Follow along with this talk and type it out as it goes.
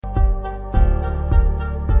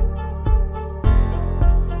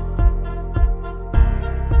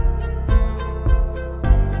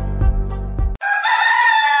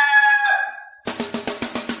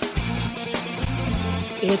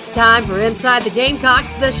It's time for Inside the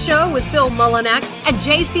Gamecocks, the show with Phil Mullinax and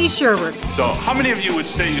J.C. Sherbert. So, how many of you would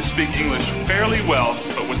say you speak English fairly well,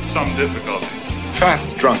 but with some difficulty?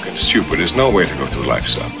 Fat, drunk, and stupid is no way to go through life,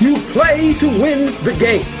 son. You play to win the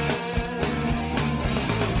game.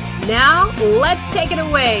 Now, let's take it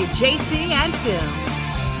away, J.C. and Phil.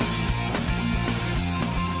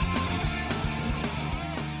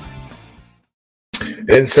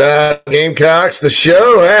 Inside Gamecocks, the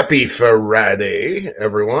show. Happy Friday,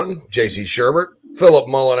 everyone. J.C. Sherbert, Philip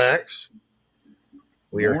Mullinax.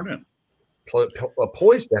 We are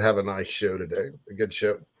poised to have a nice show today. A good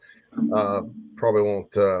show. Probably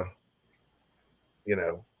won't,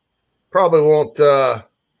 I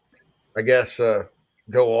guess,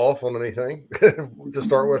 go off on anything to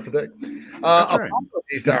start with today.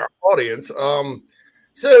 Apologies to our audience.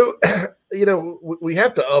 So, we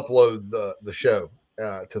have to upload the show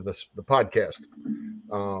to the podcast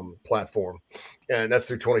platform, and that's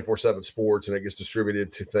through 24/7 Sports, and it gets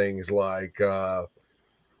distributed to things like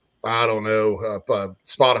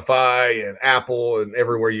Spotify and Apple and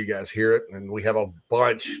everywhere you guys hear it. And we have a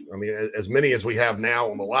bunch. I mean, as many as we have now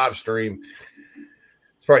on the live stream.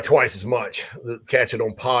 It's probably twice as much. Catch it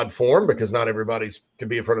on pod form because not everybody's can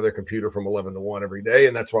be in front of their computer from 11 to 1 every day,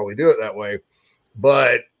 and that's why we do it that way.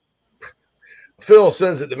 But Phil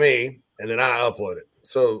sends it to me, and then I upload it.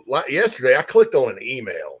 So yesterday, I clicked on an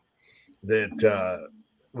email that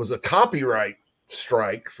was a copyright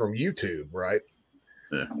strike from YouTube, right?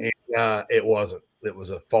 Yeah. And it wasn't. It was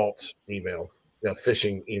a false email, a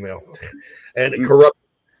phishing email, and it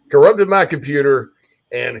corrupted my computer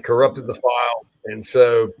and corrupted the file. And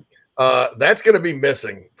so that's going to be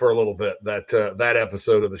missing for a little bit, that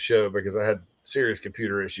episode of the show, because I had serious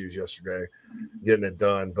computer issues yesterday getting it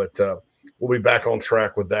done. But we'll be back on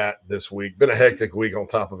track with that this week. Been a hectic week on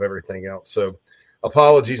top of everything else. So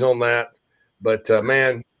apologies on that. But,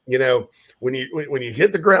 man, when you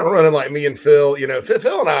hit the ground running like me and Phil,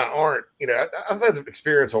 Phil and I aren't, I've had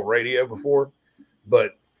experience on radio before,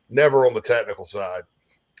 but never on the technical side.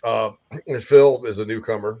 And Phil is a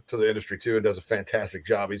newcomer to the industry too, and does a fantastic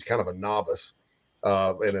job. He's kind of a novice,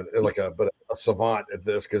 but a savant at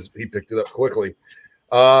this because he picked it up quickly.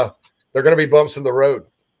 There are going to be bumps in the road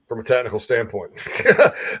from a technical standpoint,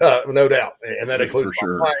 no doubt, and that includes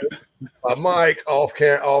my mic, off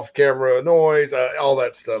camera noise, all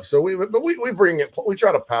that stuff. So we bring it. We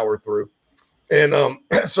try to power through, and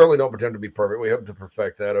certainly don't pretend to be perfect. We hope to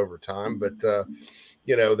perfect that over time, but.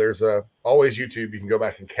 There's always YouTube. You can go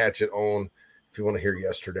back and catch it on if you want to hear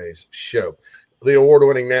yesterday's show. The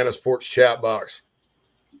award-winning Nana Sports chat box.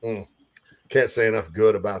 Can't say enough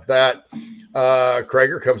good about that.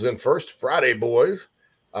 Krager comes in first. Friday, boys.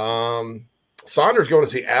 Saunders going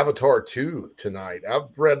to see Avatar 2 tonight. I've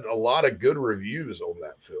read a lot of good reviews on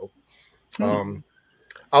that, Phil.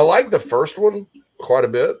 I like the first one quite a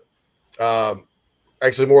bit.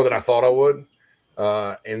 Actually, more than I thought I would.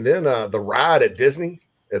 And then the ride at Disney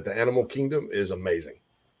at the Animal Kingdom is amazing.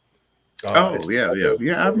 Yeah.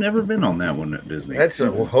 I've never been on that one at Disney.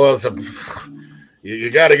 You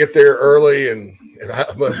got to get there early and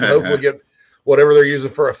hopefully get whatever they're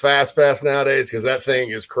using for a fast pass nowadays, because that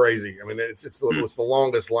thing is crazy. I mean, it's the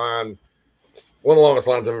longest line, one of the longest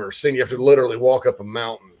lines I've ever seen. You have to literally walk up a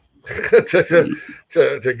mountain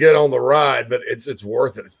to get on the ride, but it's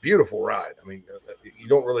worth it. It's a beautiful ride. I mean, you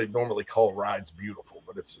don't really normally call rides beautiful,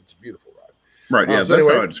 but it's a beautiful ride. Right. Yeah. So that's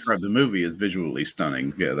how I describe the movie as visually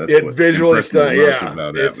stunning. Yeah. That's visually stunning. Yeah.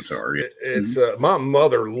 About Avatar. It's my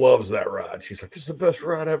mother loves that ride. She's like, this is the best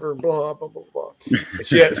ride ever. Blah, blah, blah, blah.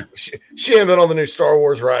 she hasn't been on the new Star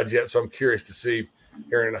Wars rides yet. So I'm curious to see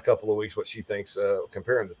here in a couple of weeks what she thinks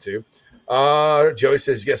comparing the two. Joey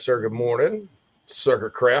says, yes, sir. Good morning.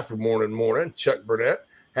 Circuit Craft, good morning. Chuck Burnett,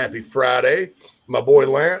 happy Friday. My boy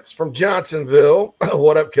Lance from Johnsonville,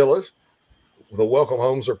 what up, killers? The welcome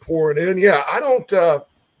homes are pouring in. Yeah, I don't know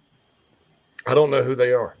who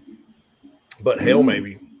they are, but Hale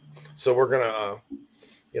maybe. So we're gonna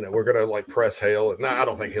like press Hale. No, I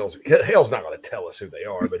don't think Hale's not going to tell us who they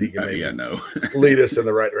are, but he can maybe lead us in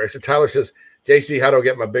the right direction. Tyler says, JC, how do I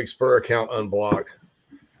get my Big Spur account unblocked?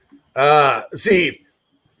 See.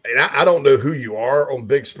 And I don't know who you are on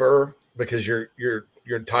Big Spur because you're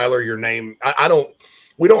Tyler, your name.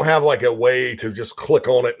 We don't have like a way to just click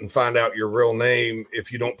on it and find out your real name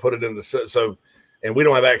if you don't put it in and we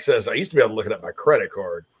don't have access. I used to be able to look it up by credit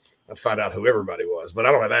card and find out who everybody was, but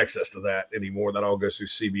I don't have access to that anymore. That all goes through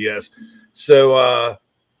CBS. So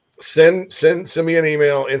send me an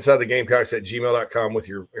email insidethegamecocks@gmail.com with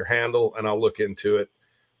your handle, and I'll look into it.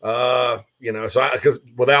 Because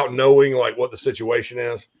without knowing like what the situation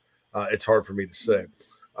is, it's hard for me to say.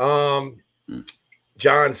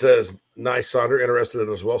 John says, nice, Sonder, interested in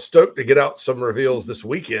it as well. Stoked to get out some reveals this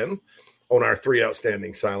weekend on our 3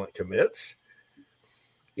 outstanding silent commits.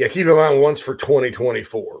 Yeah, keep in mind, one's for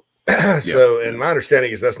 2024. So, and my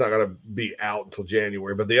understanding is that's not going to be out until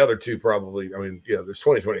January, but the other 2 probably, there's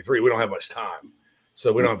 2023. We don't have much time,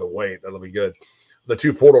 so we don't have to wait. That'll be good. The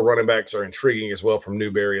 2 portal running backs are intriguing as well from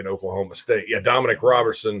Newberry and Oklahoma State. Yeah, Dominic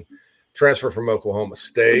Robertson, transfer from Oklahoma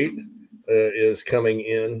State, is coming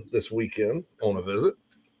in this weekend on a visit.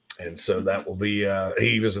 And so that will be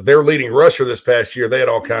he was their leading rusher this past year. They had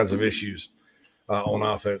all kinds of issues on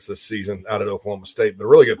offense this season out at Oklahoma State, but a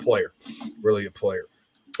really good player. Really good player.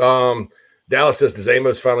 Dallas says, does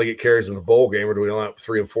Amos finally get carries in the bowl game, or do we line up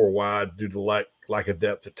 3 and 4 wide due to lack of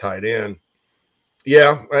depth at tight end?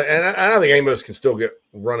 Yeah, and I think Amos can still get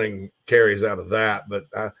running carries out of that, but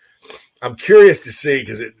I'm curious to see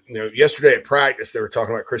because yesterday at practice they were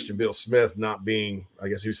talking about Christian Beal Smith not being, I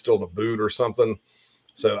guess he was still in a boot or something.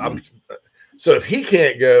 So so if he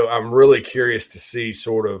can't go, I'm really curious to see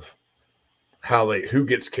sort of who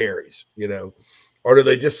gets carries, or do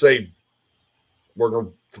they just say we're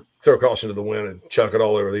going to throw caution to the wind and chuck it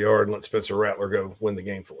all over the yard and let Spencer Rattler go win the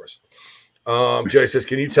game for us? Jay says,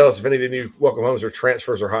 can you tell us if any of the new welcome homes are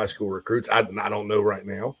transfers or high school recruits? I don't know right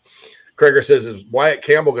now. Krager says, is Wyatt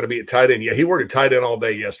Campbell going to be at tight end? Yeah, he worked at tight end all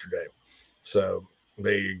day yesterday. So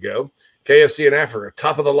there you go. KFC in Africa,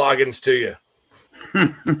 top of the logins to you.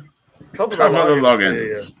 Top of the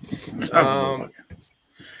logins.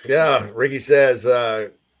 Yeah, Ricky says,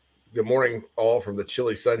 good morning all from the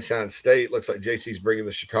chilly Sunshine State. Looks like JC's bringing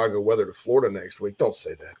the Chicago weather to Florida next week. Don't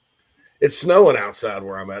say that. It's snowing outside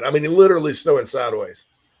where I'm at. I mean, literally snowing sideways.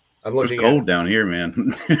 I'm looking. It's cold down here,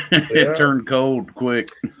 man. It turned cold quick.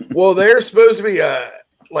 Well, there's supposed to be I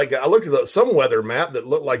looked at some weather map that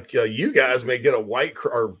looked like you guys may get a white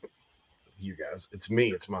or you guys. It's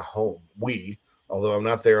me. It's my home. Although I'm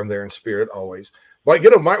not there, I'm there in spirit always. Might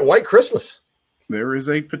get a white Christmas. There is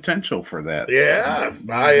a potential for that. Yeah,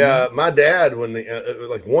 my dad when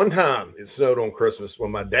one time it snowed on Christmas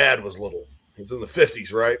when my dad was little. He was in the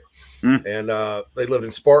 50s, right? And they lived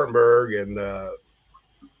in Spartanburg, and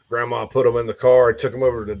Grandma put them in the car and took them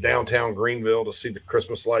over to downtown Greenville to see the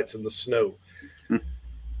Christmas lights in the snow.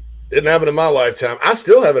 Didn't happen in my lifetime. I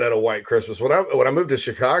still haven't had a white Christmas. When I moved to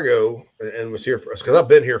Chicago and was here because I've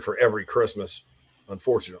been here for every Christmas,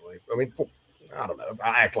 unfortunately. I mean, I don't know.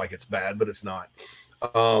 I act like it's bad, but it's not.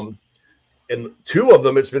 And 2 of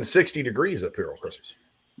them, it's been 60 degrees up here on Christmas.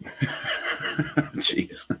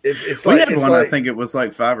 Jeez, it's we had one. I think it was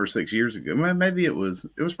like 5 or 6 years ago. Maybe it was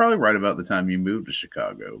probably right about the time you moved to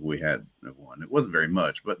Chicago. We had one. It wasn't very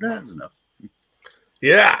much, but that was enough.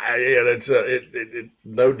 Yeah, that's it.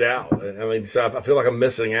 No doubt. I mean, so I feel like I'm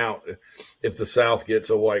missing out if the South gets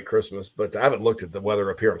a white Christmas. But I haven't looked at the weather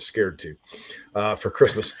up here. I'm scared to for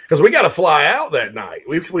Christmas because we got to fly out that night.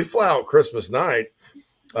 We fly out Christmas night.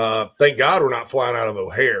 Thank God we're not flying out of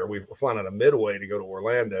O'Hare. We're flying out of Midway to go to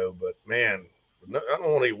Orlando. But man, I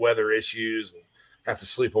don't want any weather issues and have to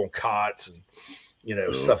sleep on cots and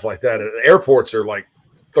stuff like that. Airports are like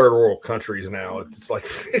third world countries now. It's like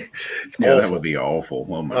it's awful. That would be awful.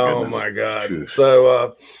 Oh my goodness. Oh my God. Phew.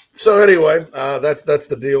 So anyway, that's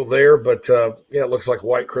the deal there. But it looks like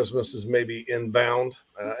white Christmas is maybe inbound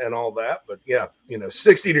and all that. But yeah,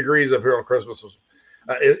 60 degrees up here on Christmas was.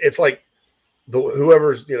 It's like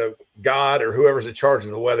whoever's God or whoever's in charge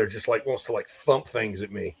of the weather just like wants to like thump things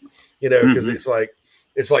at me, because it's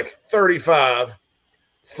like 35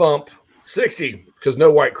 thump 60 because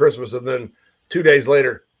no white Christmas, and then 2 days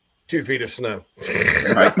later, 2 feet of snow.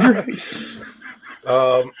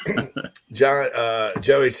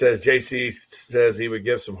 Joey says JC says he would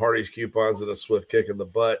give some Hardee's coupons and a swift kick in the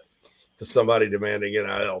butt to somebody demanding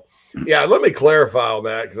NIL. Yeah, let me clarify on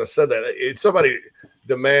that because I said that it's somebody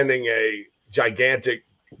demanding a gigantic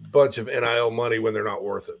bunch of NIL money when they're not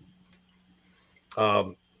worth it.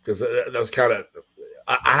 Because that was kind of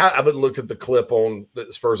I haven't looked at the clip on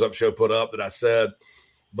the Spurs Up show put up that I said.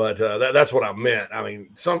 But that's what I meant. I mean,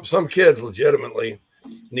 some kids legitimately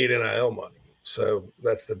need NIL money. So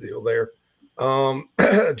that's the deal there.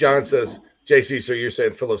 John says, JC, so you're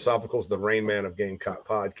saying Philosophical is the Rain Man of Gamecock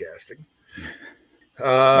podcasting.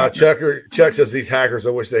 Chuck says, these hackers,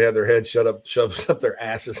 I wish they had their heads shoved up their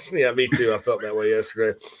asses. Yeah, me too. I felt that way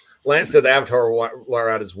yesterday. Lance said the Avatar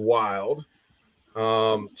ride is wild.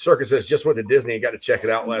 Circus says, just went to Disney and got to check it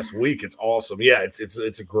out last week. It's awesome. Yeah,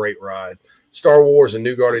 it's a great ride. Star Wars and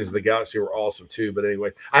New Guardians of the Galaxy were awesome too. But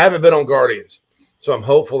anyway, I haven't been on Guardians, so I'm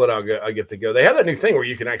hopeful that I get to go. They have that new thing where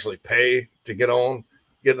you can actually pay to get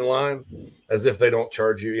in line, as if they don't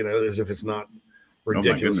charge you. As if it's not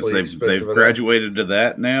ridiculously expensive. They've graduated to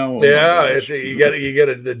that now. Yeah, you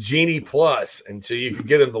get the Genie Plus, and so you can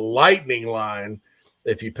get in the Lightning line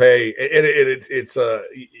if you pay. And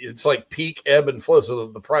it's like peak ebb and flow, so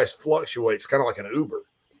the price fluctuates, kind of like an Uber.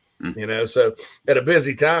 You know, so at a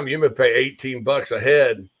busy time, you may pay $18 a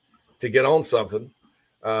head to get on something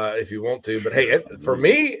if you want to. But hey, for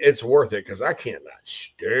me, it's worth it because I cannot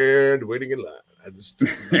stand waiting in line.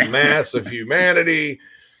 The mass of humanity,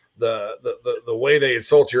 the way they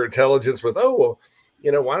insult your intelligence with, oh, well,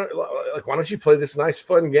 you know, why don't you play this nice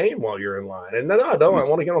fun game while you're in line? And no, I don't. I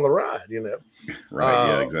want to get on the ride. You know, right?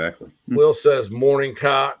 Yeah, exactly. Will says, "Morning,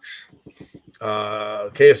 Cox."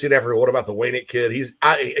 KFC Africa. What about the Waynick kid? He's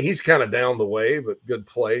kind of down the way, but good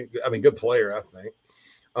play. I mean, good player, I think.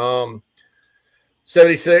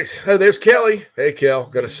 76. Oh, there's Kelly. Hey, Kel.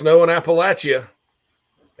 Going to snow in Appalachia.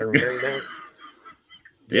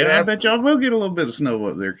 Yeah, I bet y'all will get a little bit of snow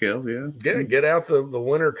up there, Kel. Yeah. Get out the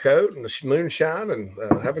winter coat and the moonshine and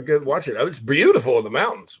have a good watch it. Oh, it's beautiful in the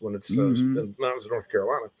mountains when it's in the mountains of North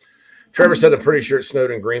Carolina. Trevor said, I'm pretty sure it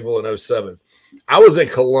snowed in Greenville in 07. I was in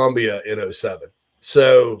Columbia in 07,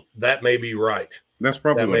 so that may be right. That's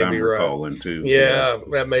probably what I'm recalling too. Yeah,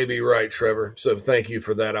 that may be right, Trevor. So thank you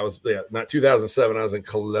for that. I was not 2007. I was in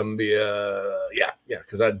Columbia. Yeah,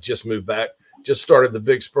 because I just moved back. Just started the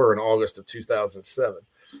Big Spur in August of 2007.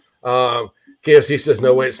 KFC says,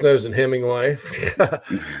 no way it snows in Hemingway.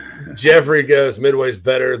 Jeffrey goes, Midway's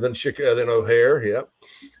better than O'Hare. Yep.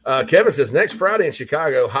 Kevin says, next Friday in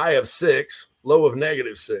Chicago, high of 6, low of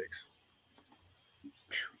 -6.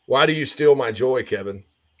 Why do you steal my joy, Kevin?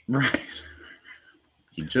 Right.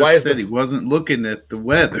 He just said he wasn't looking at the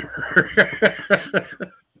weather.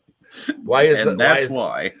 Why is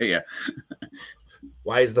why? Yeah.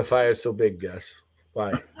 Why is the fire so big, Gus?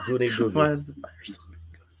 Why? Goody goo goo. Why is the fire so big,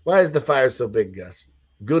 Gus? Why is the fire so big, Gus?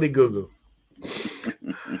 Goody goo goo.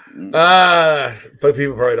 But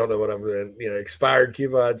people probably don't know what I'm doing. You know, expired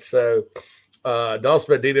coupons. So Dawes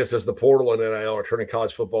Medina says the portal and NIL are turning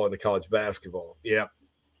college football into college basketball. Yeah.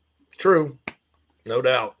 True. No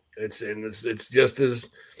doubt. It's just as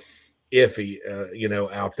iffy,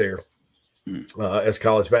 out there as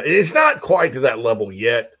college basketball. It's not quite to that level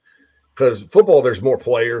yet because football, there's more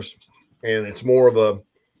players and it's more of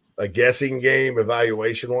a guessing game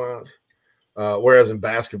evaluation-wise. Whereas in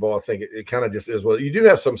basketball, I think it kind of just is. Well, you do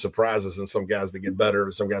have some surprises and some guys that get better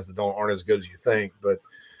and some guys that aren't as good as you think. But,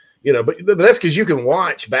 but that's because you can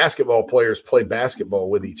watch basketball players play basketball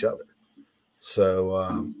with each other.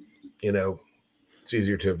 So, it's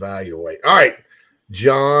easier to evaluate. All right.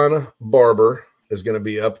 John Barber is going to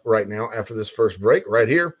be up right now after this first break right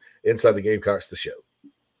here inside the Gamecocks, the show.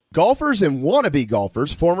 Golfers and wannabe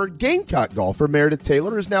golfers, former Gamecock golfer Meredith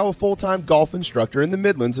Taylor is now a full-time golf instructor in the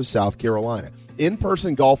Midlands of South Carolina.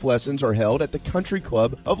 In-person golf lessons are held at the Country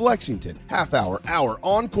Club of Lexington. Half-hour,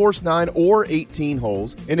 on course 9 or 18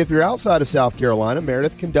 holes. And if you're outside of South Carolina,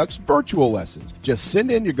 Meredith conducts virtual lessons. Just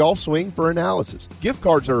send in your golf swing for analysis. Gift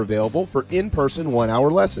cards are available for in-person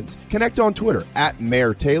 1-hour lessons. Connect on Twitter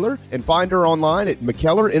 @MayorTaylor and find her online at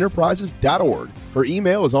McKellarEnterprises.org. Her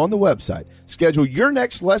email is on the website. Schedule your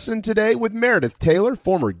next lesson today with Meredith Taylor,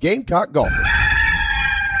 former Gamecock golfer.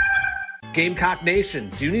 Gamecock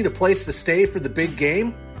Nation, do you need a place to stay for the big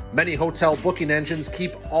game? Many hotel booking engines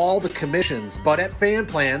keep all the commissions, but at Fan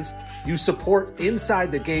Plans, you support inside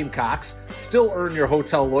the Gamecocks, still earn your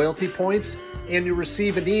hotel loyalty points, and you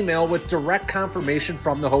receive an email with direct confirmation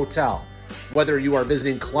from the hotel. Whether you are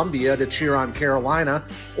visiting Columbia to cheer on Carolina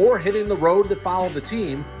or hitting the road to follow the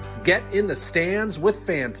team, get in the stands with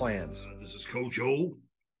Fan Plans. This is Coach O.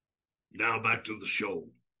 Now back to the show.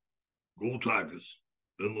 Go Tigers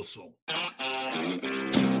in the soul.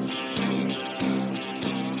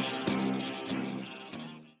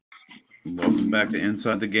 Welcome back to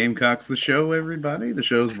Inside the Gamecocks, the show, everybody. The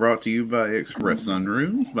show is brought to you by Express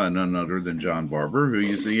Sunrooms by none other than John Barber, who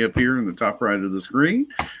you see up here in the top right of the screen.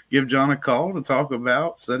 Give John a call to talk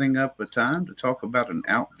about setting up a time to talk about an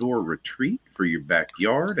outdoor retreat for your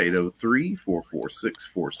backyard,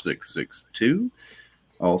 803-446-4662.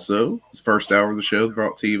 Also, this first hour of the show is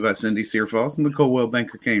brought to you by Cindy Searfoss and the Coldwell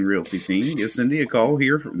Banker Kane Realty team. Give Cindy a call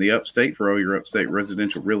here from the upstate for all your upstate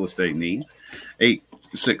residential real estate needs.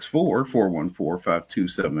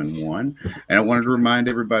 864-414-5271. And I wanted to remind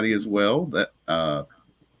everybody as well that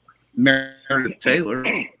Meredith Taylor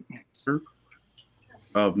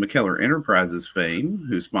of McKellar Enterprises fame,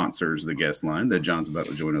 who sponsors the guest line that John's about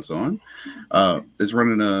to join us on, is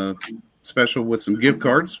running a special with some gift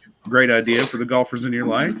cards. Great idea for the golfers in your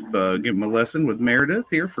life. Give them a lesson with Meredith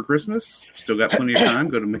here for Christmas. Still got plenty of time.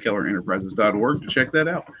 Go to McKellarEnterprises.org to check that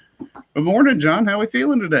out. Good morning, John. How are we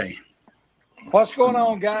feeling today? What's going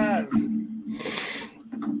on, guys?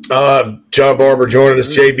 John Barber joining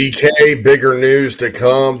us, JBK. Bigger news to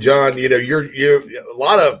come. John, you're a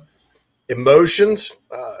lot of emotions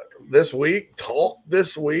this week, talk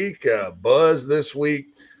this week, buzz this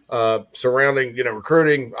week surrounding,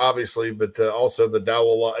 recruiting, obviously, but also the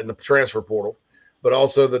Dowell and the transfer portal, but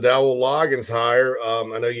also the Dowell Loggins hire.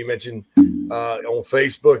 I know you mentioned on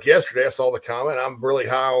Facebook yesterday, I saw the comment. I'm really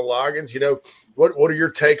high on Loggins. What are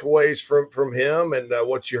your takeaways from him and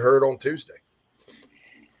what you heard on Tuesday?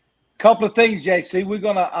 Couple of things, JC. We're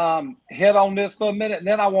going to hit on this for a minute, and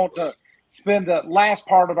then I want to spend the last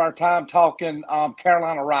part of our time talking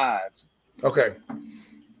Carolina Rise. Okay.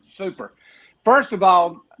 Super. First of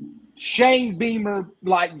all, Shane Beamer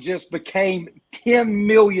just became 10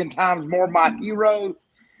 million times more my hero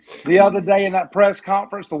the other day in that press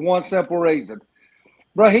conference for one simple reason.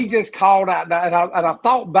 Bro, he just called out, and I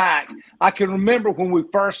thought back. I can remember when we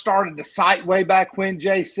first started the site way back when,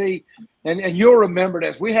 JC, and you'll remember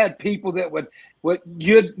this. We had people that would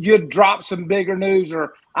you'd drop some bigger news,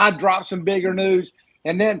 or I'd drop some bigger news,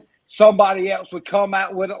 and then somebody else would come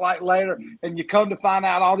out with it later, and you come to find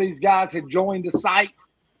out all these guys had joined the site,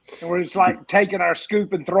 and we're just taking our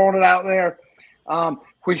scoop and throwing it out there.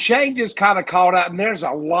 When Shane just kind of called out, and there's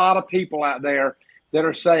a lot of people out there that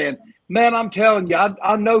are saying, man, I'm telling you,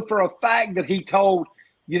 I know for a fact that he told,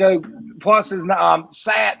 plus his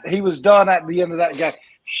Sat, he was done at the end of that game.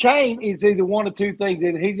 Shane is either one of two things.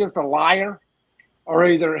 Either he's just a liar, or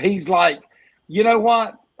either he's like, you know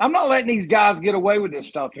what? I'm not letting these guys get away with this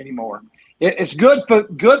stuff anymore. It's good for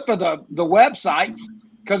the websites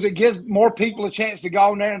because it gives more people a chance to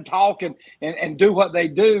go in there and talk and do what they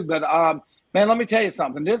do. But, man, let me tell you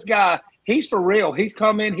something. This guy, he's for real. He's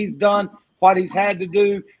come in. He's done what he's had to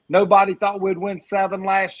do. Nobody thought we'd win 7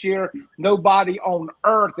 last year. Nobody on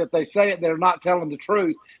earth, if they say it, they're not telling the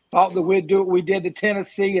truth, thought that we'd do what we did to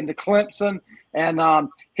Tennessee and to Clemson. And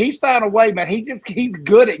he's found a way, man. He's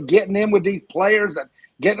good at getting in with these players and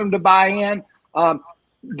getting them to buy in.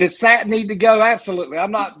 Does Sat need to go? Absolutely.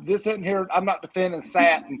 I'm not defending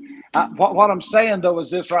Sat. And what I'm saying, though, is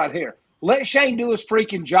this right here. Let Shane do his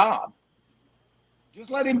freaking job. Just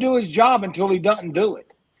let him do his job until he doesn't do it.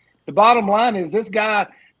 The bottom line is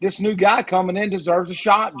this new guy coming in deserves a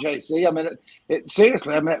shot, JC. I mean,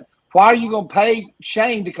 seriously, why are you going to pay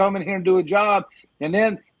Shane to come in here and do a job, and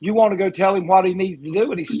then you want to go tell him what he needs to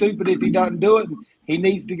do, and he's stupid if he doesn't do it, and he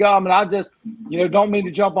needs to go. I mean, I just, don't mean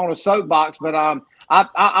to jump on a soapbox, but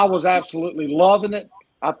I was absolutely loving it.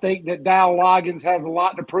 I think that Dowell Loggins has a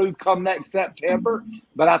lot to prove come next September,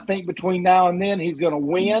 but I think between now and then he's going to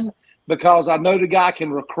win because I know the guy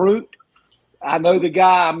can recruit. I know the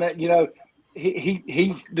guy,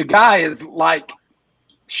 he's the guy is like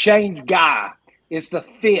Shane's guy. It's the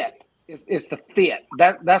fit. It's the fit.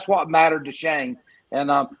 That's what mattered to Shane.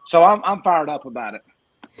 And so I'm fired up about it.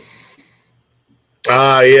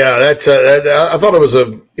 Yeah, that's I thought it was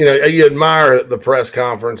you admire the press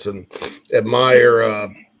conference and admire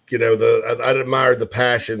I admired the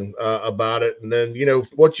passion about it. And then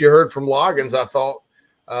what you heard from Loggins, I thought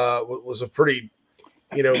was a pretty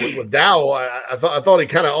with Dowell, I thought he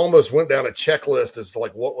kind of almost went down a checklist as to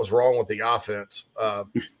what was wrong with the offense,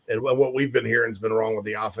 and what we've been hearing has been wrong with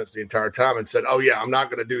the offense the entire time, and said, "Oh yeah, I'm not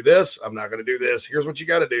going to do this. I'm not going to do this. Here's what you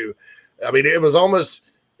got to do." I mean, it was almost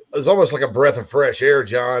like a breath of fresh air,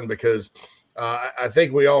 John, because I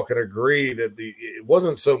think we all can agree that it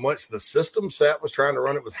wasn't so much the system Sat was trying to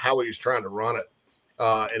run; it was how he was trying to run it,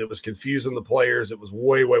 and it was confusing the players. It was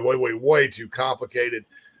way too complicated.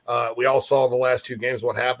 We all saw in the last 2 games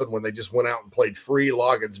what happened when they just went out and played free.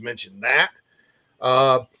 Loggins mentioned that.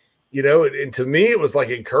 And to me, it was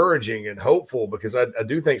encouraging and hopeful because I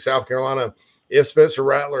do think South Carolina, if Spencer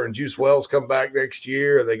Rattler and Juice Wells come back next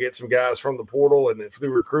year and they get some guys from the portal and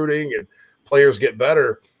through recruiting and players get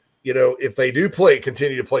better, if they do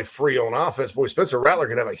continue to play free on offense, boy, Spencer Rattler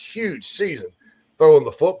can have a huge season throwing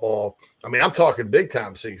the football. I mean, I'm talking big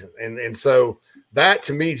time season. And so that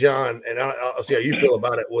to me, John, and I'll see how you feel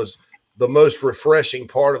about it, was the most refreshing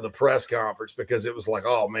part of the press conference because it was like,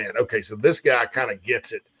 oh man, okay, so this guy kind of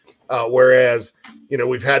gets it. Whereas,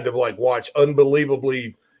 we've had to watch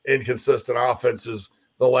unbelievably inconsistent offenses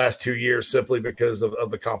the last 2 years simply because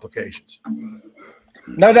of the complications.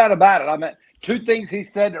 No doubt about it. I mean, 2 things he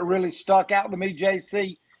said that really stuck out to me,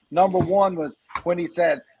 JC. Number one was when he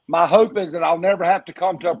said, my hope is that I'll never have to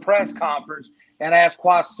come to a press conference and ask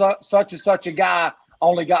why such and such a guy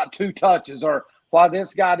only got 2 touches or why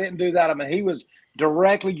this guy didn't do that. I mean, he was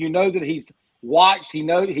directly, that watched.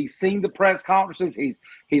 He's seen the press conferences.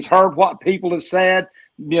 He's heard what people have said.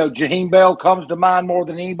 Jaheim Bell comes to mind more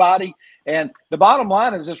than anybody. And the bottom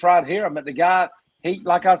line is this right here. I mean, the guy,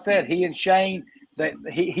 like I said, he and Shane,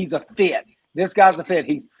 he's a fit. This guy's a fit.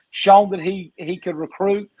 He's shown that he could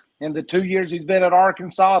recruit. In the 2 years he's been at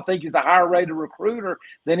Arkansas, I think he's a higher rated recruiter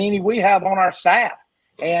than any we have on our staff.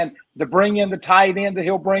 And to bring in the tight end that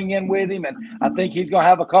he'll bring in with him, and I think he's going to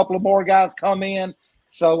have a couple of more guys come in.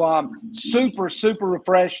 So super, super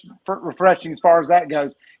refreshing as far as that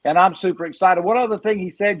goes. And I'm super excited. One other thing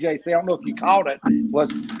he said, JC, I don't know if you caught it,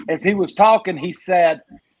 was as he was talking, he said,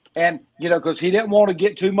 and, because he didn't want to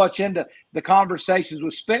get too much into the conversations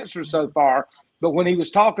with Spencer so far, but when he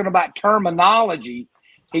was talking about terminology,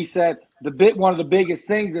 he said one of the biggest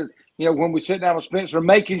things is, when we sit down with Spencer,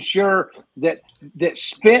 making sure that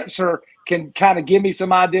Spencer can kind of give me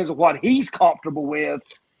some ideas of what he's comfortable with,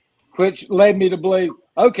 which led me to believe,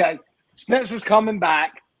 okay, Spencer's coming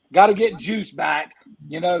back, got to get Juice back,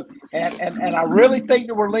 and I really think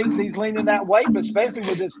that he's leaning that way, but especially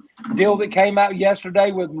with this deal that came out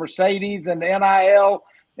yesterday with Mercedes and the NIL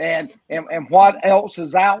and what else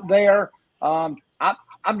is out there. I'm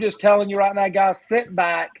just telling you right now, guys, sit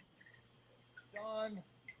back.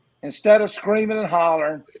 Instead of screaming and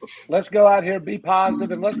hollering, let's go out here, be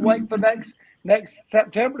positive, and let's wait for next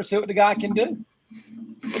September to see what the guy can do.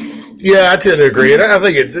 Yeah, I tend to agree, and I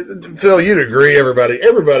think Phil, you'd agree.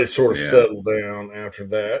 Everybody sort of settled down after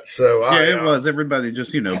that. So it was everybody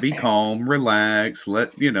just be calm, relax.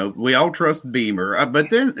 We all trust Beamer, but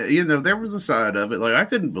then there was a side of it like I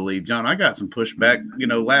couldn't believe, John. I got some pushback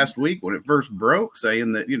last week when it first broke,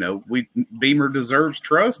 saying that Beamer deserves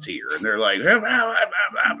trust here, and they're like,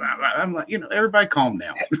 I'm like, everybody calm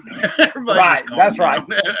down. Right, that's right.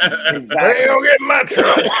 Exactly. They don't get my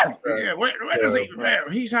trust. Yeah, where does he?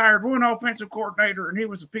 He's hired one offensive coordinator, and he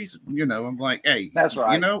was a piece of, I'm like, hey, that's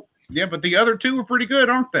right. Yeah, but the other two are pretty good,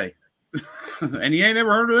 aren't they? And you ain't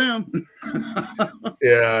never heard of them.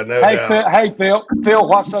 Yeah, no doubt. Hey, Phil,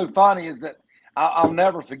 what's so funny is that I'll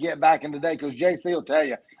never forget back in the day, because JC will tell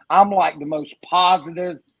you, I'm like the most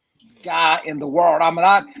positive guy in the world. I mean,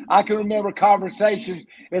 I can remember conversations.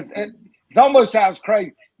 It almost sounds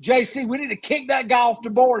crazy. JC, we need to kick that guy off the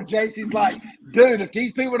board. JC's like, dude, if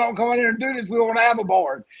these people don't come in here and do this, we won't have a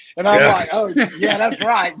board. And I'm like, oh, yeah, that's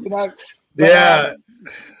right. But, yeah.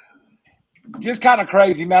 Just kind of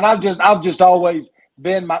crazy, man. I've just always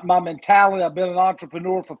been my mentality. I've been an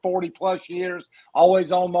entrepreneur for 40 plus years,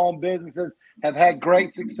 always owned my own businesses, have had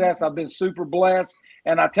great success. I've been super blessed.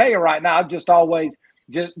 And I tell you right now, I've just always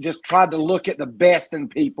just tried to look at the best in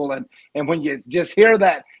people. And when you just hear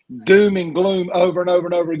that doom and gloom over and over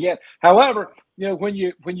and over again. However, when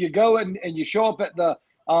you go and you show up at the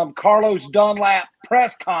Carlos Dunlap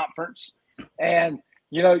press conference, and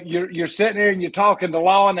you're sitting there and you're talking to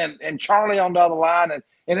Lon and Charlie on the other line,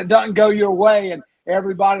 and it doesn't go your way, and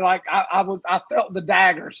everybody I felt the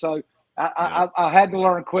dagger, so I had to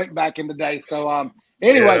learn quick back in the day. So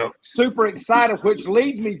anyway, super excited, which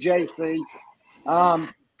leads me, JC,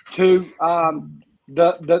 to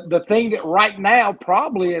the thing that right now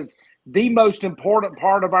probably is the most important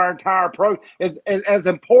part of our entire approach, is as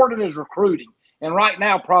important as recruiting. And right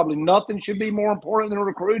now, probably nothing should be more important than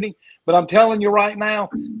recruiting. But I'm telling you right now,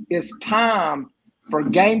 it's time for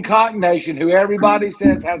Gamecock Nation, who everybody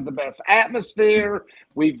says has the best atmosphere.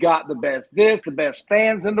 We've got the best the best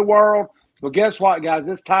fans in the world. Well, guess what, guys?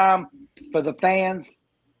 It's time for the fans.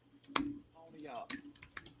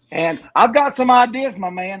 And I've got some ideas, my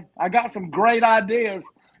man. I got some great ideas.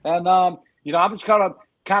 And, I'm just going to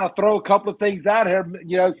kind of throw a couple of things out here,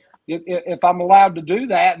 if I'm allowed to do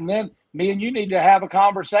that. And then me and you need to have a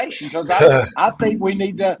conversation, because I think we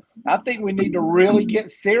need to really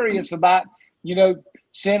get serious about,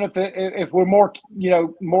 seeing if we're more,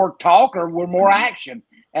 more talk or we're more action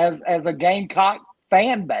as a Gamecock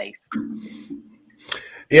fan base.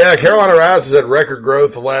 Yeah, Carolina Rise has had record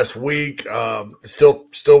growth the last week. Still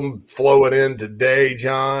flowing in today,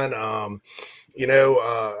 John. I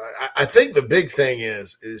think the big thing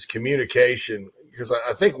is communication, because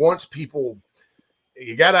I think once you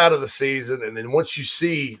got out of the season, and then once you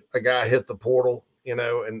see a guy hit the portal,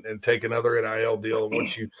 and take another NIL deal, and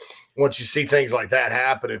once you see things like that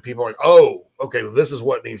happen, and people are like, oh, okay, well, this is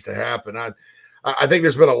what needs to happen. I think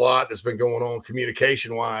there's been a lot that's been going on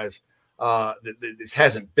communication wise. That this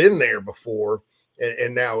hasn't been there before,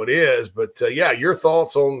 and now it is. But your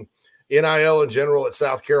thoughts on NIL in general at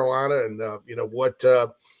South Carolina, and what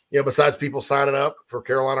besides people signing up for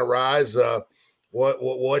Carolina Rise,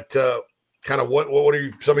 what are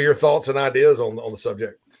some of your thoughts and ideas on the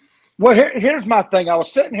subject? Well, here's my thing. I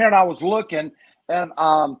was sitting here and I was looking, and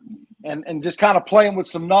and just kind of playing with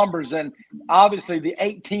some numbers. And obviously the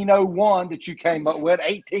 1801 that you came up with,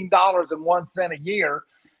 $18.01 a year,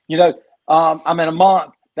 a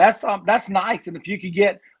month, that's nice. And if you could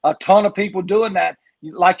get a ton of people doing that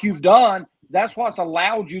like you've done, that's what's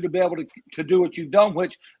allowed you to be able to do what you've done,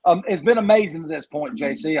 which has been amazing to this point,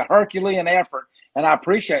 JC, a Herculean effort. And I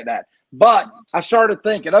appreciate that. But I started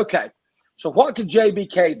thinking, okay, so what could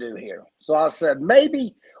JBK do here? So I said,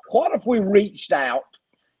 maybe what if we reached out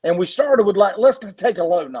and we started with, like, let's take a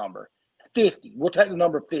low number, 50. We'll take the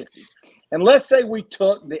number 50. And let's say we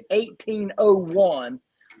took the 1801,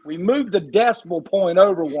 we moved the decimal point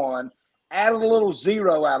over 1, added a little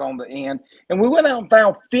zero out on the end, and we went out and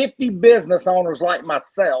found 50 business owners like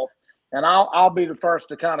myself, and I'll be the first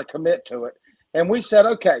to kind of commit to it. And we said,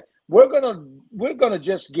 okay, we're gonna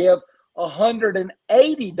just give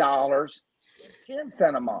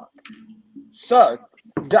 $180.10 a month. So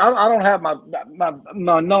I don't have my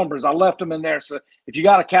numbers. I left them in there. So if you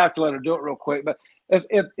got a calculator, do it real quick. But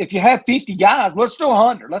if you have 50 guys, let's do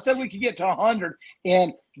 100. Let's say we could get to 100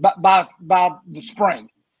 by the spring.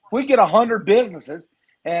 If we get 100 businesses,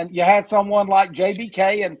 and you had someone like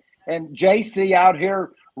JBK and JC out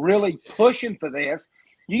here really pushing for this,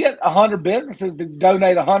 you get 100 businesses to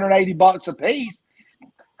donate $180 a piece.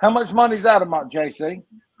 How much money is that a month, JC?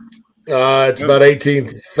 It's about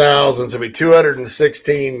 18,000, so it'll be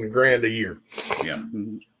 216 grand a year. Yeah.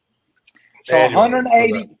 So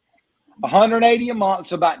 180 a month,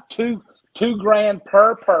 so about two grand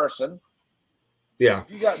per person. Yeah.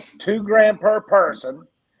 You got $2 grand per person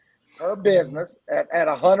per business at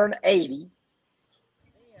 180.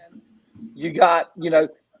 And you got,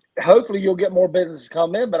 hopefully you'll get more businesses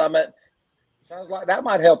come in, but sounds like that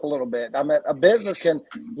might help a little bit. A business can,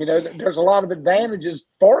 there's a lot of advantages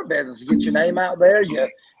for a business. You get your name out there,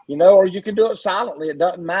 or you can do it silently. It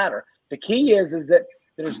doesn't matter. The key is that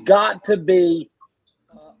there's got to be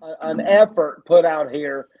an effort put out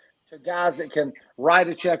here to guys that can write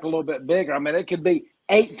a check a little bit bigger. It could be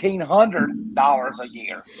 $1,800 a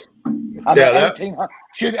year.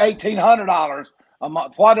 $1,800 a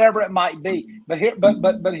month, whatever it might be. But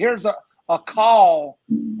here's a call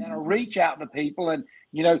and a reach out to people, and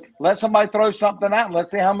let somebody throw something out and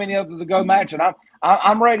let's see how many of us will go match. And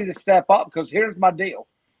I'm ready to step up, because here's my deal.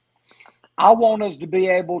 I want us to be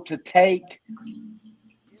able to give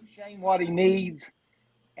Shane what he needs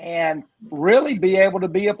and really be able to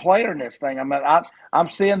be a player in this thing. I'm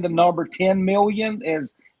seeing the number 10 million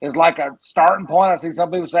is like a starting point. I see some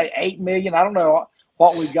people say 8 million. I don't know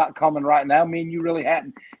what we've got coming right now. Me and you really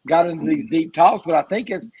hadn't got into these deep talks, but I think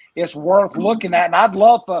it's worth looking at. And I'd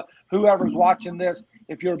love for whoever's watching this,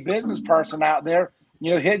 if you're a business person out there,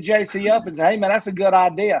 hit JC up and say, hey man, that's a good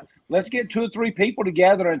idea. Let's get 2 or 3 people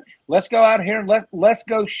together and let's go out here and let's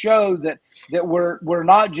go show that we're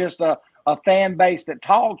not just a fan base that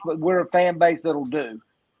talks, but we're a fan base that'll do.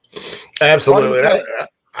 Absolutely.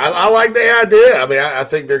 I like the idea. I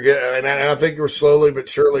think they're good, and I think we're slowly but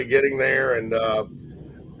surely getting there. And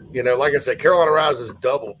like I said, Carolina Rise is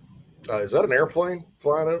doubled. Is that an airplane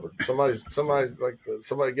flying over? Somebody's like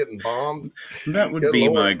somebody getting bombed. That would be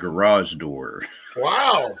my garage door.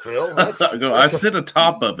 Wow, Phil. I sit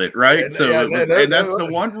atop of it, right? That's the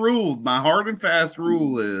one rule. My hard and fast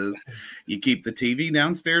rule is you keep the TV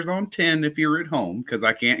downstairs on 10 if you're at home, because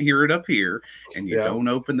I can't hear it up here, and you don't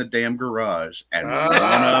open the damn garage. And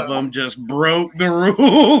one of them just broke the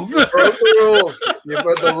rules. You broke the rules. You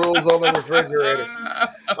put the rules on the refrigerator.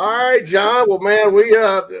 All right, John. Well, man, we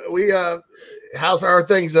how's our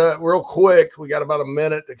things real quick? We got about a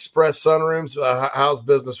minute. Express Sunrooms, how's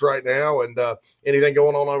business right now, and anything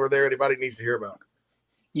going on over there anybody needs to hear about?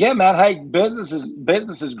 Yeah, man. Hey, business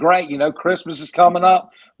is great. Christmas is coming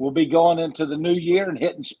up. We'll be going into the new year and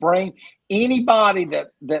hitting spring. Anybody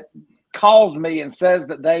that calls me and says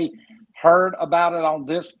that they heard about it on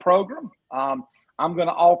this program, I'm going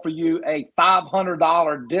to offer you a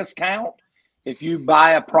 $500 discount if you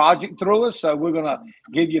buy a project through us. So we're going to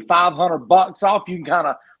give you $500 off. You can kind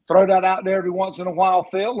of throw that out there every once in a while,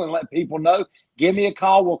 Phil, and let people know. Give me a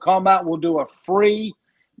call. We'll come out. We'll do a free,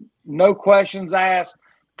 no questions asked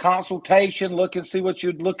consultation. Look and see what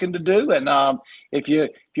you're looking to do. And if you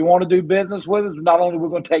want to do business with us, not only we're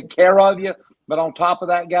going to take care of you, but on top of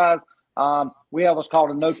that, guys, we have what's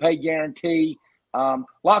called a no pay guarantee.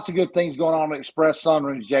 Lots of good things going on at Express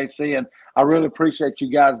Sunrooms, JC, and I really appreciate you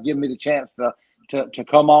guys giving me the chance to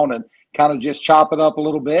come on and kind of just chop it up a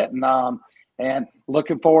little bit, and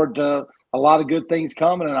looking forward to a lot of good things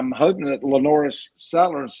coming. And I'm hoping that Lenoris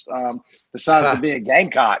Sellers decides to be a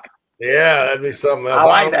Gamecock. Yeah, that'd be something else. I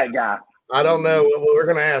like that guy. I don't know. We're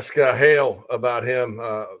going to ask Hale about him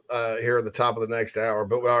here at the top of the next hour.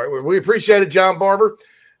 But we appreciate it, John Barber.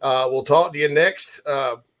 We'll talk to you next.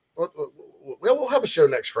 We'll have a show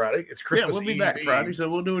next Friday. It's Christmas Eve. We'll be back Friday, so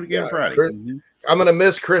we'll do it again Friday. I'm going to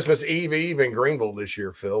miss Christmas Eve in Greenville this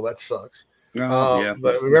year, Phil. That sucks. Yeah.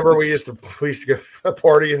 But remember, we used to go to a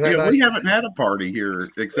party in that night? We haven't had a party here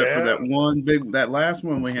except for that last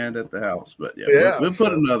one we had at the house. But we'll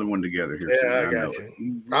put another one together here. Yeah, I got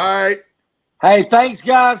you. All right. Hey, thanks,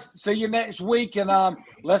 guys. See you next week, and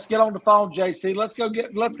let's get on the phone, JC. Let's go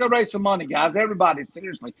raise some money, guys. Everybody,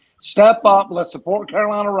 seriously, step up. Let's support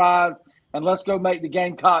Carolina Rise, and let's go make the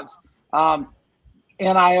Gamecocks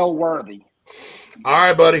NIL worthy. All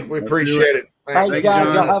right, buddy. We appreciate it. Thanks,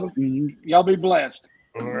 guys. Y'all be blessed.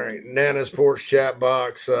 All right. Nana's Porch Chat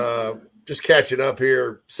Box. Just catching up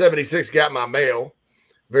here. 76 got my mail.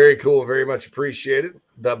 Very cool. Very much appreciated.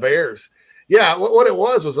 The Bears. Yeah, what it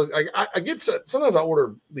was I get sometimes I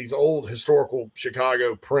order these old historical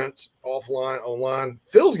Chicago prints online.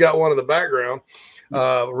 Phil's got one in the background.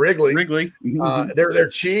 Wrigley. They're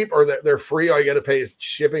cheap or they're free. All you got to pay is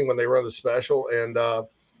shipping when they run the special. And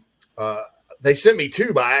they sent me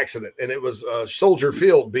two by accident, and it was Soldier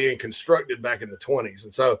Field being constructed back in the 20s.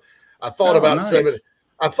 And so I thought I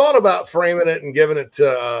thought about framing it and giving it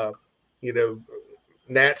to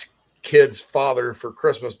Nat's kid's father for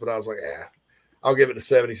Christmas, but I was like, I'll give it to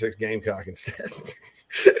 76 Gamecock instead.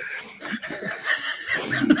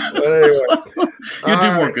 But anyway, you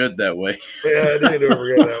do more good that way. Yeah, I do more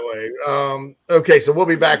good that way. Okay, so we'll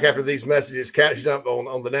be back after these messages, catching up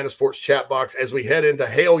on the Nana Sports chat box as we head into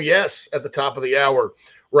Hail Yes at the top of the hour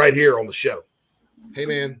right here on the show. Hey,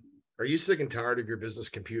 man, are you sick and tired of your business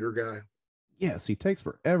computer guy? Yes, he takes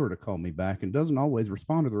forever to call me back and doesn't always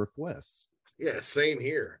respond to the requests. Yeah, same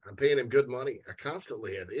here. I'm paying him good money. I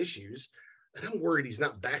constantly have issues, and I'm worried he's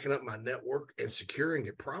not backing up my network and securing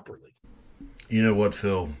it properly. You know what,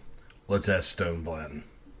 Phil? Let's ask Stone Blanton.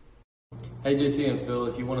 Hey, JC and Phil,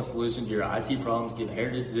 if you want a solution to your IT problems, give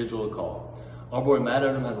Heritage Digital a call. Our boy Matt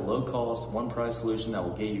Odom has a low-cost, one-price solution that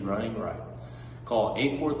will get you running right. Call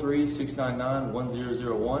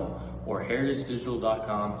 843-699-1001 or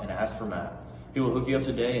heritagedigital.com and ask for Matt. He will hook you up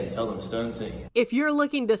today and tell them Stone sent you. If you're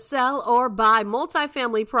looking to sell or buy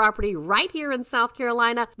multifamily property right here in South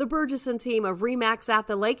Carolina, the Burgesson team of RE/MAX at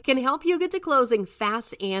the Lake can help you get to closing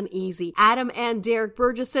fast and easy. Adam and Derek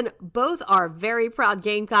Burgesson both are very proud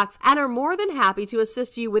Gamecocks and are more than happy to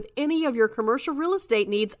assist you with any of your commercial real estate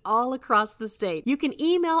needs all across the state. You can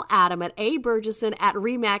email Adam at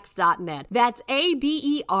aburgesson@remax.net. That's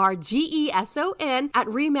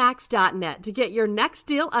ABERGESON@remax.net to get your next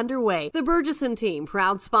deal underway. The Burgesson team,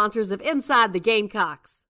 proud sponsors of Inside the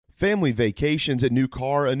Gamecocks. Family vacations, a new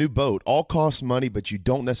car, a new boat, all cost money, but you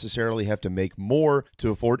don't necessarily have to make more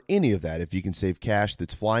to afford any of that if you can save cash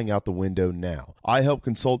that's flying out the window now. iHelp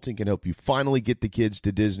Consulting can help you finally get the kids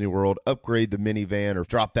to Disney World, upgrade the minivan, or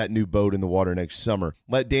drop that new boat in the water next summer.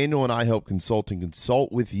 Let Daniel and iHelp Consulting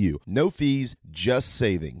consult with you. No fees, just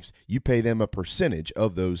savings. You pay them a percentage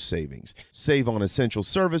of those savings. Save on essential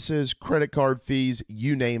services, credit card fees,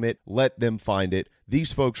 you name it. Let them find it.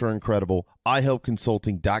 These folks are incredible.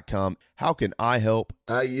 iHelpConsulting.com. How can I help?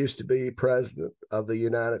 I used to be president of the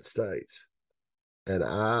United States, and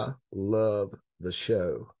I love the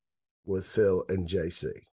show with Phil and JC.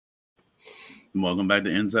 Welcome back to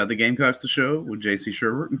Inside the Gamecocks, the show with JC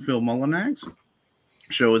Sherwood and Phil Mullinax.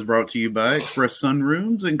 Show is brought to you by Express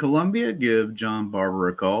Sunrooms in Columbia. Give John Barber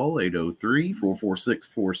a call,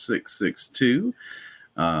 803-446-4662.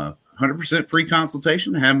 100% free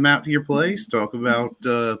consultation. Have them out to your place. Talk about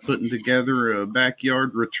putting together a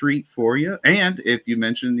backyard retreat for you. And if you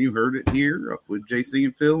mention you heard it here with JC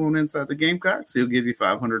and Phil on Inside the Gamecocks, he'll give you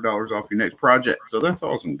 $500 off your next project. So that's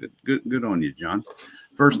awesome. Good on you, John.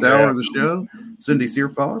 First hour of the show, Cindy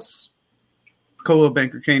Searfoss, Coldwell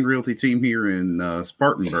Banker Kane Realty team here in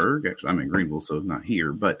Spartanburg. Actually, I'm in Greenville, so not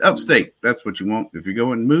here, but upstate. That's what you want. If you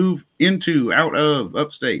go and move out of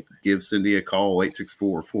upstate, give Cindy a call,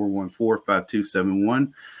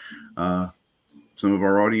 864-414-5271. Some of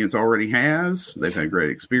our audience already has. They've had great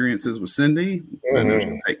experiences with Cindy. I know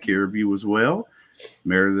she'll take care of you as well.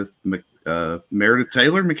 Meredith Taylor,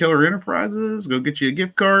 McKellar Enterprises. Go get you a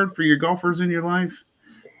gift card for your golfers in your life.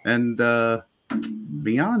 And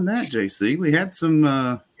beyond that, JC, we had some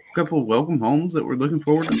couple of welcome homes that we're looking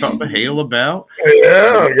forward to talk to Hale about.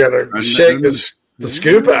 Yeah, I got to shake the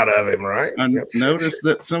scoop out of him, right? I noticed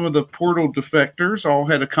that some of the portal defectors all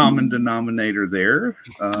had a common denominator there.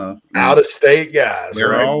 Out-of-state guys.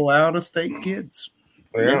 They're all out-of-state kids.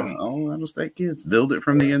 Yeah, all out-of-state kids. Build it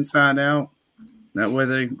from the inside out. That way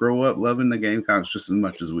they grow up loving the Gamecocks just as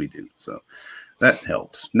much as we do. So that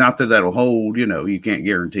helps. Not that that'll hold, you can't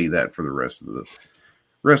guarantee that for the rest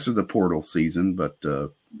of the portal season, but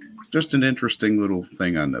just an interesting little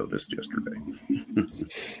thing I noticed yesterday.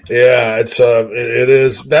 Yeah, it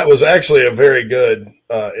is. That was actually a very good,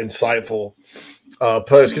 insightful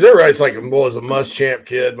post, because everybody's like, well, it's a Muschamp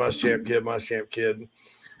kid.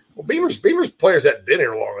 Well, Beamer's players hadn't been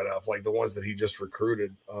here long enough, like the ones that he just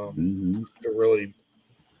recruited, to really,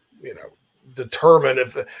 determine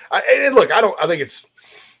if. I don't think it's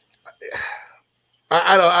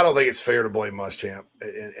fair to blame Muschamp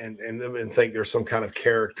and think there's some kind of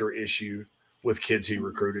character issue with kids he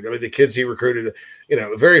recruited. I mean, the kids he recruited,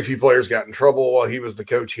 very few players got in trouble while he was the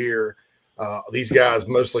coach here. These guys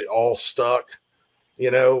mostly all stuck,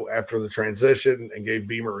 after the transition and gave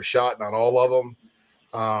Beamer a shot. Not all of them.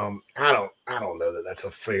 I don't know that that's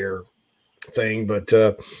a fair thing, but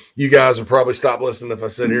you guys will probably stop listening if I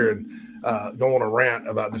sit here and go on a rant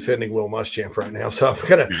about defending Will Muschamp right now. So I'm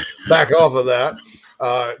going to back off of that.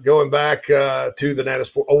 Going back to the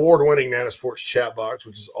Nanasport award-winning Nanasports chat box,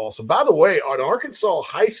 which is awesome. By the way, an Arkansas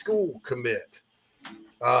high school commit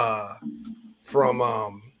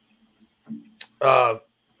from a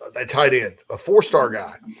tight end, a 4-star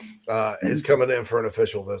guy, is coming in for an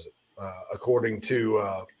official visit. According to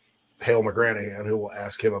Hale McGranahan, who we'll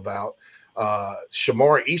ask him about.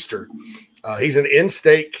 Shamar Easter. He's an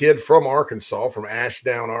in-state kid from Arkansas, from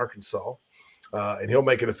Ashdown, Arkansas, and he'll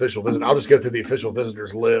make an official visit. I'll just go through the official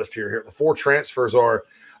visitors list here. The 4 transfers are,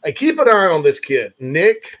 keep an eye on this kid,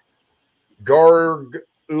 Nick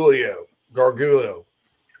Garguglio.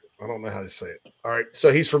 I don't know how to say it. All right,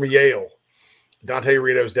 so he's from Yale. Dante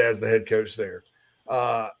Rito's dad's the head coach there.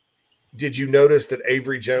 Did you notice that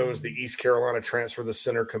Avery Jones, the East Carolina transfer, the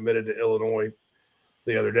center, committed to Illinois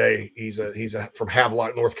the other day? He's from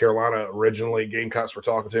Havelock, North Carolina originally. Gamecocks were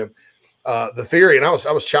talking to him. The theory, and I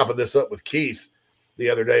was chopping this up with Keith the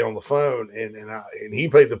other day on the phone, and he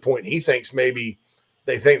made the point. He thinks maybe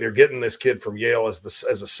they think they're getting this kid from Yale as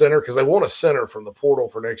a center, because they want a center from the portal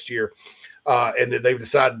for next year, and that they've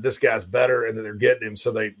decided this guy's better, and that they're getting him.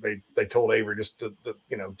 So they told Avery just to go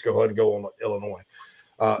ahead and go on Illinois.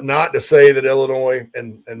 Not to say that Illinois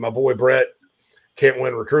and my boy Brett can't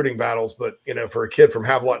win recruiting battles, but, for a kid from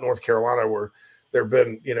Havelock, North Carolina, where there have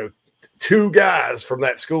been, 2 guys from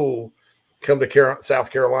that school come to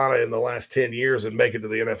South Carolina in the last 10 years and make it to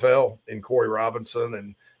the NFL, in Corey Robinson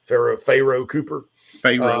and Pharaoh Cooper.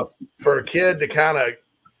 For a kid to kind of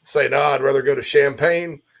say, no, I'd rather go to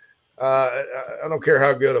Champaign. I don't care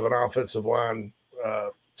how good of an offensive line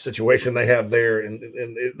situation they have there,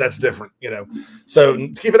 and that's different, So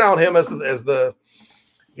keep an eye on him as the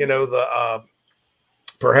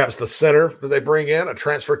perhaps the center that they bring in, a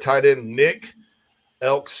transfer tight end, Nick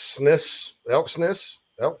Elksnis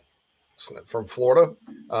from Florida,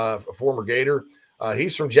 a former Gator.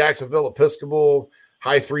 He's from Jacksonville Episcopal,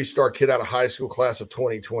 high 3-star kid out of high school, class of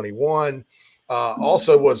 2021.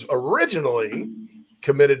 Also was originally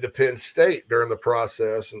committed to Penn State during the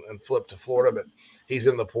process and flipped to Florida, but he's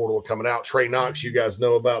in the portal coming out. Trey Knox, you guys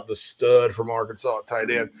know about, the stud from Arkansas at tight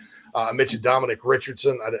end. I mentioned Dominic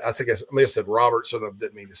Richardson. I think I may have said Robertson. I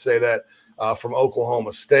didn't mean to say that. From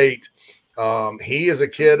Oklahoma State. He is a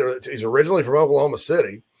kid. He's originally from Oklahoma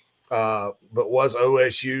City, but was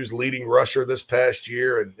OSU's leading rusher this past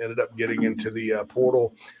year and ended up getting into the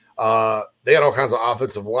portal. They had all kinds of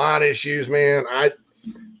offensive line issues, man.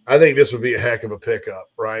 I think this would be a heck of a pickup,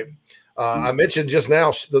 right? I mentioned just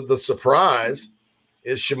now the surprise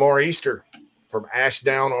is Shamar Easter from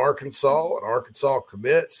Ashdown, Arkansas, an Arkansas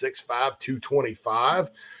commit, 6'5", 225,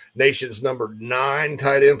 nation's number 9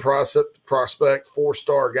 tight end prospect,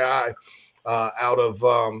 4-star guy out of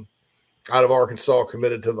Arkansas,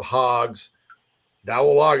 committed to the Hogs.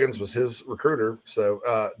 Dowell Loggins was his recruiter. So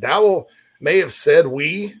Dowell may have said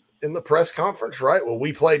we in the press conference, right? Well,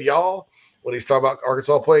 we played y'all when he's talking about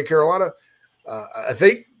Arkansas playing Carolina. I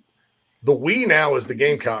think the we now is the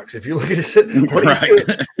Gamecocks. If you look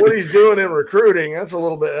at what he's doing in recruiting, that's a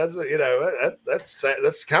little bit.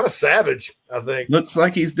 That's kind of savage. I think looks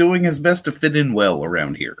like he's doing his best to fit in well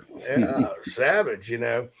around here. Yeah, savage.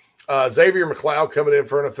 Xavier McLeod coming in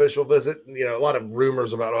for an official visit. A lot of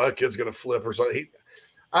rumors about that kid's going to flip or something.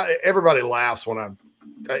 Everybody laughs when I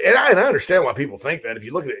understand why people think that. If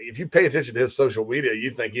you pay attention to his social media,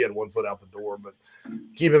 you think he had one foot out the door. But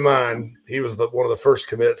keep in mind, he was one of the first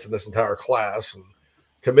commits in this entire class, and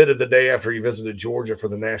committed the day after he visited Georgia for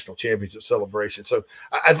the national championship celebration. So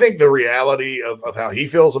I think the reality of how he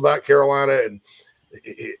feels about Carolina and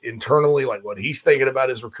internally, like what he's thinking about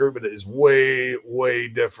his recruitment, is way, way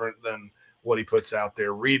different than what he puts out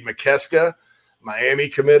there. Reed McKeska, Miami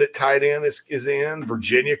commit at tight end is in.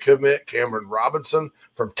 Virginia commit Cameron Robinson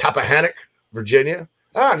from Tappahannock, Virginia.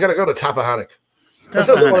 I got to go to Tappahannock. This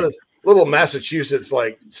is one of those little Massachusetts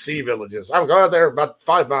like sea villages. I'm going there about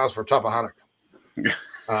 5 miles from Tappahannock.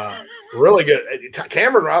 Really good.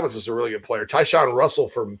 Cameron Robinson's a really good player. Tyshawn Russell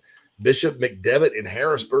from Bishop McDevitt in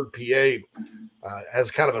Harrisburg, PA, has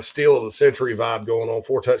kind of a steal of the century vibe going on.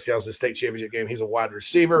 4 touchdowns in the state championship game. He's a wide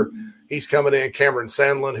receiver. He's coming in. Cameron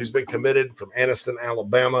Sandlin, who's been committed from Anniston,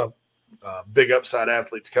 Alabama. Big upside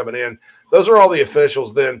athletes coming in. Those are all the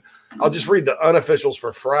officials. Then I'll just read the unofficials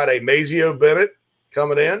for Friday. Mazio Bennett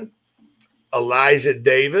coming in. Elijah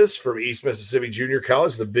Davis from East Mississippi Junior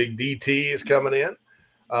College. The big DT is coming in.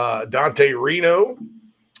 Dante Reno.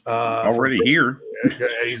 Already here.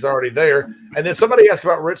 He's already there. And then somebody asked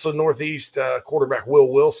about Richland Northeast quarterback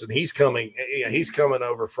Will Wilson. He's coming. Yeah, he's coming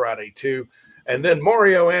over Friday too. And then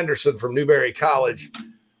Mario Anderson from Newberry College.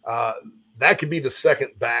 That could be the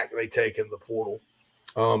second back they take in the portal.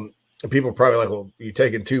 And people are probably like, well, you're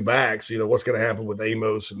taking 2 backs. You know, what's going to happen with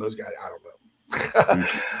Amos and those guys? I don't know.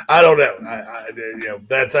 I don't know.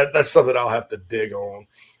 That's something I'll have to dig on.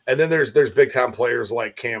 And then there's big time players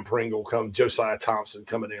like Cam Pringle, Josiah Thompson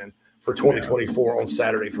coming in for 2024 on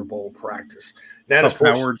Saturday for bowl practice. Pup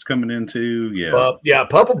Howard's coming in too. Yeah.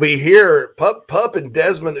 Pup will be here. Pup and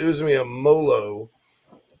Desmond Umiamolo.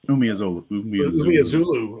 Umiazulu.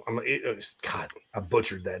 God, I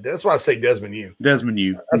butchered that. That's why I say Desmond U. Desmond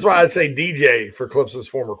U. That's why I say DJ for Clemson's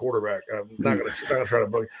former quarterback. I'm not going to try to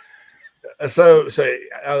bug. So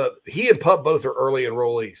he and Pup both are early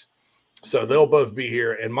enrollees. So they'll both be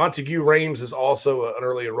here. And Montague Rames is also an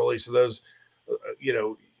early enrollee. So those,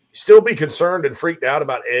 still be concerned and freaked out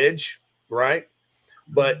about edge, right?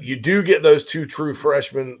 But you do get those 2 true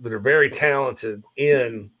freshmen that are very talented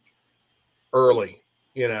in early,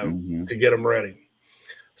 to get them ready.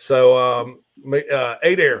 So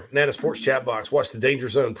Adair, Nana Sports chat box, watch the Danger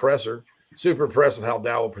Zone presser. Super impressed with how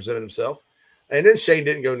Dowell presented himself. And then Shane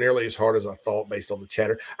didn't go nearly as hard as I thought based on the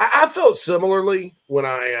chatter. I felt similarly when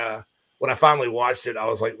I finally watched it. I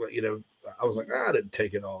was like, I didn't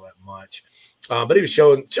take it all that much. But he was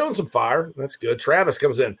showing some fire. That's good. Travis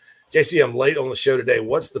comes in. JC, I'm late on the show today.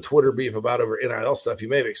 What's the Twitter beef about over NIL stuff? You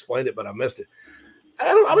may have explained it, but I missed it. I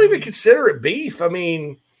don't even consider it beef. I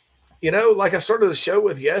mean, like I started the show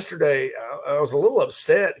with yesterday, I was a little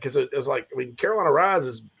upset because it was like, Carolina Rise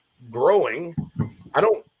is growing. I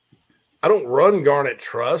don't run Garnet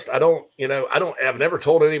Trust. I've never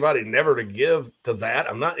told anybody never to give to that.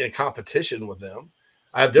 I'm not in competition with them.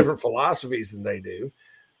 I have different philosophies than they do.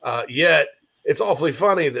 Yet it's awfully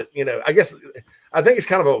funny that, I think it's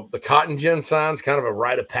kind of the cotton gin sign's kind of a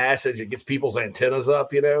rite of passage. It gets people's antennas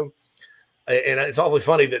up, and it's awfully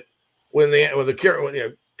funny that when Nick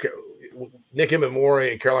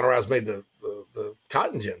Imamori and Carolina Rise made the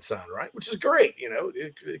cotton gin sign, right? Which is great.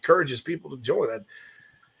 It encourages people to join that.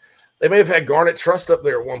 They may have had Garnet Trust up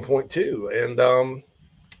there at one point too. And,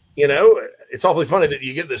 it's awfully funny that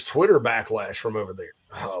you get this Twitter backlash from over there.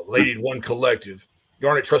 Oh, Lady One Collective.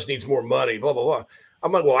 Garnet Trust needs more money, blah, blah, blah.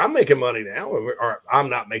 I'm like, well, I'm making money now. Or I'm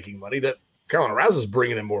not making money. That Carolina Rise is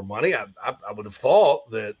bringing in more money. I would have thought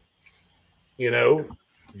that, y'all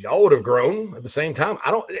would have grown at the same time.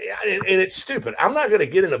 And it's stupid. I'm not going to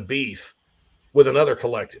get in a beef with another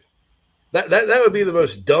collective. That would be the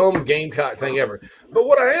most dumb Gamecock thing ever. But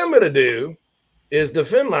what I am going to do is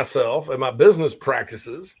defend myself and my business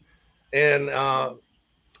practices and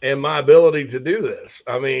my ability to do this.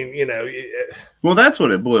 I mean, Well, that's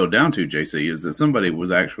what it boiled down to, JC, is that somebody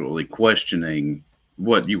was actually questioning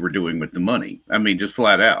what you were doing with the money. I mean, just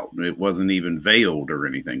flat out. It wasn't even veiled or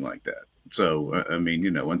anything like that. So, I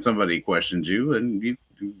mean, when somebody questions you and you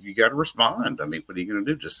got to respond. I mean, what are you going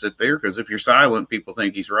to do? Just sit there? Because if you're silent, people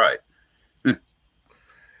think he's right.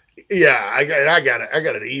 Yeah, I got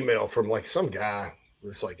an email from like some guy.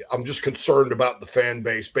 It's like, I'm just concerned about the fan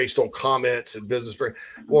base based on comments and business.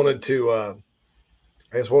 Wanted to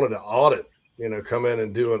audit, come in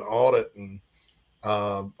and do an audit and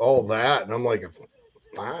all that. And I'm like,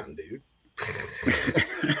 fine, dude.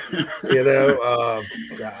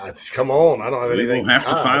 Come on. I don't have anything. We'll have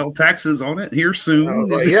to file taxes on it here soon. I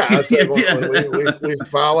was like, I said, when we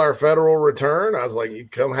file our federal return, I was like, you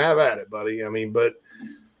come have at it, buddy. I mean, but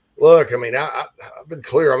look, I've been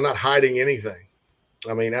clear. I'm not hiding anything.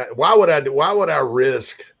 I mean, why would I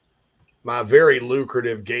risk my very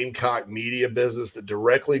lucrative Gamecock media business that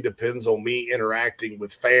directly depends on me interacting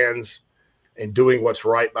with fans and doing what's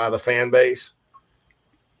right by the fan base?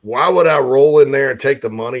 Why would I roll in there and take the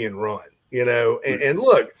money and run? And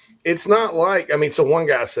look, it's not like, so one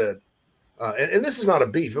guy said, and this is not a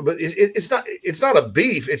beef, but it's not a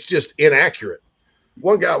beef. It's just inaccurate.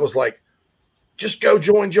 One guy was like, just go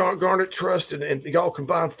join John Garnett Trust and y'all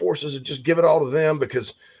combine forces and just give it all to them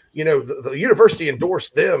because, the university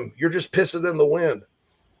endorsed them. You're just pissing in the wind.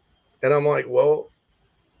 And I'm like, well,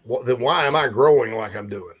 then why am I growing like I'm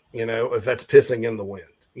doing? If that's pissing in the wind,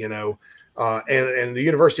 and the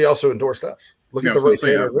university also endorsed us. Look at the Ray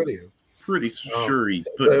Tanner video. Pretty sure he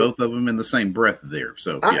put both of them in the same breath there.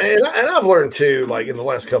 So, and I've learned too, like in the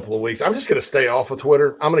last couple of weeks, I'm just going to stay off of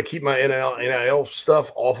Twitter. I'm going to keep my NIL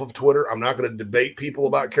stuff off of Twitter. I'm not going to debate people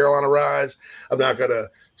about Carolina Rise. I'm not going to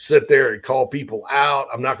sit there and call people out.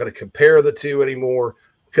 I'm not going to compare the two anymore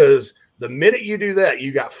because the minute you do that,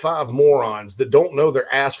 you got 5 morons that don't know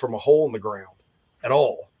their ass from a hole in the ground at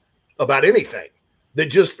all about anything. That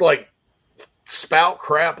just like spout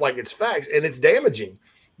crap like it's facts, and it's damaging.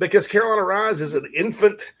 Because Carolina Rise is an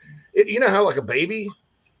infant. You know how like a baby,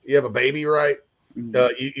 you have a baby, right?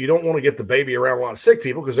 You don't want to get the baby around a lot of sick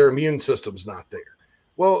people because their immune system's not there.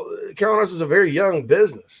 Well, Carolina Rise is a very young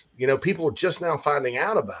business. People are just now finding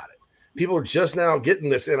out about it. People are just now getting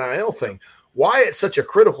this NIL thing. Why at such a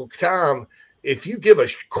critical time, if you give a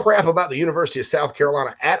crap about the University of South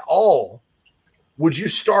Carolina at all, would you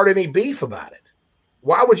start any beef about it?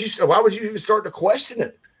 Why would you even start to question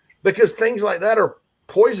it? Because things like that are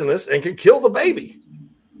poisonous and can kill the baby,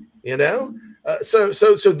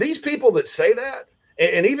 so these people that say that,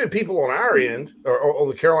 and even people on our end or on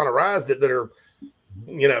the Carolina Rise that are,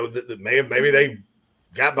 that maybe they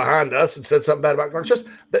got behind us and said something bad about Garnett Trust,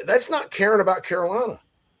 that's not caring about Carolina.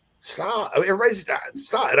 Stop. Everybody's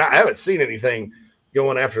stop. And I haven't seen anything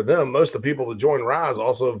going after them. Most of the people that join Rise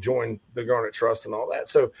also have joined the Garnett Trust and all that.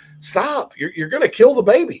 So stop. You're going to kill the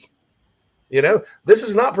baby. This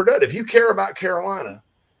is not productive. If you care about Carolina,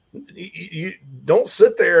 you don't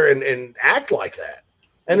sit there and act like that.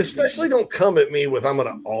 And especially don't come at me with, I'm going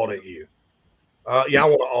to audit you. I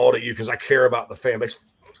want to audit you because I care about the fan base.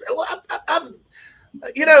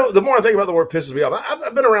 The more I think about the word pisses me off.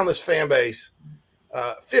 I've been around this fan base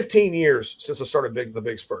 15 years since I started the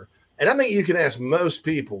Big Spur. And I think you can ask most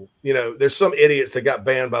people, there's some idiots that got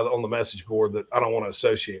banned on the message board that I don't want to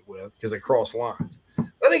associate with because they cross lines.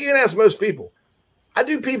 I think you can ask most people. I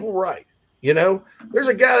do people right. There's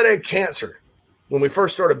a guy that had cancer when we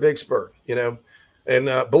first started Big Spur,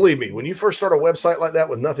 and believe me, when you first start a website like that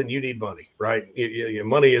with nothing, you need money, right?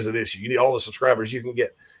 Money is an issue. You need all the subscribers you can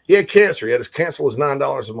get. He had cancer. He had to cancel his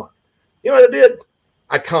 $9 a month. You know what I did?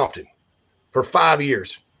 I comped him for 5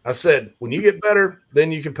 years. I said, when you get better,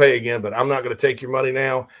 then you can pay again, but I'm not going to take your money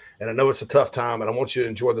now. And I know it's a tough time, and I want you to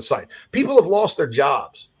enjoy the site. People have lost their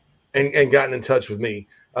jobs and gotten in touch with me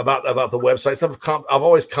about the websites. I've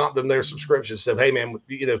always comped them their subscriptions. Said, hey man,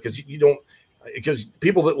 because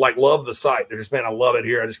people that like love the site, they're just, man, I love it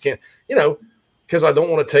here. I just can't, because I don't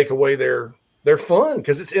want to take away their fun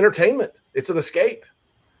because it's entertainment. It's an escape.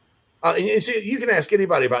 And so you can ask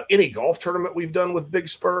anybody about any golf tournament we've done with Big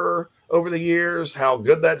Spur over the years, how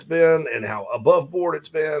good that's been and how above board it's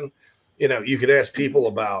been. You could ask people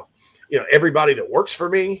about, everybody that works for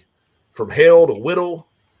me, from Hale to Whittle,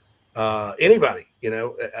 anybody,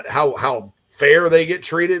 how fair they get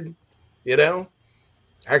treated. I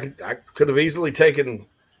could have easily taken,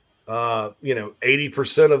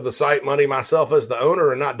 80% of the site money myself as the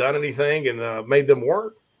owner and not done anything and made them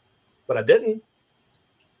work, but I didn't.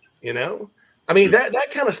 I mean,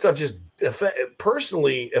 that kind of stuff just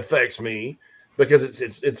personally affects me because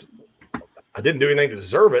it's I didn't do anything to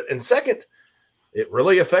deserve it. And second, it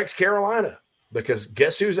really affects Carolina because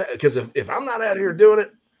guess who's because if I'm not out here doing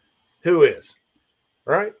it, who is,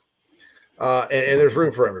 right? And there's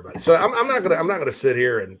room for everybody. So I'm not gonna sit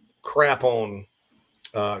here and crap on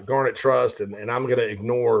Garnett Trust and I'm gonna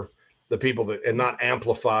ignore the people that and not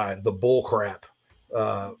amplify the bull crap,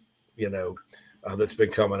 that's been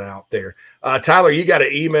coming out there. Tyler, you got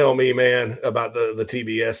to email me, man, about the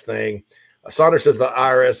TBS thing. Saunders says the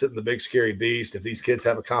IRS isn't the big scary beast. If these kids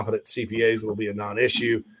have a competent CPAs, it'll be a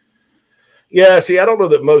non-issue. Yeah, see, I don't know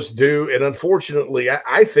that most do, and unfortunately,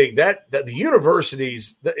 I think that the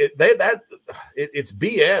universities it's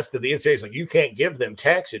BS that the NCAA is like you can't give them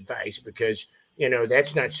tax advice because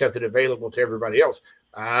that's not something available to everybody else.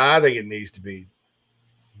 I think it needs to be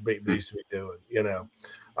doing.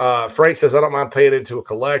 Frank says, I don't mind paying into a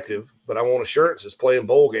collective, but I want assurances playing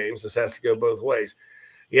bowl games. This has to go both ways.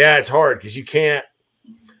 Yeah, it's hard because you can't.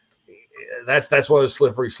 That's one of those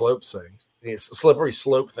slippery slope things. It's slippery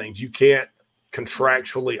slope things. You can't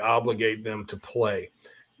contractually obligate them to play.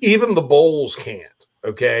 Even the bowls can't.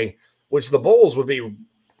 Okay, which the bowls would be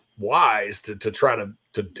wise to try to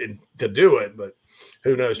do it, but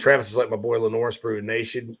who knows? Travis is like my boy Lenore Brew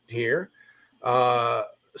Nation here.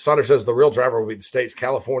 Saunders says the real driver will be the states.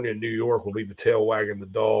 California and New York will be the tail wagging the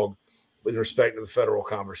dog with respect to the federal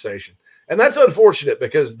conversation. And that's unfortunate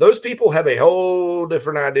because those people have a whole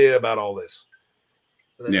different idea about all this.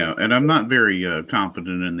 Yeah, and I'm not very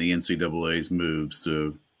confident in the NCAA's moves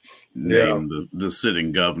to name the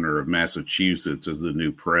sitting governor of Massachusetts as the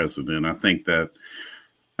new president. I think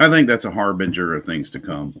that's a harbinger of things to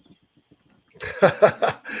come.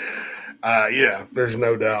 Yeah, there's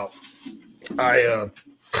no doubt.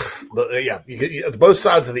 Both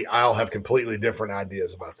sides of the aisle have completely different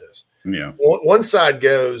ideas about this. Yeah, one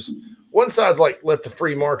side's like, let the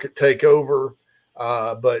free market take over,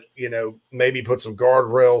 but maybe put some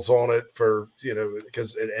guardrails on it for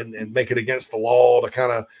because and make it against the law to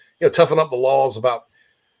kind of toughen up the laws about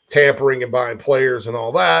tampering and buying players and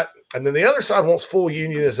all that. And then the other side wants full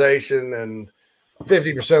unionization and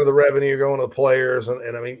 50% of the revenue going to the players.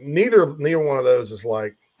 And I mean, neither one of those is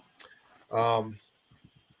like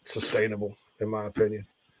sustainable, in my opinion.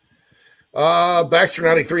 Baxter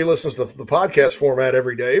 93 listens to the podcast format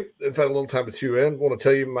every day. In fact, a little time to tune in. I want to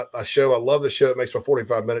tell you my show. I love the show. It makes my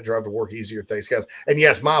 45-minute drive to work easier. Thanks, guys. And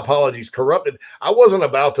yes, my apologies. Corrupted. I wasn't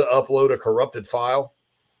about to upload a corrupted file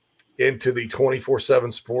into the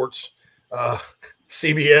 24/7 Sports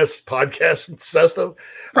CBS podcast system.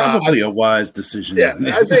 Probably a wise decision. Yeah,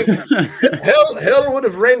 I think hell would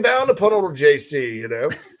have rained down upon old JC,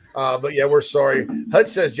 But yeah, we're sorry. Hutch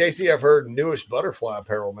says, JC, I've heard newish butterfly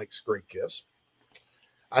apparel makes great gifts.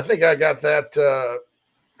 I think I got that.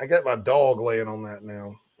 I got my dog laying on that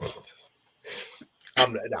now.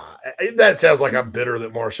 That sounds like I'm bitter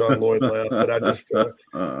that Marshawn Lloyd left, but I just, I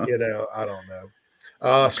don't know.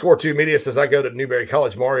 Score 2 Media says, I go to Newberry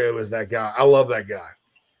College. Mario is that guy. I love that guy.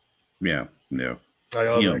 Yeah. I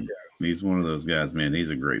love that guy. He's one of those guys, man. He's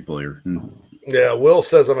a great player. Yeah, Will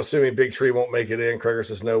says, I'm assuming Big Tree won't make it in. Krager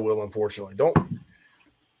says, no, Will, unfortunately.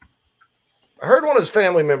 I heard one of his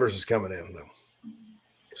family members is coming in, though.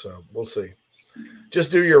 So we'll see.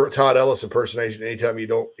 Just do your Todd Ellis impersonation anytime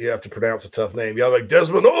you have to pronounce a tough name. Y'all like,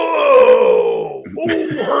 Desmond, hurt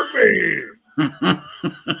me.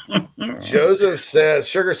 Joseph says,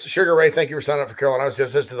 Sugar Ray, thank you for signing up for Carolina.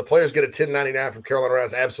 Just says, do the players get a $10.99 from Carolina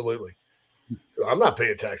Rise? Absolutely. I'm not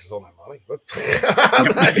paying taxes on that money. But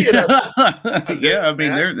yeah, I mean,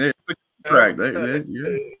 they're correct.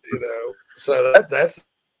 So that's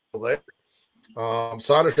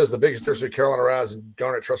Saunders says the biggest difference between Carolina Rise and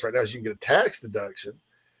Garnet Trust right now is you can get a tax deduction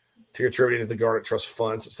to contributing to the Garnet Trust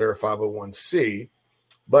Fund since they're a 501c.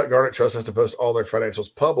 But Garnet Trust has to post all their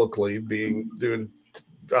financials publicly, due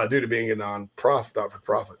to being a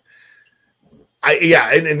not-for-profit.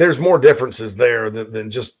 And there's more differences there than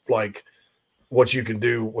just like what you can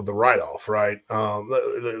do with the write-off, right?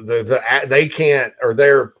 They can't,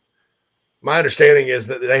 or my understanding is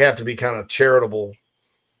that they have to be kind of charitable,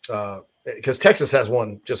 because Texas has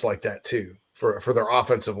one just like that too for their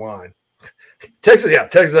offensive line. Texas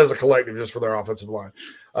has a collective just for their offensive line,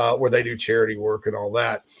 where they do charity work and all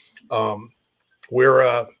that. We're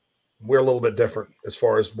a little bit different as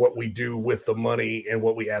far as what we do with the money and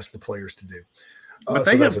what we ask the players to do. But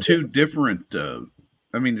they have two different.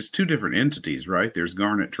 It's two different entities, right? There's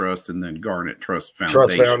Garnet Trust and then Garnet Trust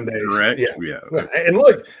Foundation. Correct? Yeah. And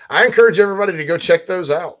look, I encourage everybody to go check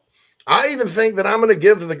those out. I even think that I'm going to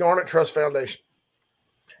give to the Garnet Trust Foundation,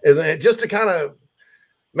 just to kind of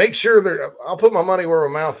make sure I'll put my money where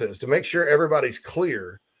my mouth is, to make sure everybody's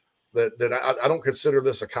clear that I don't consider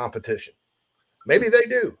this a competition. Maybe they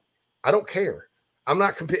do. I don't care. I'm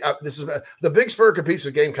not competing. This is the Big Spur competes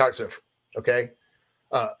with Gamecock Central. Okay.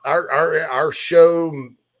 Our show,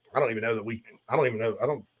 I don't even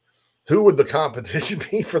know. Who would the competition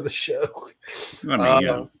be for the show?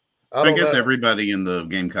 I guess everybody in the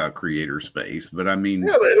Gamecock creator space, but I mean,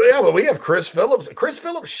 but we have Chris Phillips. Chris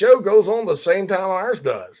Phillips' show goes on the same time ours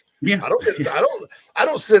does. Yeah, I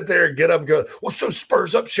don't sit there and get up and go, "What's those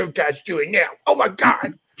Spurs Up show guys doing now?" Oh my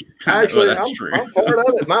God! Actually, I'm part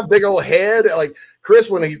of it. My big old head, like Chris,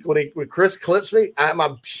 when Chris clips me,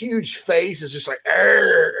 my huge face is just like,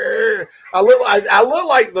 I look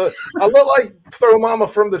like Throw Mama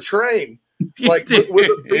from the Train. Like with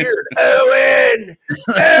a beard. Owen,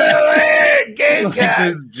 Gamecock. Like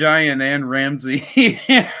this giant Ann Ramsey.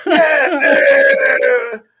 And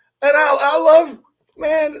I love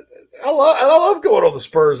going on the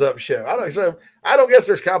Spurs Up show. I don't guess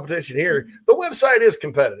there's competition here. The website is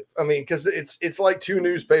competitive. I mean, because it's like two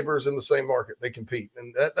newspapers in the same market. They compete,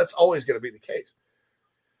 and that's always going to be the case.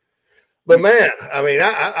 But man, I mean,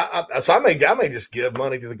 I may just give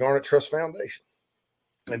money to the Garnet Trust Foundation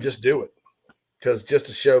and just do it. Because just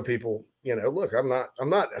to show people, look, I'm not.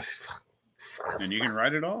 And you can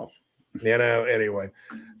write it off. Anyway.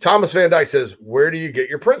 Thomas Van Dyke says, where do you get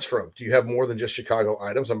your prints from? Do you have more than just Chicago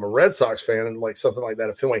items? I'm a Red Sox fan and like something like that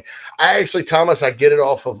at Fenway. Thomas, I get it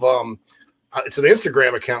off of it's an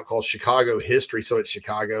Instagram account called Chicago History, so it's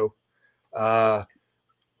Chicago.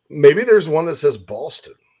 Maybe there's one that says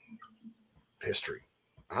Boston History.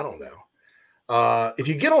 I don't know. If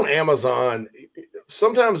you get on Amazon,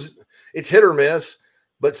 sometimes it's hit or miss,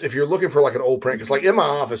 but if you're looking for like an old print, because like in my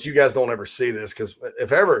office, you guys don't ever see this, because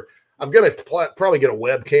if ever, I'm going to probably get a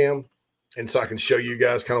webcam, and so I can show you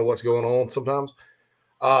guys kind of what's going on sometimes.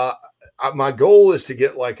 My goal is to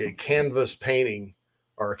get like a canvas painting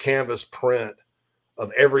or a canvas print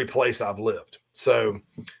of every place I've lived. So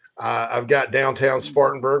I've got downtown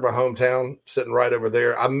Spartanburg, my hometown, sitting right over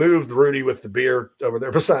there. I moved Rudy with the beer over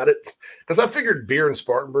there beside it because I figured beer and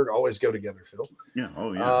Spartanburg always go together, Phil. Yeah.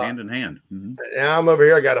 Oh, yeah. Hand in hand. Mm-hmm. Now I'm over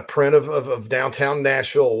here. I got a print of downtown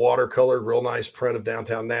Nashville, a watercolored, real nice print of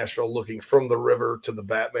downtown Nashville looking from the river to the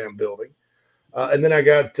Batman building. And then I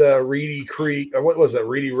got Reedy Creek. What was that?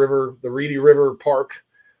 Reedy River, the Reedy River Park.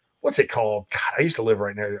 What's it called? God, I used to live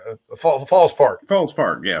right there. Falls Park. Falls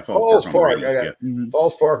Park, yeah. Falls Park. I got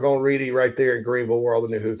Falls Park on Reedy right there in Greenville, where all the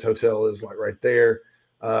New Hoots Hotel is, like right there.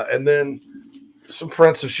 And then some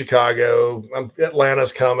prints of Chicago.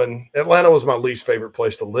 Atlanta's coming. Atlanta was my least favorite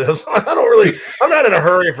place to live, so I'm not in a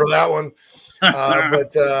hurry for that one.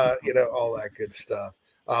 But all that good stuff.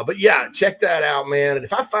 But yeah, check that out, man. And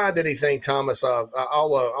if I find anything, Thomas,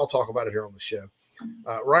 I'll talk about it here on the show.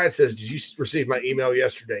 Ryan says, did you receive my email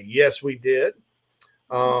yesterday? Yes, we did.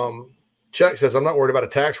 Chuck says, I'm not worried about a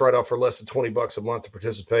tax write-off for less than $20 a month to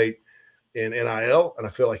participate in NIL, and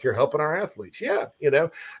I feel like you're helping our athletes. Yeah,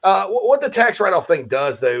 what the tax write-off thing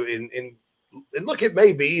does, though, and look, it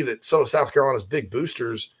may be that some of South Carolina's big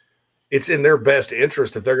boosters, it's in their best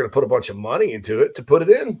interest if they're going to put a bunch of money into it to put it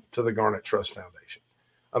into the Garnet Trust Foundation.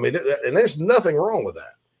 I mean, and there's nothing wrong with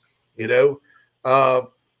that,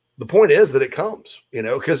 The point is that it comes,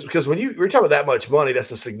 because when you're talking about that much money,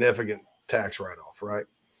 that's a significant tax write-off, right?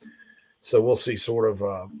 So we'll see sort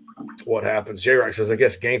of what happens. J-Rock says, I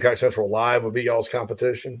guess Gamecock Central Live would be y'all's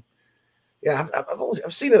competition. Yeah,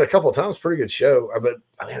 I've seen it a couple of times. Pretty good show. But,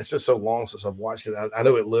 it's been so long since I've watched it. I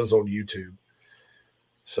know it lives on YouTube.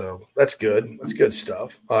 So that's good. That's good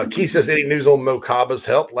stuff. Keith says, any news on Mo Caba's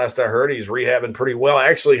health? Last I heard, he's rehabbing pretty well. I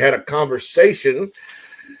actually had a conversation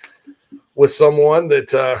with someone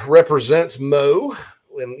that represents Mo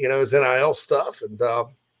and, his NIL stuff, and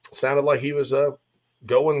sounded like he was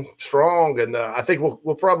going strong. And I think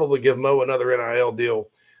we'll probably give Mo another NIL deal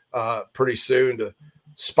pretty soon to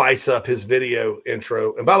spice up his video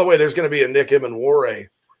intro. And by the way, there's going to be a Nick Emanware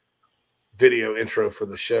video intro for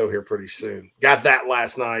the show here pretty soon. Got that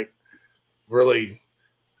last night. Really,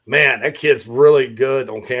 man, that kid's really good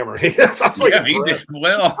on camera. He did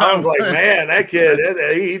well. I was like, man, that kid,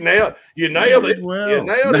 he nailed it. Well.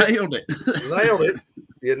 Nailed it.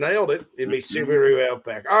 You nailed it. It'd be Subaru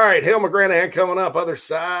Outback. All right, Hale McGranahan coming up, other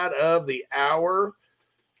side of the hour.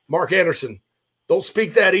 Mark Anderson, don't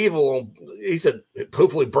speak that evil. He said,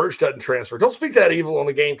 hopefully Birch doesn't transfer. Don't speak that evil on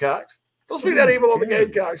the Gamecocks. Don't speak that evil on the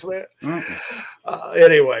Gamecocks, man.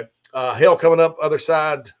 Anyway, Hale coming up, other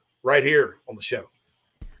side, right here on the show.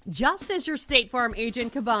 Just as your State Farm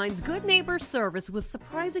agent combines good neighbor service with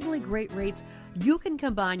surprisingly great rates, you can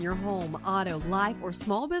combine your home, auto, life, or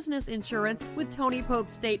small business insurance with Tony Pope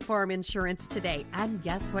State Farm Insurance today. And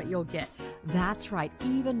guess what you'll get? That's right,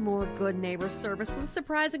 even more good neighbor service with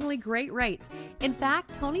surprisingly great rates. In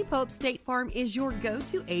fact, Tony Pope State Farm is your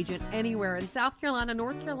go-to agent anywhere in South Carolina,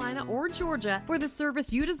 North Carolina, or Georgia for the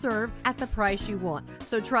service you deserve at the price you want.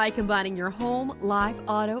 So try combining your home, life,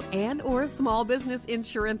 auto, and or small business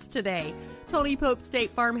insurance today. Tony Pope State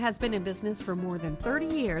Farm has been in business for more than 30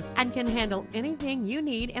 years and can handle anything you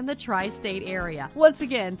need in the tri-state area. Once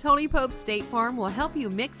again, Tony Pope State Farm will help you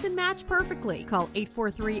mix and match perfectly. Call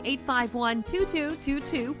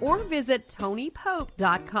 843-851-2222 or visit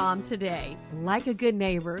TonyPope.com today. Like a good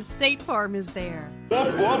neighbor, State Farm is there.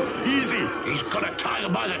 Whoop, easy. He's got a tiger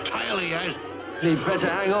by the tail, he has. He'd better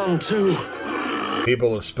hang on too.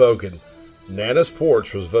 People have spoken. Nana's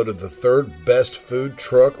Porch was voted the third best food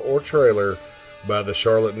truck or trailer by the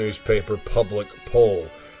Charlotte newspaper Public Poll.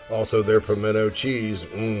 Also, their pimento cheese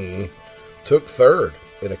took third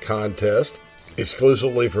in a contest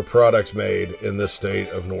exclusively for products made in the state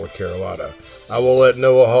of North Carolina. I will let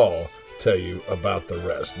Noah Hall tell you about the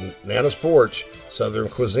rest. Nana's Porch, Southern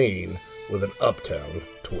cuisine with an uptown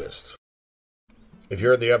twist. If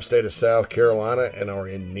you're in the upstate of South Carolina and are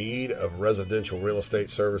in need of residential real estate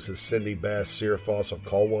services, Cindy Bass Searfoss of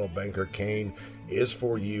Caldwell Banker Kane is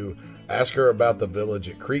for you. Ask her about the Village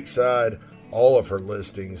at Creekside all of her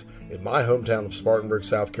listings in my hometown of Spartanburg,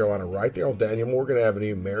 South Carolina, right there on Daniel Morgan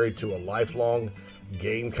Avenue, married to a lifelong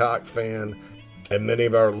Gamecock fan. And many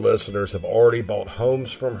of our listeners have already bought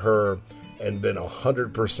homes from her and been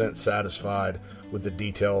 100% satisfied with the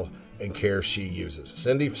detail and care she uses.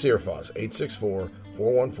 Cindy Searfoss,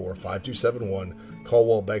 864-414-5271,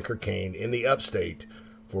 Caldwell Banker Kane in the upstate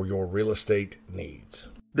for your real estate needs.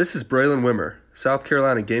 This is Braylon Wimmer, South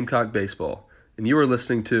Carolina Gamecock Baseball, and you are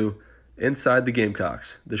listening to Inside the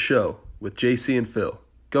Gamecocks, the show with JC and Phil.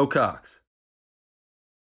 Go Cox!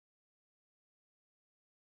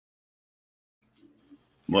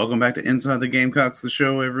 Welcome back to Inside the Gamecocks, the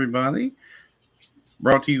show, everybody.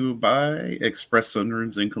 Brought to you by Express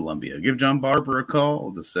Sunrooms in Columbia. Give John Barber a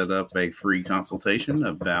call to set up a free consultation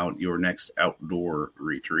about your next outdoor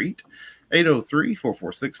retreat.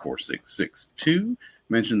 803-446-4662.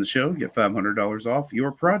 Mention the show, get $500 off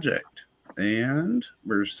your project. And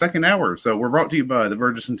we're second hour, so we're brought to you by the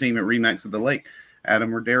Burgesson team at RE/MAX at the Lake.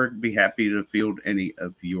 Adam or Derek would be happy to field any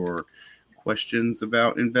of your questions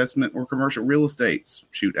about investment or commercial real estates.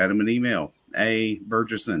 Shoot Adam an email,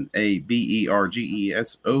 Burgesson,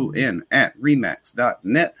 Bergerson at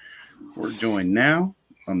remax.net. We're joined now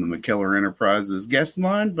on the McKellar Enterprises guest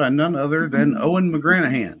line by none other than Owen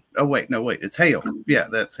McGranahan. Oh, wait, it's Hale. Yeah,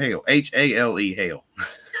 that's Hale. Hale, Hale.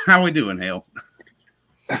 How we doing, Hale?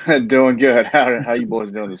 Doing good. How you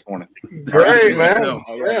boys doing this morning? Great, man.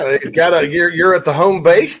 Yeah, you're at the home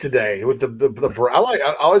base today with the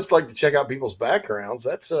I always like to check out people's backgrounds.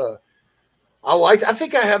 That's I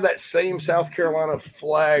think I have that same South Carolina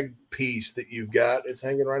flag piece that you've got. It's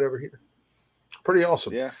hanging right over here. Pretty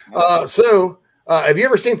awesome. Yeah. So have you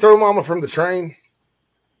ever seen Throw Mama from the Train?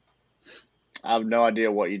 I have no idea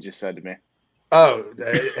what you just said to me. Oh,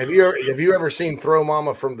 have you ever seen Throw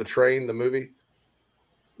Mama from the Train, the movie?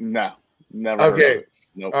 No, never. Okay.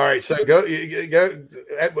 Nope. All right. So go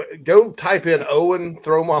type in Owen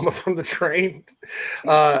Throw Mama from the Train,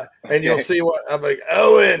 and you'll see what I'm like.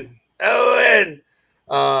 Owen.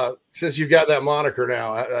 Since you've got that moniker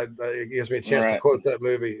now, it gives me a chance to quote that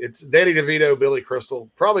movie. It's Danny DeVito, Billy Crystal,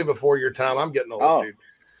 probably before your time. I'm getting old, dude.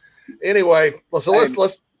 Anyway, let's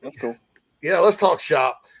that's cool. Yeah, let's talk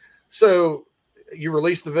shop. So you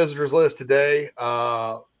released the visitors list today,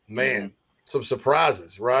 man. Some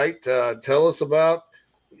surprises, right? Tell us about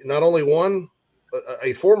not only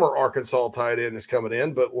a former Arkansas tight end is coming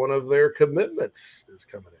in, but one of their commitments is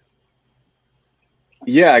coming in.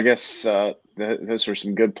 Yeah, I guess those are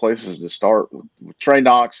some good places to start. With Trey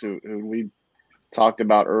Knox, who we talked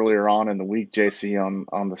about earlier on in the week, JC,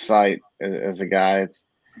 on the site as a guy. It's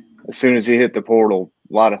as soon as he hit the portal,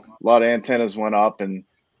 a lot of antennas went up, and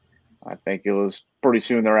I think it was pretty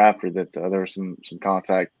soon thereafter that there was some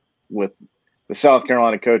contact with the South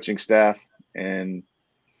Carolina coaching staff, and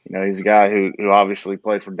he's a guy who obviously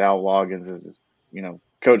played for Dow Loggins, as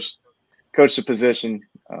coached the position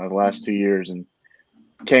the last 2 years, and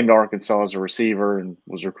came to Arkansas as a receiver and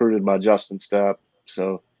was recruited by Justin Stepp.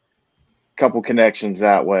 So a couple connections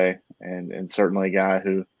that way, and certainly a guy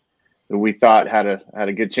who we thought had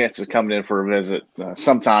a good chance of coming in for a visit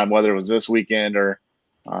sometime, whether it was this weekend or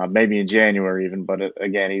maybe in January even. But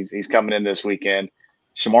again, he's coming in this weekend.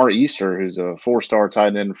 Shamar Easter, who's a 4-star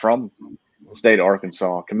tight end from the state of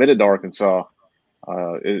Arkansas, committed to Arkansas,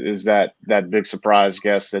 is that big surprise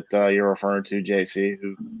guest that you're referring to, JC,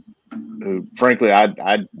 who frankly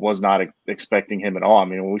I was not expecting him at all. I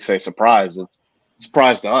mean, when we say surprise, it's a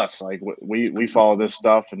surprise to us. Like we follow this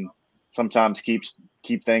stuff and sometimes keep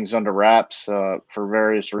things under wraps for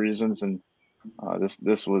various reasons, and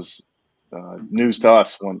this was news to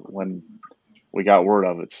us when we got word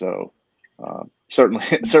of it. So.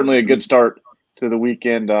 Certainly a good start to the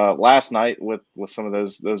weekend last night with some of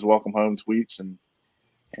those welcome home tweets and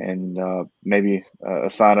maybe a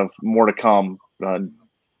sign of more to come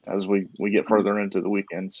as we get further into the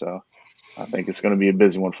weekend. So I think it's going to be a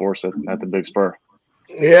busy one for us at the Big Spur.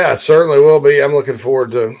 Yeah, certainly will be. I'm looking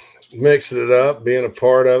forward to mixing it up, being a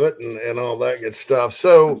part of it, and all that good stuff.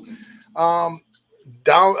 So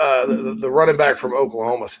the running back from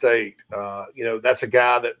Oklahoma State, that's a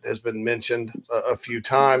guy that has been mentioned a few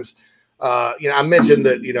times. I mentioned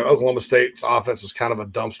that, Oklahoma State's offense was kind of a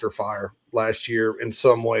dumpster fire last year in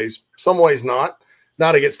some ways not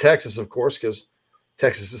against Texas, of course, because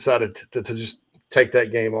Texas decided to just take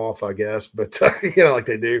that game off, I guess, but like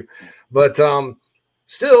they do. But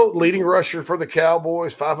still leading rusher for the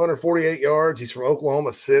Cowboys, 548 yards. He's from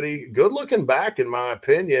Oklahoma City. Good looking back, in my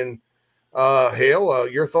opinion. Hale,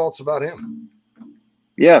 your thoughts about him?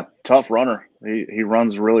 Yeah, tough runner. He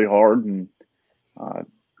runs really hard, and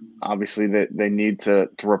obviously they need to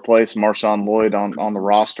replace Marshawn Lloyd on the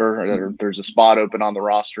roster. There's a spot open on the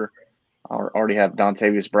roster. I already have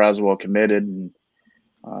Dontavius Braswell committed and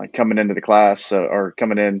coming into the class or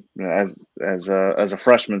coming in as a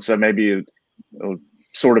freshman. So maybe it'll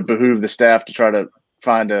sort of behoove the staff to try to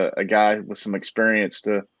find a guy with some experience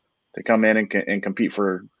to come in and compete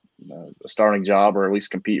for a starting job, or at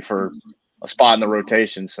least compete for a spot in the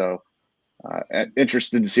rotation. So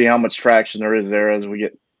interested to see how much traction there is there as we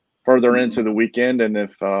get further into the weekend, and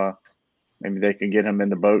if maybe they can get him in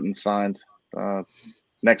the boat and signed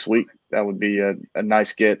next week. That would be a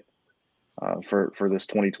nice get for this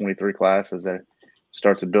 2023 class as they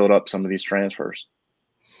start to build up some of these transfers.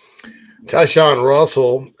 Tyshawn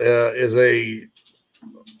Russell is the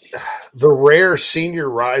rare senior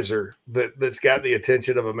riser that's got the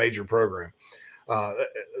attention of a major program.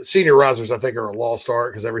 Senior risers, I think, are a lost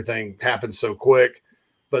art because everything happens so quick.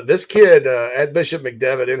 But this kid at Bishop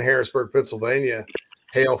McDevitt in Harrisburg, Pennsylvania,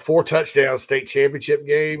 4 touchdowns, state championship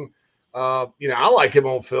game. I like him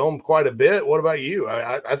on film quite a bit. What about you?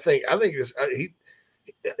 I think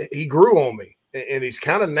he grew on me, and he's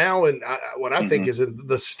kind of now in what I think is in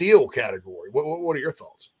the steal category. What are your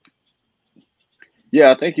thoughts?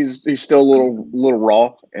 Yeah, I think he's still a little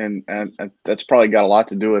raw, and that's probably got a lot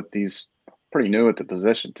to do with he's pretty new at the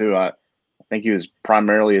position too. I think he was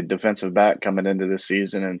primarily a defensive back coming into this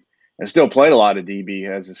season, and still played a lot of DB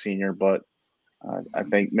as a senior. But I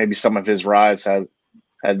think maybe some of his rise had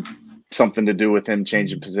something to do with him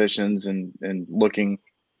changing positions and looking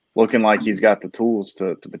like he's got the tools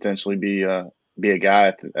to potentially be a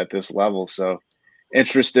guy at this level. So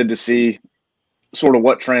interested to see sort of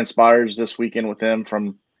what transpires this weekend with him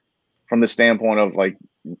from the standpoint of, like,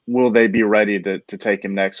 will they be ready to take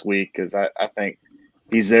him next week? Because I think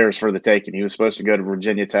he's theirs for the taking. He was supposed to go to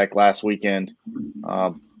Virginia Tech last weekend,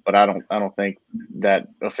 but I don't think that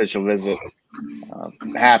official visit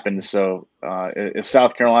happened. So if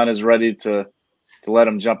South Carolina is ready to let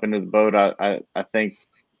him jump into the boat, I think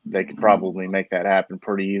they could probably make that happen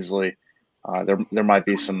pretty easily. There might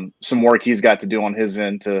be some work he's got to do on his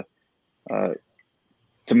end to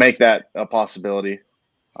make that a possibility.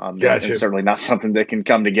 Gotcha. And certainly not something that can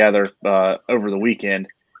come together over the weekend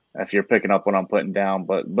if you're picking up what I'm putting down,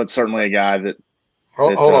 but certainly a guy that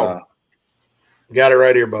hold on. Got it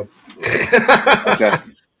right here, bub. Okay.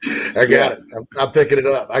 I got it. I'm picking it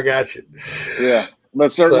up. I got you. Yeah,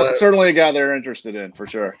 but certainly a guy they're interested in for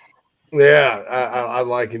sure. Yeah, I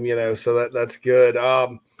like him, so that's good.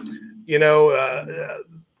 I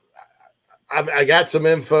got some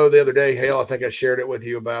info the other day, Hale. I think I shared it with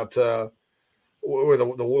you about where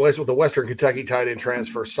the Western Kentucky tight end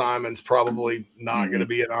transfer Simon's probably not going to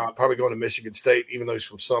be probably going to Michigan State, even though he's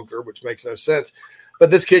from Sumter, which makes no sense. But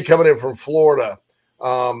this kid coming in from Florida,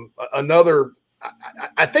 another.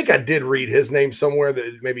 I think I did read his name somewhere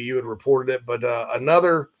that maybe you had reported it, but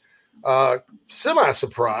another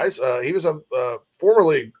semi-surprise. He was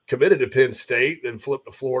formerly committed to Penn State, then flipped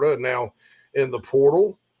to Florida, and now in the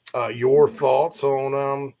portal. Your thoughts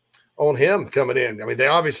on him coming in? I mean, they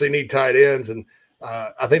obviously need tight ends, and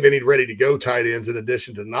I think they need ready-to-go tight ends in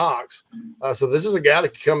addition to Knox. So this is a guy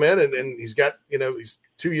that can come in, and he's got, he's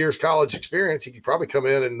 2 years college experience. He could probably come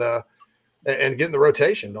in and get in the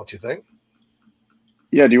rotation, don't you think?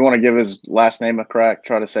 Yeah, do you want to give his last name a crack?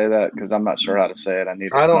 Try to say that, because I'm not sure how to say it. I need a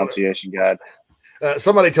pronunciation guide.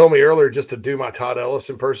 Somebody told me earlier just to do my Todd Ellis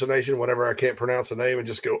impersonation whenever I can't pronounce a name and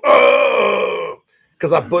just go, oh,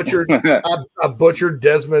 because I butchered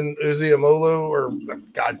Desmond Uziamolu, or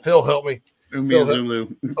God, Phil help me.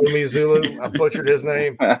 Umeazulu. I butchered his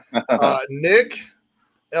name. Nick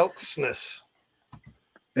Elksness.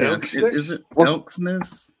 Elksness? Is it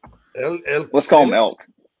Elksness? Let's call him Elk.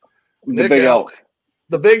 The Big Elk.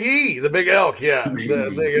 The Big E, the Big Elk, yeah.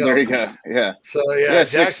 The Big Elk. There you go. Yeah. So yeah,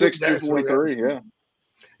 6'6", 243, yeah.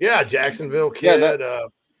 Yeah, Jacksonville kid. Yeah,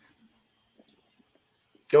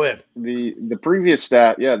 go ahead. The previous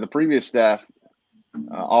staff,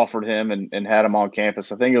 offered him and had him on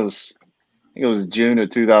campus. I think it was June of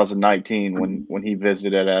 2019 when he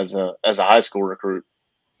visited as a high school recruit,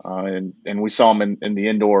 and we saw him in the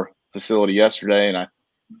indoor facility yesterday, and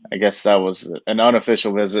I guess that was an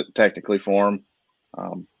unofficial visit technically for him.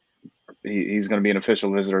 He's going to be an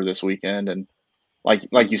official visitor this weekend, and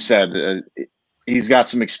like you said, he's got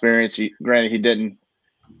some experience. Granted, he didn't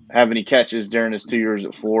have any catches during his 2 years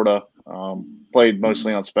at Florida. Played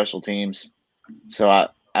mostly on special teams, so I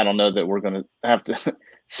don't know that we're going to have to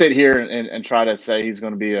sit here and try to say he's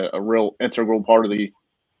going to be a real integral part of the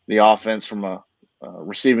offense from a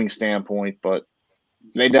receiving standpoint. But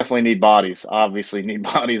they definitely need bodies. Obviously, need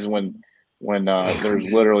bodies when there's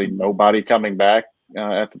literally nobody coming back.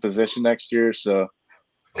 at the position next year. So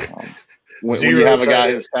when you have a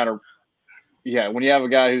guy who's when you have a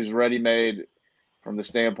guy who's ready-made from the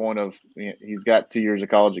standpoint of he's got 2 years of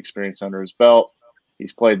college experience under his belt,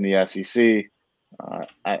 he's played in the SEC.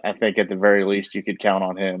 I think at the very least you could count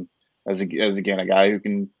on him as again a guy who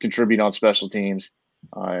can contribute on special teams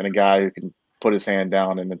and a guy who can put his hand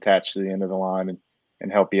down and attach to the end of the line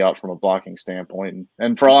and help you out from a blocking standpoint.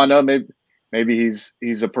 And for all I know, maybe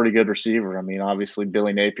he's a pretty good receiver. I mean, obviously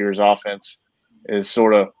Billy Napier's offense is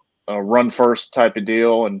sort of a run first type of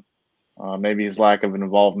deal, and maybe his lack of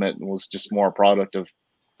involvement was just more a product of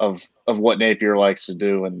what Napier likes to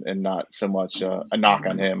do and not so much a knock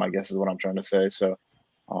on him, I guess is what I'm trying to say. So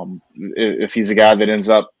if he's a guy that ends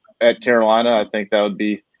up at Carolina, I think that would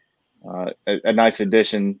be a nice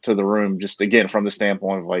addition to the room, just again, from the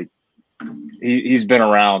standpoint of like, he's been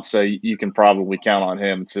around, so you can probably count on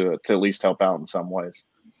him to at least help out in some ways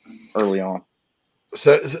early on.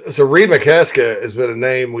 So Reed McCaska has been a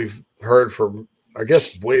name we've heard for, I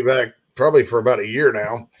guess, way back, probably for about a year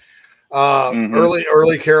now.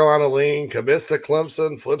 Early Carolina lean, commits to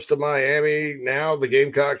Clemson, flips to Miami. Now the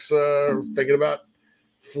Gamecocks thinking about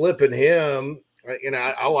flipping him.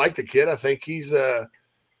 I like the kid. I think he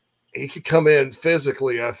could come in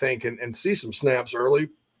physically, I think, and see some snaps early.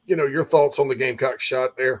 Your thoughts on the Gamecock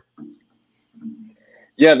shot there?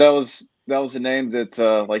 Yeah, that was a name that,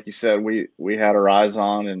 like you said, we had our eyes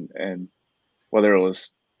on, and whether it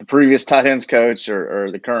was the previous tight ends coach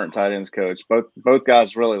or the current tight ends coach, both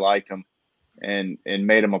guys really liked him and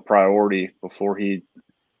made him a priority before he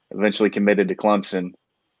eventually committed to Clemson.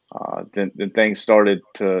 Then things started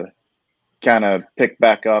to kind of pick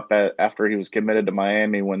back up after he was committed to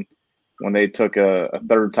Miami when they took a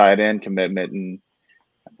third tight end commitment. And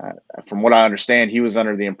from what I understand, he was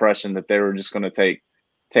under the impression that they were just going to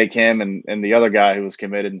take him and the other guy who was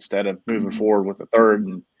committed instead of moving forward with the third.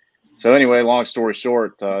 And so anyway, long story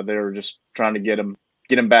short, they were just trying to get him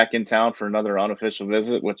back in town for another unofficial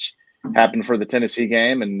visit, which happened for the Tennessee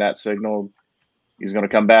game, and that signaled he's going to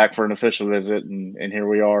come back for an official visit. And here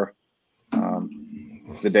we are,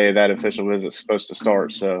 the day that official visit is supposed to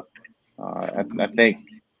start. So I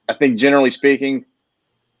think generally speaking,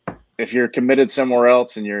 if you're committed somewhere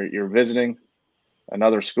else and you're visiting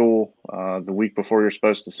another school the week before you're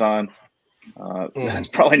supposed to sign, that's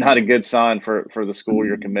probably not a good sign for the school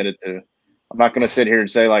you're committed to. I'm not going to sit here and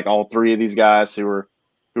say like all three of these guys who are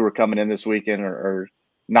coming in this weekend are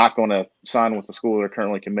not going to sign with the school they're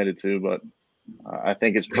currently committed to, but I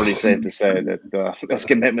think it's pretty safe to say that those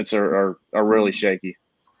commitments are really shaky.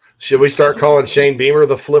 Should we start calling Shane Beamer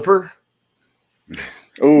the flipper?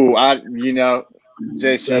 Oh,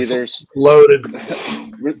 JC, that's there's loaded.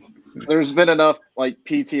 There's been enough like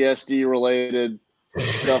PTSD related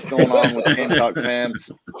stuff going on with Gamecock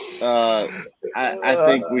fans. I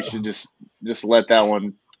think we should just let that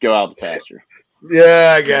one go out the pasture.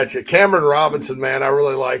 Yeah, I got you. Cameron Robinson, man, I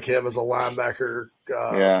really like him as a linebacker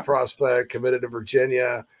prospect, committed to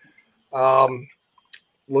Virginia.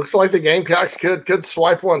 Looks like the Gamecocks could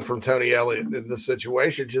swipe one from Tony Elliott in this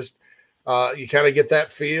situation. Just you kind of get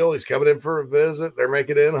that feel. He's coming in for a visit. They're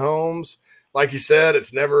making in-homes. Like you said,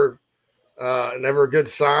 it's never a good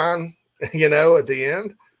sign, at the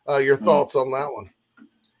end. Your thoughts on that one?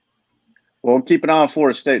 Well, keep an eye on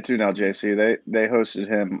Florida State too now, JC. They hosted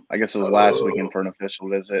him, I guess it was last weekend, for an official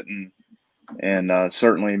visit, and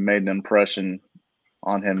certainly made an impression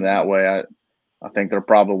on him that way. I think they're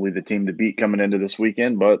probably the team to beat coming into this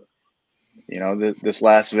weekend, but this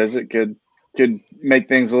last visit could make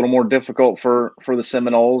things a little more difficult for the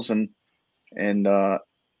Seminoles, and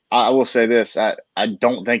I will say this: I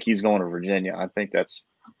don't think he's going to Virginia. I think that's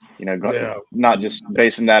not just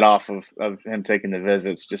basing that off of him taking the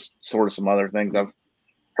visits, just sort of some other things I've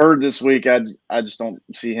heard this week. I just don't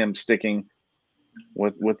see him sticking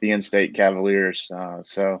with the in-state Cavaliers.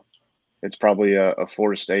 So it's probably a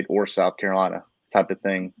Florida State or South Carolina type of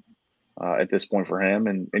thing at this point for him.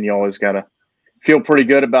 And you always got to feel pretty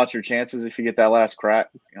good about your chances if you get that last crack.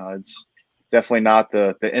 It's definitely not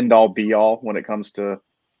the end-all be-all when it comes to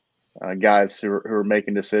guys who are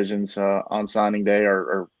making decisions on signing day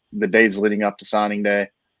or the days leading up to signing day.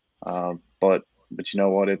 But you know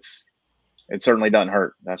what? It certainly doesn't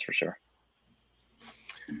hurt. That's for sure.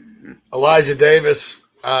 Elijah Davis.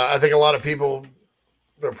 I think a lot of people,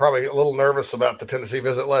 they're probably a little nervous about the Tennessee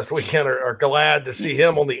visit last weekend, are glad to see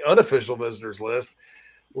him on the unofficial visitors list.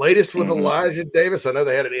 Latest with Elijah Davis. I know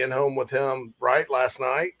they had an in-home with him last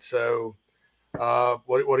night. So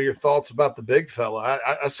what are your thoughts about the big fella?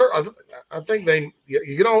 I think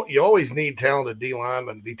you always need talented D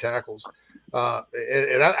linemen, D tackles,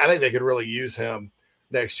 and I think they could really use him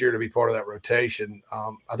next year to be part of that rotation.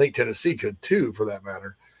 I think Tennessee could too, for that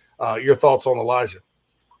matter. Your thoughts on Elijah?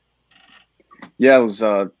 Yeah, it was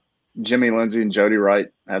Jimmy Lindsey and Jody Wright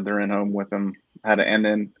had their in-home with him, had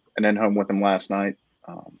an in-home with him last night.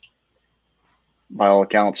 By all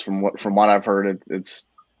accounts, from what I've heard, it's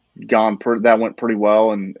gone. That went pretty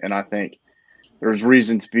well, and I think there's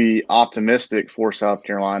reason to be optimistic for South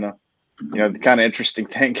Carolina. The kind of interesting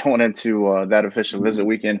thing going into that official visit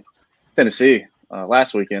weekend, Tennessee,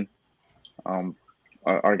 last weekend,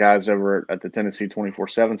 our guys over at the Tennessee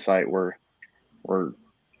 24/7 site were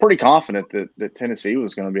pretty confident that Tennessee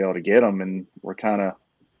was going to be able to get them, and we're kind of,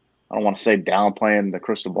 I don't want to say downplaying the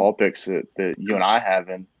crystal ball picks that you and I have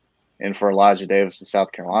in for Elijah Davis in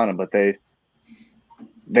South Carolina, but they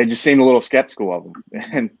just seemed a little skeptical of him.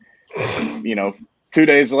 And 2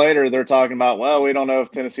 days later, they're talking about, well, we don't know if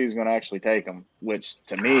Tennessee is going to actually take them, which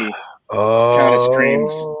to me kind of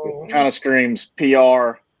screams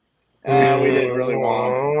PR. We didn't really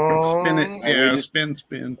want spin it. Yeah,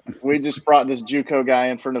 spin. We just brought this JUCO guy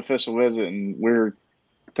in for an official visit, and we're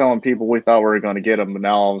telling people we thought we were going to get him, but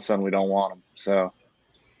now all of a sudden we don't want him. So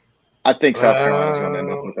I think South Carolina's going to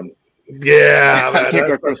end up with him. Yeah, I think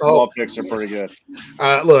our crystal ball picks are pretty good.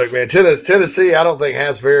 Look, man, Tennessee, I don't think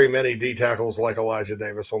has very many D tackles like Elijah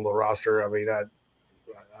Davis on the roster. I mean, I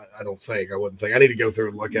don't think. I wouldn't think. I need to go through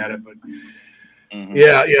and look at it, but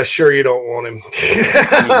yeah, sure, you don't want him.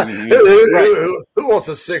 Who wants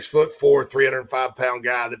a 6'4", 305-pound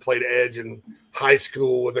guy that played edge in high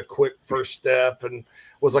school with a quick first step and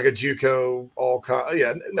was like a JUCO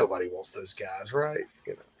yeah, nobody wants those guys, right?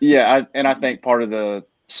 Yeah, I think part of the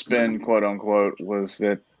spin, quote unquote, was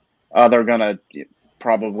that they're going to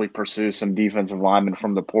probably pursue some defensive linemen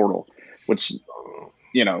from the portal, which,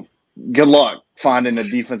 good luck finding a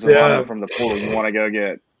defensive lineman from the portal you want to go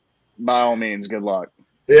get. By all means, good luck.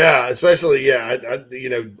 Yeah, especially,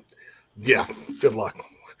 good luck.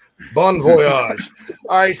 Bon voyage.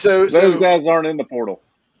 All right, so those guys aren't in the portal.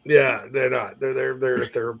 Yeah, they're not. They're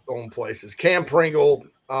at their own places. Cam Pringle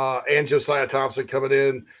and Josiah Thompson coming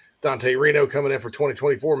in. Dante Reno coming in for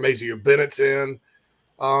 2024. Mazio Bennett's in.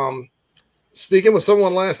 Speaking with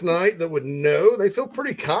someone last night that would know, they feel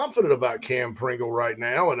pretty confident about Cam Pringle right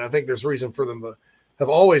now, and I think there's reason for them to have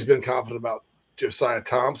always been confident about Josiah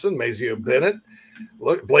Thompson, Mazio Bennett.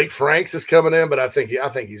 Look, Blake Franks is coming in, but I think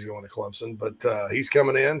he's going to Clemson, but he's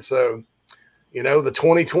coming in. So, the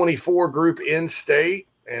 2024 group in state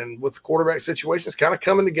and with the quarterback situation is kind of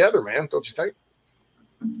coming together, man. Don't you think?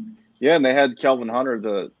 Yeah, and they had Kelvin Hunter,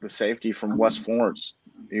 the safety from West Florence.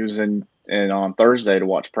 He was in on Thursday to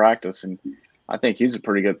watch practice, and I think he's a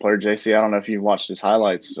pretty good player. JC, I don't know if you watched his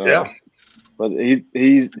highlights. Yeah, but they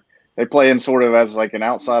play him sort of as like an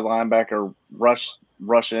outside linebacker, rush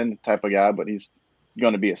in type of guy, but he's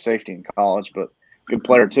going to be a safety in college. But good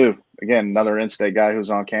player too. Again, another in-state guy who's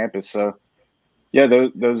on campus. So yeah,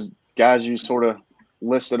 those guys you sort of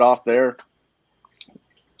listed off there,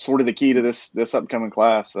 sort of the key to this upcoming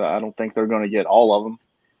class. I don't think they're going to get all of them.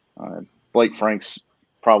 Blake Frank's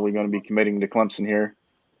probably going to be committing to Clemson here,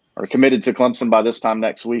 or committed to Clemson by this time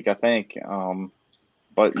next week, I think.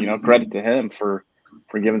 But credit to him for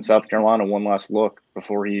giving South Carolina one last look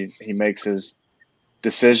before he makes his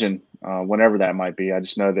decision, whenever that might be. I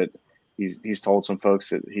just know that he's told some folks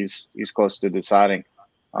that he's close to deciding.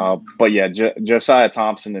 But yeah, Josiah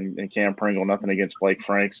Thompson and Cam Pringle, nothing against Blake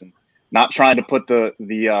Franks, and not trying to put the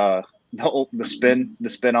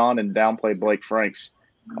spin on and downplay Blake Franks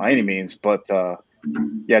by any means, but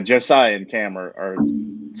Josiah and Cam are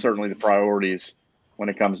certainly the priorities when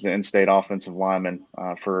it comes to in-state offensive linemen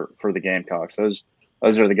for the Gamecocks. Those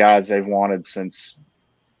are the guys they've wanted since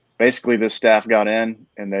basically this staff got in,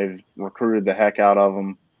 and they've recruited the heck out of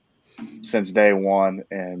them since day one.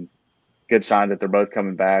 And good sign that they're both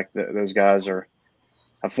coming back. Those guys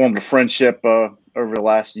have formed a friendship over the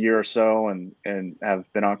last year or so, and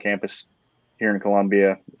have been on campus here in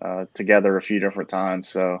Columbia together a few different times.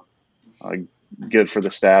 So good for the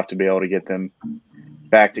staff to be able to get them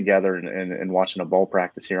back together and watching a bowl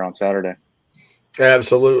practice here on Saturday.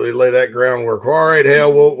 Absolutely. Lay that groundwork. All right,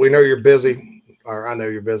 Hale, we know you're busy, or I know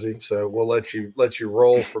you're busy, so we'll let you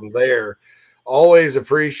roll from there. Always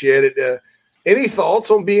appreciate it. Any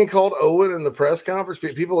thoughts on being called Owen in the press conference?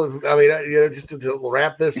 People have, just to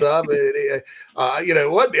wrap this up, it was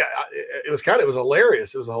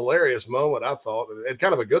hilarious. It was a hilarious moment, I thought, and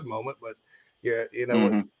kind of a good moment, but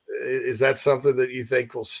is that something that you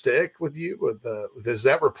think will stick with you? Does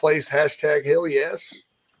that replace #Hill Yes,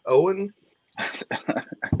 Owen? I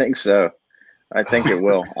think so. I think it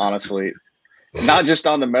will, honestly. Not just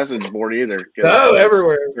on the message board either. No,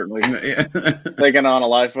 everywhere. Certainly taking on a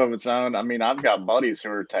life of its own. I mean, I've got buddies who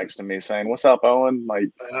are texting me saying, "What's up, Owen?" Like,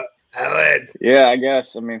 Owen. Yeah, I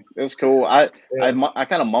guess. I mean, it's cool. I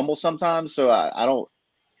kind of mumble sometimes, so I don't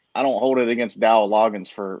hold it against Dow Loggins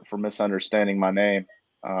for misunderstanding my name.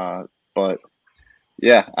 But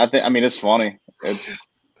yeah, I mean, it's funny.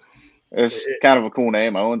 It's kind of a cool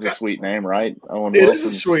name. Owen's a sweet name, right? Owen It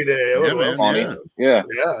Wilson's is a sweet name. Owen Wilson. Yeah.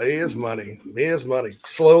 Yeah, he is money. He is money.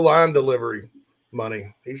 Slow line delivery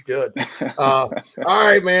money. He's good. All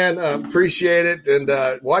right, man. Appreciate it. And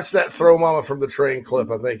watch that Throw Mama from the Train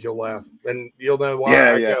clip. I think you'll laugh. And you'll know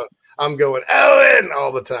why I'm going, Owen,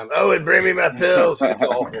 all the time. Owen, bring me my pills. It's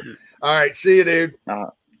awful. All right. See you, dude.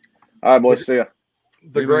 All right, boys. See ya.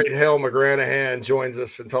 The great Hale McGranahan joins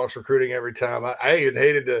us and talks recruiting every time. I even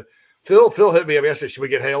hated to – Phil hit me up yesterday. Should we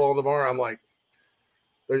get Hale on tomorrow? I'm like,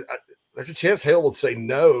 there's a chance Hale will say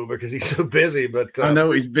no because he's so busy. But I know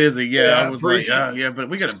he's busy. Yeah, I was like, appreciate- but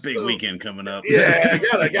we got a big weekend coming up. Yeah,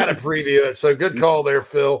 I got to preview it. So good call there,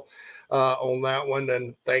 Phil, on that one.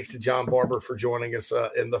 And thanks to John Barber for joining us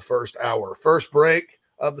in the first hour. First break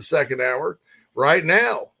of the second hour. Right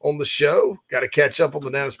now on the show, got to catch up on the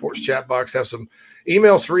Nana Sports chat box. Have some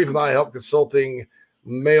emails for even iHelp Consulting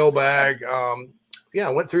mailbag. I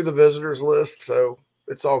went through the visitors list, so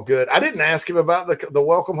it's all good. I didn't ask him about the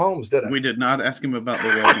welcome homes, did I? We did not ask him about the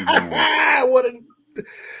welcome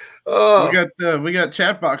homes. We got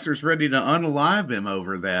chat boxers ready to unalive him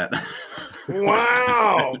over that.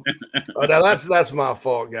 Wow. Now that's my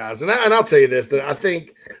fault, guys. And I'll tell you this: that I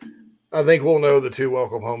think we'll know the two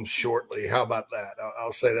welcome homes shortly. How about that?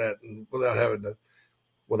 I'll say that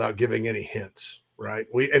without giving any hints, right?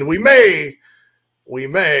 We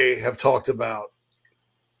may have talked about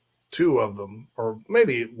two of them, or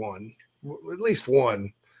maybe one, at least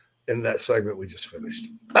one, in that segment we just finished.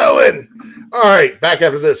 Owen! All right, back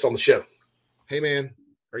after this on the show. Hey, man,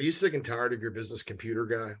 are you sick and tired of your business computer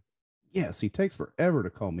guy? Yes, he takes forever to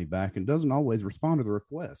call me back and doesn't always respond to the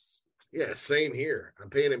requests. Yeah, same here. I'm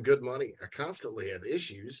paying him good money. I constantly have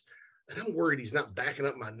issues, and I'm worried he's not backing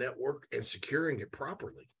up my network and securing it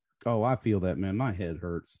properly. Oh, I feel that, man. My head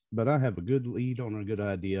hurts, but I have a good lead on a good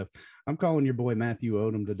idea. I'm calling your boy Matthew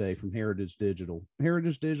Odom today from Heritage Digital.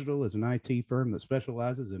 Heritage Digital is an IT firm that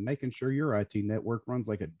specializes in making sure your IT network runs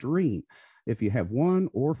like a dream. If you have 1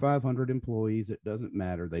 or 500 employees, it doesn't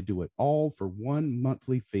matter. They do it all for one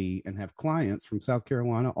monthly fee and have clients from South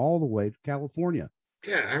Carolina all the way to California.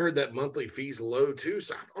 Yeah, I heard that monthly fee's low too,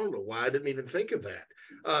 so I don't know why I didn't even think of that.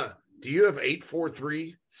 Do you have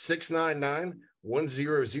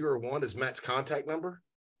 843-699-1001 as Matt's contact number?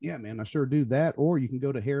 Yeah, man, I sure do that. Or you can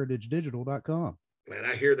go to heritagedigital.com. Man,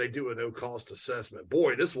 I hear they do a no-cost assessment.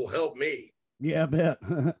 Boy, this will help me. Yeah, I bet.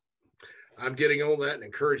 I'm getting on that and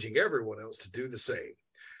encouraging everyone else to do the same.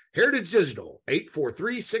 Heritage Digital,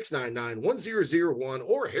 843-699-1001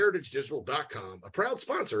 or heritagedigital.com, a proud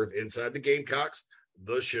sponsor of Inside the Gamecocks,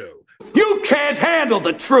 the show. You can't handle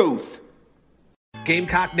the truth.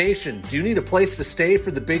 Gamecock Nation, do you need a place to stay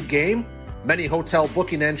for the big game? Many hotel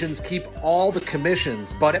booking engines keep all the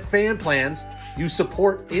commissions, but at Fan Plans, you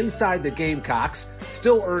support Inside the Gamecocks,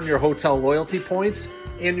 still earn your hotel loyalty points,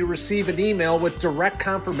 and you receive an email with direct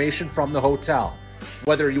confirmation from the hotel.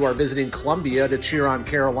 Whether you are visiting Columbia to cheer on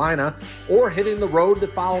Carolina or hitting the road to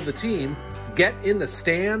follow the team, get in the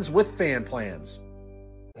stands with Fan Plans.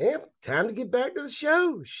 Yep, time to get back to the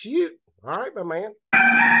show. Shoot. All right, my man.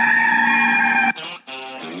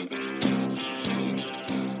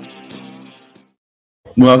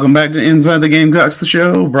 Welcome back to Inside the Gamecocks, the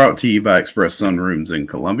show, brought to you by Express Sunrooms in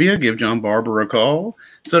Columbia. Give John Barber a call.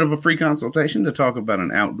 Set up a free consultation to talk about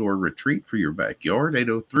an outdoor retreat for your backyard.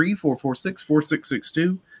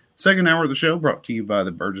 803-446-4662. Second hour of the show brought to you by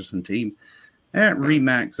the Burgesson team at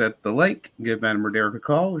Remax at the Lake. Give Adam or Derek a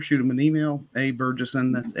call or shoot him an email.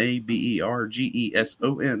 Burgesson, that's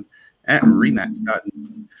ABERGESON at Remax.net. A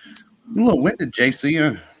little winded,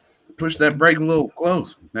 JC. Pushed that brake a little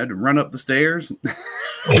close. Had to run up the stairs.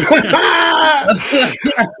 Get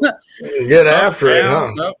after it,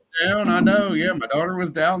 huh? Up, down. I know. Yeah, my daughter was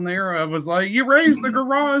down there. I was like, "You raised the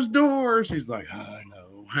garage door." She's like, "I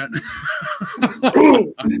know." I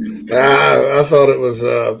thought it was.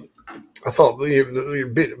 I thought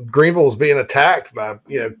Greenville was being attacked by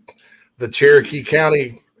the Cherokee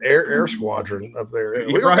County Air Squadron up there.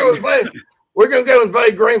 We're gonna go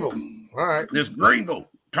invade Greenville. All right, this Greenville.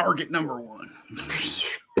 Target number 1.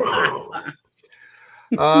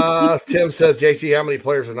 Tim says, JC, how many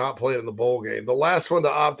players are not playing in the bowl game? The last one to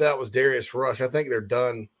opt out was Darius Rush. I think they're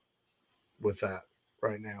done with that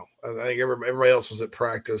right now. I think everybody else was at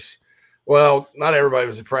practice. Well, not everybody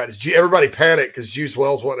was at practice. Everybody panicked because Juice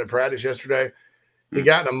Wells wasn't at practice yesterday. He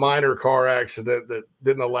got in a minor car accident that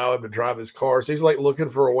didn't allow him to drive his car. So he's like looking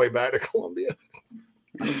for a way back to Columbia.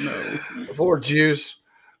 No. Poor Juice.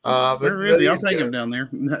 Where is he? I'll take him down there.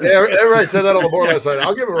 Yeah, everybody said that on the board last night.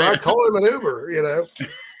 I'll give him a ride. Call him an Uber,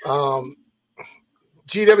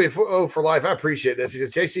 GWO for life. I appreciate this. He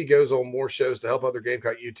says, JC goes on more shows to help other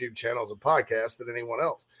Gamecock YouTube channels and podcasts than anyone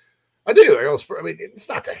else. I do. I mean, it's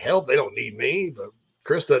not to help. They don't need me, but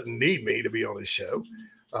Chris doesn't need me to be on his show.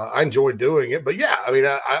 I enjoy doing it, but yeah, I mean,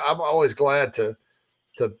 I'm always glad to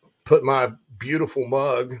put my beautiful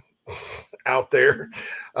mug out there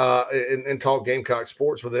and talk Gamecock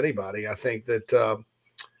sports with anybody. I think that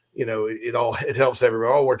it helps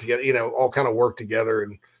everybody all work together. All kind of work together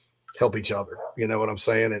and help each other. You know what I'm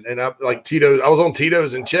saying? And I like Tito's. I was on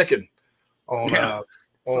Tito's and Chicken on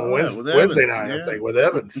Wednesday night, I think, with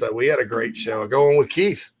Evan. So we had a great show. I go on with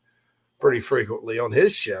Keith pretty frequently on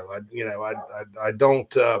his show. I don't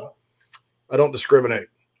discriminate.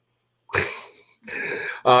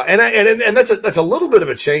 And that's a little bit of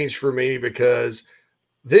a change for me because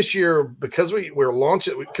this year, because we're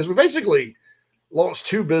launching, because we basically launched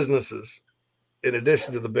 2 businesses in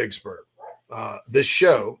addition to the Big Spur. This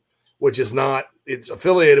show, which is not, it's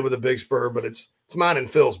affiliated with the Big Spur, but it's mine and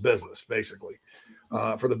Phil's business basically.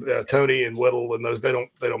 For the Tony and Whittle and those, they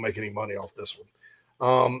don't make any money off this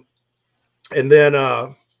one. And then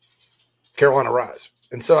Carolina Rise.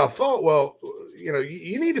 And so I thought, well,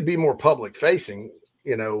 you need to be more public facing,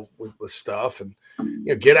 with stuff and,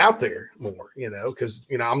 get out there more, because,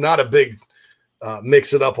 I'm not a big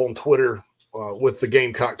mix it up on Twitter with the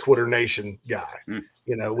Gamecock Twitter Nation guy.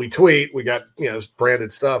 We tweet, we got,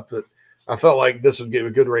 branded stuff, but I felt like this would give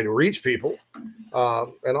a good way to reach people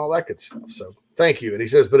and all that good stuff. So thank you. And he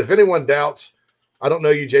says, but if anyone doubts, I don't know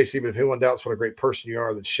you, JC, but if anyone doubts what a great person you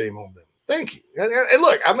are, then shame on them. Thank you. And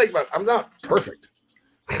look, I'm not perfect.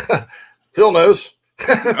 Phil knows.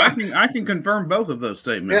 I can confirm both of those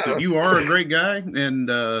statements. Yeah. So you are a great guy, and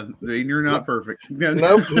you're not perfect.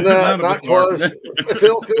 Nope, not close.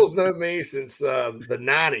 Phil's known me since the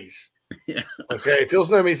 90s. Yeah. Okay, Phil's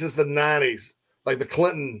known me since the 90s, like the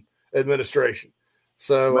Clinton administration.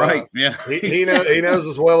 So right, yeah, he knows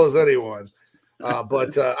as well as anyone.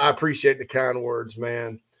 But I appreciate the kind words,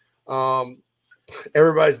 man.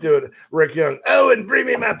 Everybody's doing it. Rick Young. Oh, and bring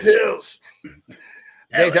me my pills.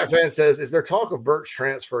 Gamecock fan says, is there talk of Burks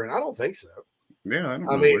transferring? I don't think so. Yeah,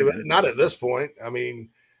 I mean, not at this point. I mean,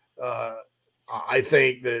 I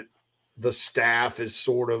think that the staff is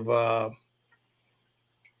sort of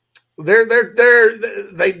they're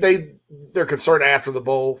concerned after the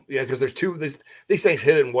bowl, because there's these things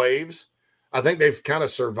hit in waves. I think they've kind of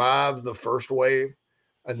survived the first wave,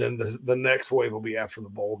 and then the next wave will be after the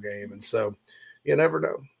bowl game, and so you never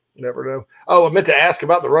know. Never know. Oh, I meant to ask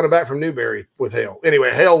about the running back from Newberry with Hale.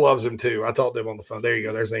 Anyway, Hale loves him too. I talked to him on the phone. There you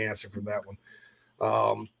go. There's the answer from that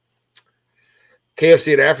one.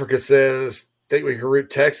 KFC in Africa says, think we can root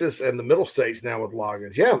Texas and the middle states now with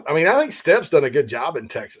logins. Yeah. I mean, I think Stepp's done a good job in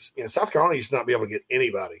Texas. South Carolina used to not be able to get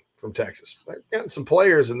anybody from Texas. They've gotten some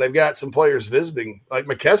players, and they've got some players visiting, like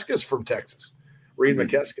McKeska's from Texas. Reed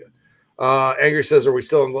McKeska. Angry says, are we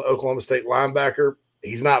still in the Oklahoma State linebacker?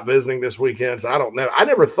 He's not visiting this weekend, so I don't know. I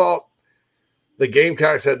never thought the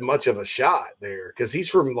Gamecocks had much of a shot there because he's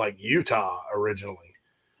from like Utah originally,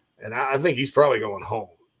 and I think he's probably going home.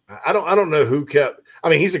 I don't know who kept. I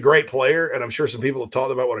mean, he's a great player, and I'm sure some people have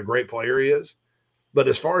talked about what a great player he is. But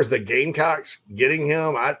as far as the Gamecocks getting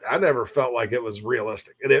him, I never felt like it was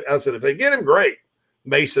realistic. And I said, if they get him, great.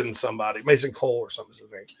 Mason Cole or something is his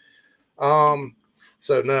name.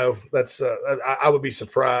 So no, that's I would be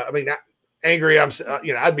surprised. I mean. Angry,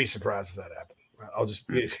 I'd be surprised if that happened.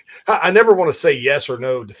 I never want to say yes or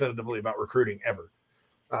no definitively about recruiting ever.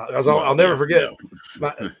 I'll never forget.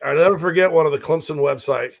 I'll never forget one of the Clemson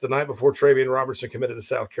websites the night before Travian Robertson committed to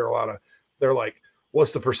South Carolina. They're like,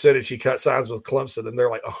 "What's the percentage he signs with Clemson?" And they're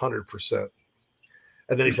like 100%.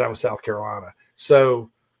 And then he signed with South Carolina. So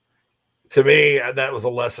to me, that was a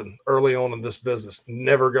lesson early on in this business.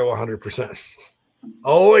 Never go 100%.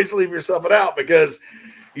 Always leave yourself out because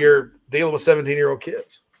you're dealing with 17-year-old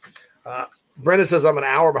kids. Brenda says, I'm an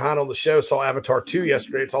hour behind on the show. Saw Avatar 2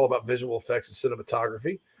 yesterday. It's all about visual effects and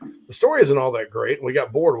cinematography. The story isn't all that great, and we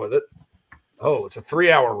got bored with it. Oh, it's a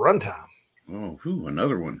 3-hour runtime. Oh,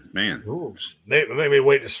 another one. Man. Ooh, maybe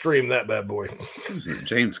wait to stream that bad boy.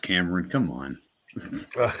 James Cameron, come on.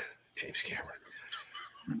 James Cameron.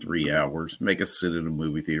 3 hours. Make us sit in a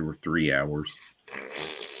movie theater for 3 hours.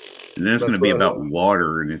 And then it's going to be about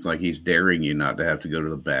water, and it's like he's daring you not to have to go to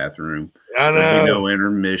the bathroom. I know. There'll be no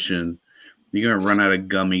intermission. You're going to run out of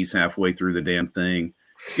gummies halfway through the damn thing.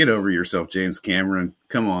 Get over yourself, James Cameron.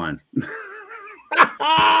 Come on.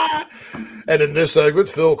 And in this segment,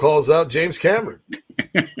 Phil calls out James Cameron.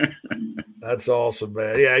 That's awesome,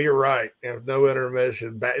 man. Yeah, you're right. No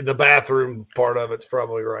intermission. The bathroom part of it's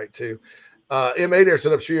probably right, too. M.A. there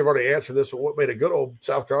said, I'm sure you've already answered this, but what made a good old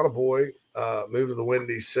South Carolina boy move to the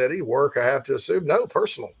Windy City? Work, I have to assume. No,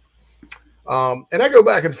 personal. And I go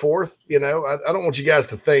back and forth. I don't want you guys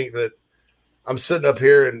to think that I'm sitting up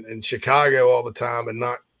here in Chicago all the time and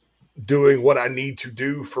not doing what I need to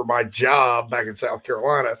do for my job back in South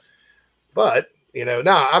Carolina. But,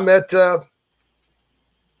 I met the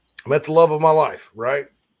love of my life, right?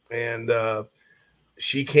 And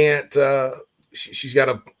she can't she's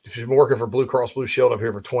been working for Blue Cross Blue Shield up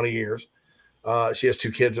here for 20 years. She has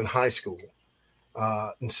 2 kids in high school.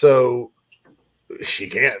 And so she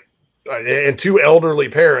can't. And 2 elderly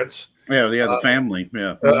parents. Yeah, the family.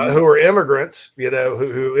 Yeah. Who are immigrants,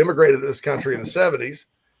 who immigrated to this country in the 70s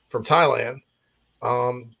from Thailand,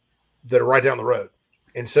 that are right down the road.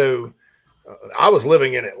 And so I was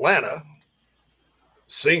living in Atlanta,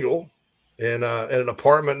 single, in an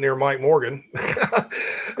apartment near Mike Morgan.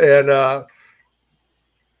 And,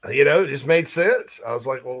 it just made sense. I was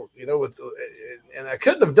like, well, and I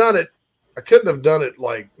couldn't have done it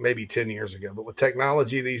like maybe 10 years ago, but with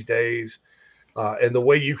technology these days, and the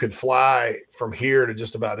way you could fly from here to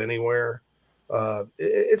just about anywhere,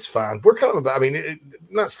 it's fine. We're coming back.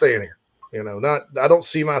 Not staying here, I don't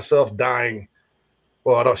see myself dying.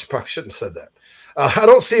 Well, probably shouldn't have said that. I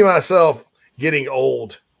don't see myself getting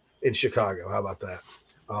old in Chicago. How about that?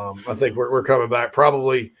 I think we're coming back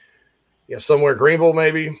probably, somewhere Greenville,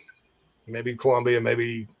 maybe Columbia,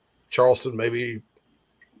 maybe Charleston, maybe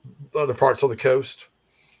other parts of the coast.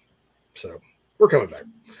 So we're coming back.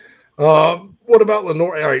 What about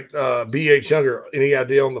Lenore? All right, BH Younger, any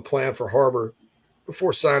idea on the plan for Harbor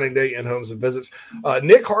before signing day, in-homes and visits?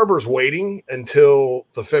 Nick Harbor's waiting until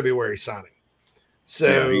the February signing.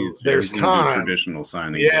 So there's time. Traditional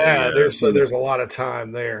signing. Yeah, there's a lot of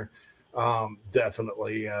time there.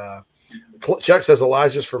 Definitely. Chuck says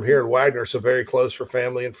Elijah's from here in Wagner, so very close for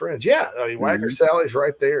family and friends. Yeah, Wagner Sally's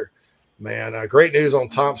right there, man. Great news on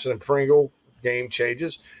Thompson and Pringle. Game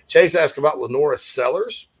changes. Chase asked about Lenora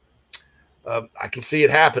Sellers. I can see it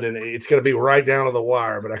happening. It's going to be right down to the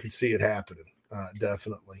wire, but I can see it happening.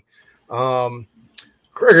 Definitely.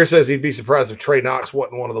 Gregor says he'd be surprised if Trey Knox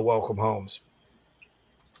wasn't one of the welcome homes.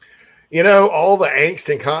 All the angst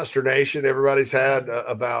and consternation everybody's had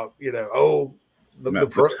about, the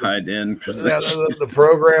tied in the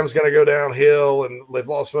program's going to go downhill and they've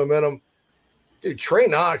lost momentum. Dude, Trey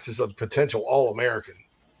Knox is a potential All-American.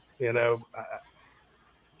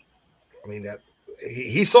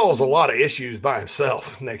 He solves a lot of issues by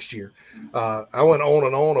himself next year. I went on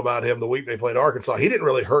and on about him the week they played Arkansas. He didn't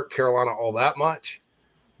really hurt Carolina all that much,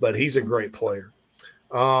 but he's a great player.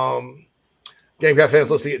 Gamecock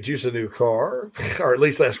fans, let's get Juice a new car, or at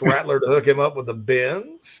least ask Rattler to hook him up with the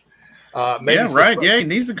Benz. Right. Yeah, he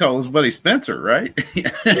needs to call his buddy Spencer, right?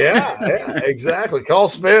 yeah, exactly. Call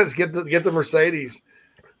Spence, get the Mercedes.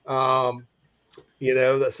 So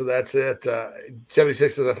that's it.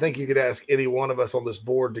 76 says, I think you could ask any one of us on this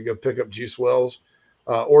board to go pick up Juice Wells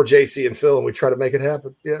or JC and Phil, and we try to make it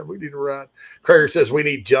happen. Yeah, we need a ride. Krager says we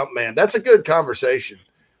need Jumpman. That's a good conversation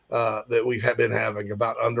that we've been having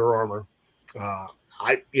about Under Armour.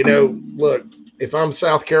 Look, if I'm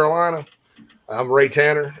South Carolina, I'm Ray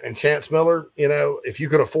Tanner and Chance Miller. If you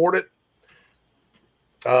could afford it,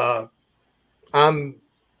 I'm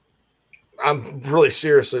really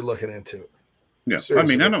seriously looking into it. Yeah,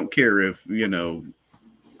 seriously. I don't care if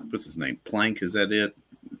what's his name, Plank, is that it,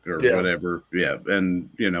 or whatever? Yeah, and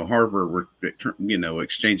Harbor were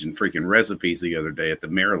exchanging freaking recipes the other day at the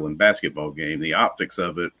Maryland basketball game. The optics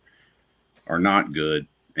of it are not good,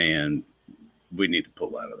 and we need to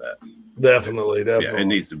pull out of that. Definitely. Yeah, it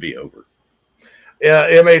needs to be over. Yeah,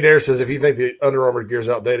 M.A. Dare says, if you think the Under Armour gear is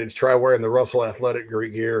outdated, try wearing the Russell Athletic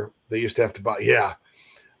gear they used to have to buy. Yeah.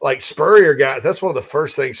 Like Spurrier got, that's one of the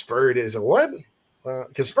first things Spurrier did. He said, what?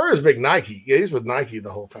 Because Spurrier's big Nike. Yeah, he's with Nike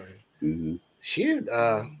the whole time. Mm-hmm. Shoot.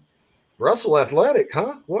 Russell Athletic,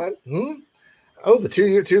 huh? What? Oh, the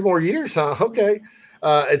 2 more years, huh? Okay.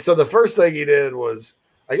 And so the first thing he did was,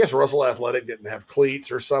 I guess Russell Athletic didn't have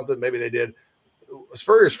cleats or something. Maybe they did.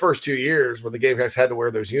 Spurrier's first 2 years when the Gamecocks had to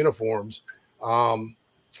wear those uniforms,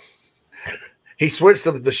 he switched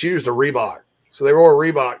the shoes to Reebok. So they wore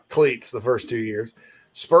Reebok cleats the first 2 years.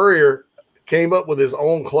 Spurrier came up with his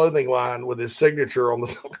own clothing line with his signature on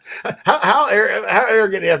the how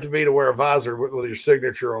arrogant you have to be to wear a visor with your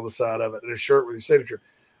signature on the side of it and a shirt with your signature.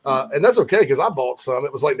 And that's okay because I bought some.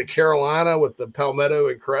 It was like the Carolina with the palmetto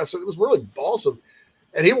and crescent. It was really awesome.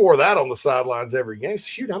 And he wore that on the sidelines every game.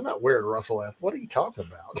 Shoot, I'm not wearing Russell F. What are you talking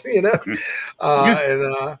about?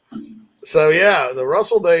 So, yeah, the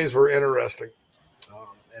Russell days were interesting.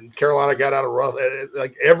 And Carolina got out of Russell.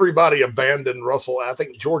 Like everybody abandoned Russell. I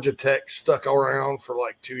think Georgia Tech stuck around for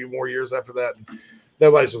like 2 more years after that.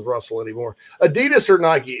 Nobody's with Russell anymore. Adidas or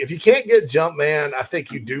Nike. If you can't get Jumpman, I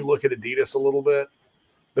think you do look at Adidas a little bit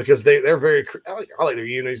because they're very – I like their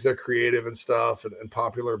unis. They're creative and stuff and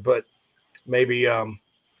popular. But maybe that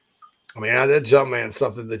Jumpman is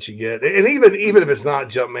something that you get. And even if it's not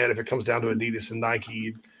Jumpman, if it comes down to Adidas and Nike,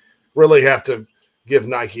 you really have to – give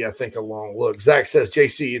Nike, I think, a long look. Zach says,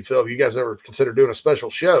 JC and Phil, have you guys ever consider doing a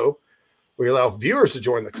special show where you allow viewers to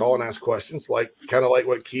join the call and ask questions, kind of like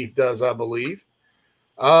what Keith does, I believe?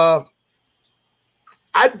 I'd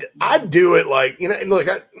do it like, look,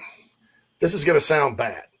 this is going to sound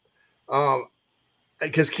bad.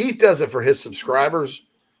 Because Keith does it for his subscribers.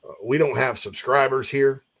 We don't have subscribers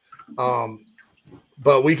here.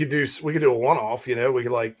 But we could do a one-off, we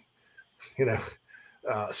could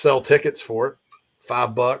sell tickets for it.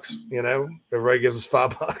 $5, everybody gives us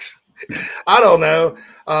 $5. I don't know.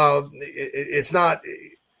 It's not.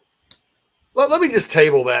 Let me just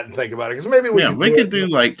table that and think about it because maybe we could do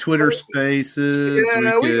like Twitter Spaces.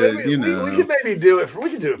 Yeah, we could maybe do it.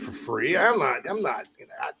 We could do it for free. I'm not.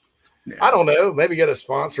 I don't know. Maybe get a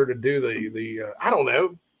sponsor to do the. I don't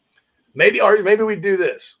know. Maybe we do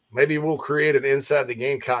this. Maybe we'll create an Inside the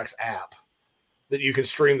Gamecocks app that you can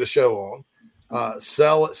stream the show on.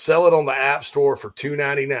 Sell it on the App Store for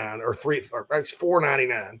 $2.99 or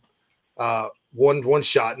 $4.99. One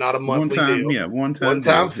shot, not a monthly deal. Yeah, one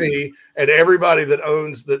time fee, and everybody that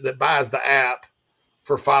owns that buys the app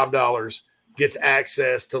for $5 gets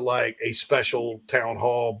access to like a special town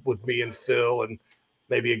hall with me and Phil and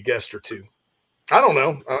maybe a guest or two. I don't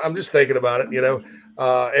know. I'm just thinking about it, and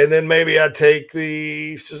then maybe I'd take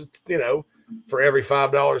for every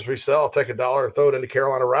 $5 we sell, I'll take $1 and throw it into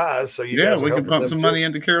Carolina Rise. So we can pump some money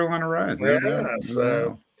into Carolina Rise.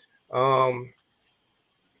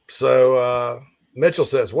 So Mitchell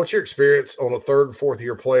says, "What's your experience on a third and fourth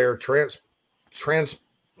year player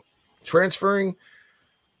transferring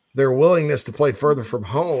their willingness to play further from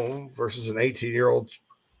home versus an 18-year-old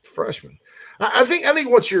freshman?" I think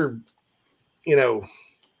once you're,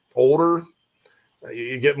 older,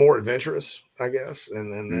 you get more adventurous, I guess,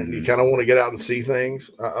 and then you kind of want to get out and see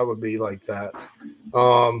things. I would be like that.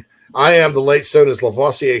 I am the late son. Is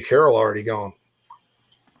Lavoisier Carroll already gone?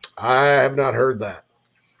 I have not heard that,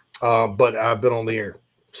 but I've been on the air,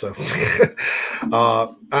 so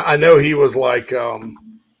I know he was like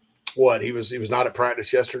he was not at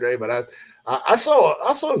practice yesterday, but I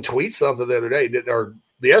saw him tweet something the other day or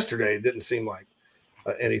yesterday. It didn't seem like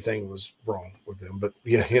anything was wrong with them, but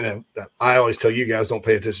I always tell you guys don't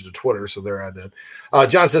pay attention to Twitter, so there I did.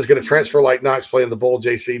 John says, going to transfer like Knox playing the bowl,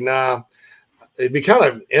 JC? Nah, it'd be kind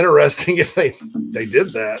of interesting if they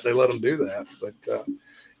did that. They let them do that, but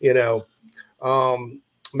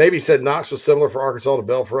maybe said Knox was similar for Arkansas to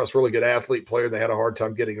Bell for us. Really good athlete player. They had a hard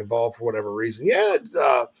time getting involved for whatever reason. Yeah,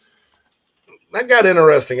 that got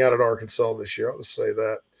interesting out at Arkansas this year. I'll just say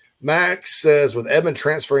that. Max says, with Edmond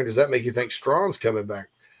transferring, does that make you think Strawn's coming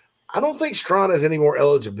back? I don't think Strawn has any more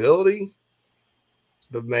eligibility,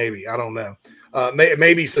 but maybe. I don't know.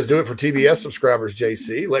 Maybe he says, do it for TBS subscribers,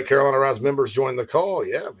 JC. Let Carolina Rise members join the call.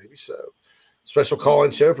 Yeah, maybe so. Special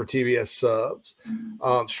call-in show for TBS subs.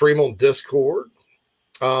 Stream on Discord.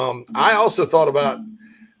 I also thought about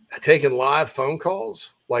taking live phone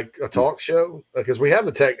calls, like a talk show, because we have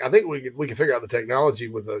the tech. I think we can figure out the technology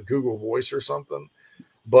with a Google Voice or something.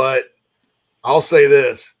 But I'll say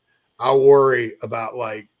this: I worry about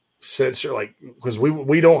censor, because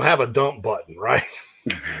we don't have a dump button, right?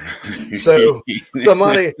 So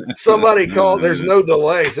somebody called. There's no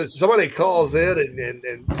delay. So somebody calls in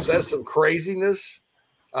and says some craziness.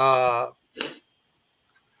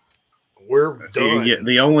 We're done. Yeah,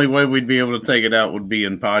 the only way we'd be able to take it out would be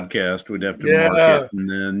in podcast. We'd have to mark it and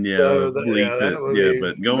then bleep it.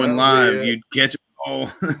 But going live, you'd catch it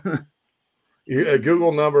all. A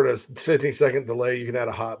Google number that's 15-second delay, you can add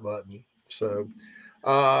a hot button. So,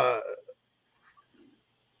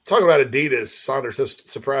 talking about Adidas, Saunders says,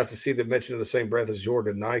 surprised to see them mentioned in the same breath as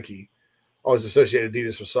Jordan and Nike. Always associated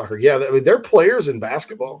Adidas with soccer. Yeah, they're players in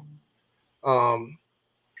basketball.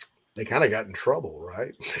 They kind of got in trouble,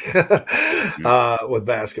 right? With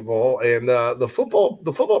basketball. And the football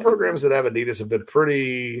programs that have Adidas have been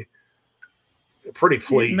pretty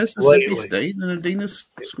pleased. Mississippi State, an Adidas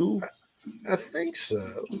school? I think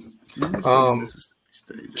so. Mississippi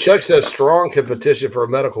Chuck says Strong can petition for a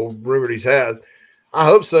medical rumored he's had. I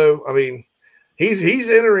hope so. I mean, he's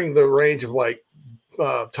entering the range of like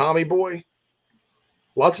Tommy Boy.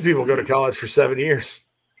 Lots of people go to college for 7 years.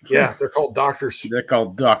 Yeah, they're called doctors. They're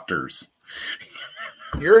called doctors.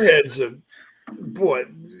 Your head's a boy.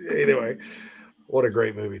 Anyway, what a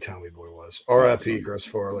great movie Tommy Boy was. R.I.P. Chris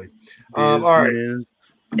Farley. All right.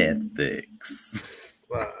 Ethics.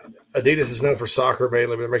 Adidas is known for soccer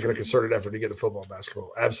mainly. They're making a concerted effort to get to football and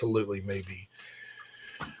basketball. Absolutely, maybe.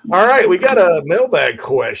 All right, we got a mailbag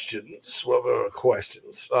questions.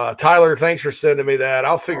 Questions. Tyler, thanks for sending me that.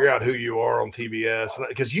 I'll figure out who you are on TBS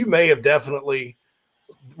because you may have definitely.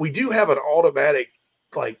 We do have an automatic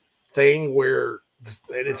like thing where,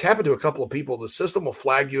 and it's happened to a couple of people. The system will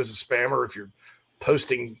flag you as a spammer if you're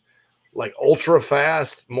posting like ultra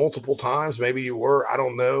fast multiple times. Maybe you were. I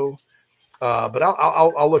don't know. But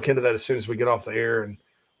I'll look into that as soon as we get off the air, and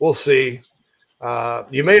we'll see.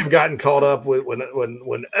 You may have gotten caught up with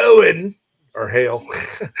when Owen or Hale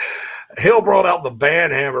Hale brought out the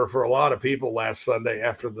band hammer for a lot of people last Sunday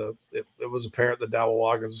after it was apparent that Dowell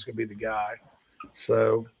Loggins was going to be the guy.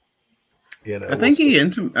 So, I think he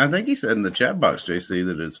said in the chat box, JC,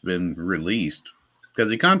 that it's been released. Because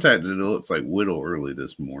he contacted, it looks like Whittle early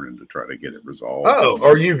this morning to try to get it resolved. Oh,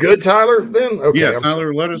 are you good, Tyler? Then okay, yeah,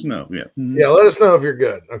 Tyler, let us know. Yeah, yeah, let us know if you're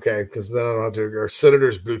good. Okay, because then I don't have to. Or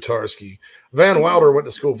Senators Butarski, Van Wilder went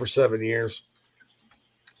to school for 7 years.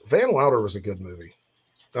 Van Wilder was a good movie.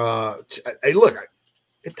 Hey, look,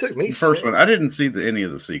 it took me. The first one, I didn't see any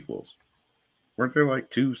of the sequels. Weren't there like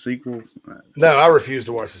 2 sequels? No, I refuse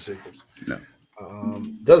to watch the sequels. No.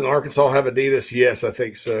 Doesn't Arkansas have Adidas? Yes, I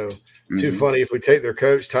think so. Mm-hmm. Too funny if we take their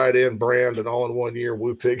coach, tight end, brand, and all in 1 year.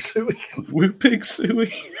 Woo pig suey. Woo pig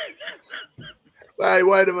suey. Hey,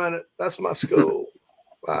 wait a minute. That's my school.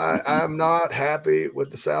 I'm not happy with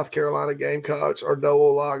the South Carolina Gamecocks or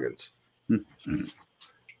Dowell Loggins.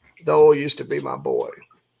 Dowell used to be my boy.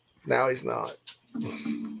 Now he's not.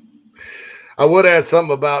 I would add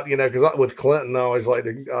something about, because with Clinton, I always like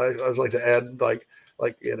to add like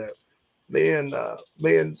me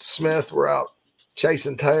and Smith were out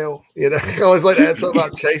chasing tail. I always like to add something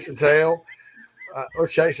about chasing tail or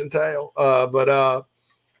chasing tail. But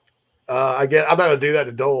I'm not going to do that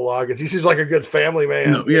to Dowell Loggins. He seems like a good family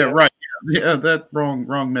man. No, yeah, right. Yeah, that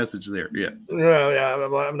wrong message there. Yeah. No, yeah,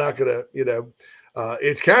 I'm not going to.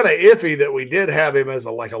 It's kind of iffy that we did have him as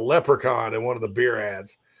a leprechaun in one of the beer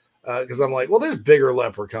ads. Because I'm like, well, there's bigger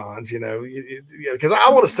leprechauns, because I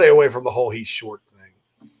want to stay away from the whole he's short thing.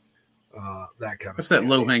 That kind of What's that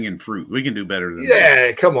low-hanging fruit? We can do better than that.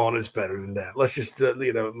 Yeah, come on, it's better than that. Let's just,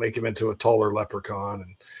 make him into a taller leprechaun.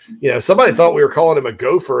 And, somebody thought we were calling him a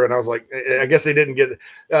gopher, and I was like, I guess they didn't get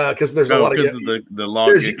because there's a lot of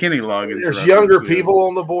Kenny Loggins. There's younger people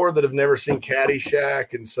on the board that have never seen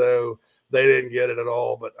Caddyshack, and so they didn't get it at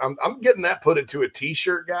all. But I'm getting that put into a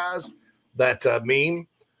T-shirt, guys. That meme.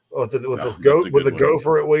 With the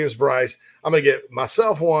gopher at Williams-Brice. I'm going to get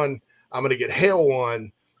myself one. I'm going to get Hale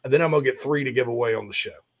one, and then I'm going to get 3 to give away on the show.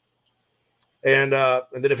 And then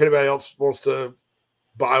if anybody else wants to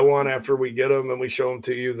buy one after we get them and we show them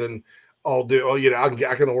to you, then I'll do. Oh,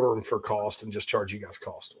 I can order them for cost and just charge you guys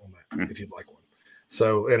cost on that if you'd like one.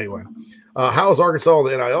 So anyway, how is Arkansas on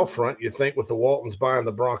the NIL front? You think with the Waltons buying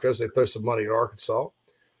the Broncos, they throw some money at Arkansas?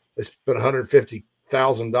 They spent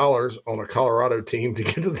 $150,000 on a Colorado team to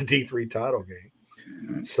get to the D3 title game.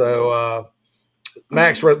 So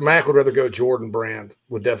Mac would rather go Jordan Brand.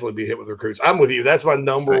 Would definitely be hit with recruits. I'm with you. That's my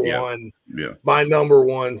number one. Yeah. My number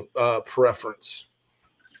one preference.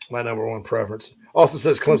 My number one preference. Also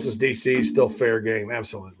says Clemson's DC is still fair game.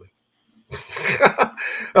 Absolutely.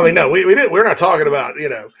 I mean, no, we're not talking about.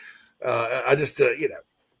 I just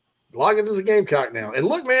Loggins is a Gamecock now. And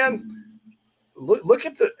look, man. Look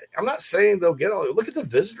at the. I'm not saying they'll get all. Look at the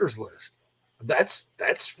visitors list. That's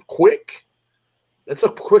quick. That's a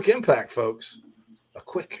quick impact, folks. A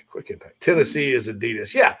quick impact. Tennessee is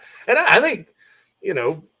Adidas, yeah, and I think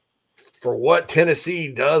for what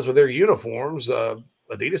Tennessee does with their uniforms,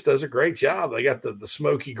 Adidas does a great job. They got the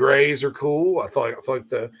smoky grays are cool. I thought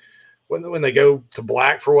when they go to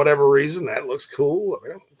black for whatever reason, that looks cool. I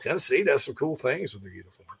mean, Tennessee does some cool things with their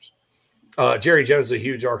uniforms. Jerry Jones is a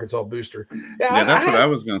huge Arkansas booster. Yeah, that's what I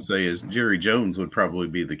was going to say is Jerry Jones would probably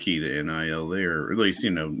be the key to NIL there, or at least,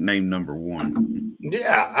 name number one.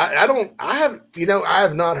 Yeah, I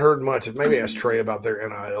have not heard much. Maybe ask Trey about their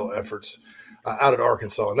NIL efforts out at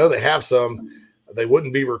Arkansas. I know they have some. They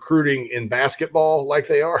wouldn't be recruiting in basketball like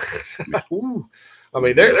they are. Ooh, I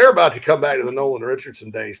mean, they're about to come back to the Nolan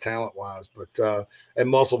Richardson days, talent wise, but and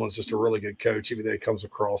Musselman's just a really good coach, even though he comes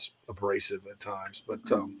across abrasive at times. But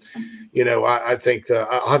I think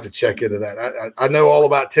I'll have to check into that. I know all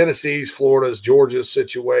about Tennessee's, Florida's, Georgia's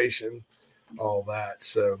situation, all that.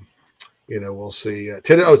 So we'll see.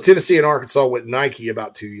 Tennessee and Arkansas went Nike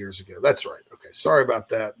about 2 years ago. That's right. Okay, sorry about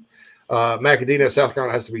that. Macadino, South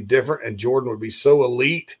Carolina has to be different, and Jordan would be so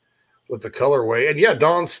elite with the colorway. And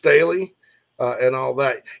Don Staley. And all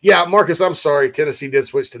that. Yeah, Marcus, I'm sorry. Tennessee did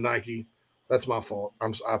switch to Nike. That's my fault.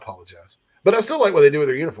 I apologize. But I still like what they do with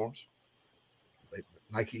their uniforms.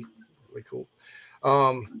 Nike, really cool.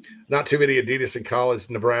 Not too many Adidas in college,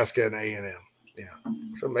 Nebraska and A&M. Yeah.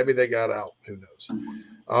 So maybe they got out. Who knows?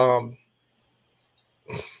 Well,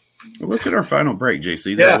 let's hit our final break,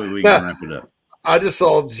 JC. That way we can wrap it up. I just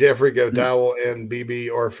saw Jeffrey go, Dowell and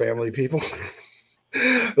BB are family people.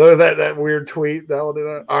 Was that weird tweet? All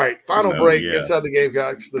right, final break. Yeah. Inside the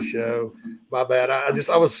Gamecocks, the show. My bad. I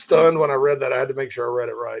was stunned when I read that. I had to make sure I read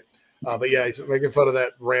it right. But yeah, he's making fun of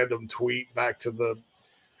that random tweet back to the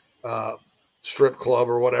strip club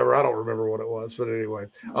or whatever. I don't remember what it was, but anyway.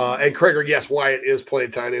 And Krager, yes, Wyatt is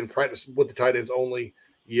playing tight end. Practice with the tight ends only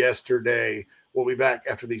yesterday. We'll be back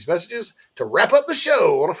after these messages to wrap up the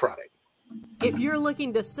show on a Friday. If you're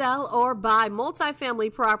looking to sell or buy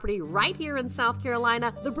multifamily property right here in South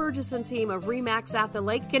Carolina, the Burgesson team of RE/MAX at the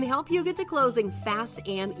Lake can help you get to closing fast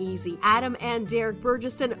and easy. Adam and Derek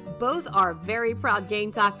Burgesson both are very proud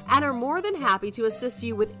Gamecocks and are more than happy to assist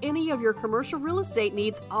you with any of your commercial real estate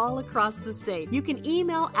needs all across the state. You can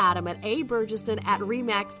email Adam at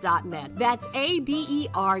aburgesson@remax.net. That's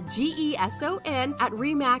ABERGESON at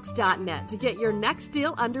remax.net to get your next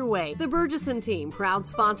deal underway. The Burgesson team, proud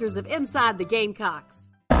sponsors of Inside the Gamecocks.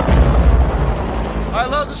 I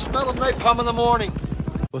love the smell of napalm in the morning.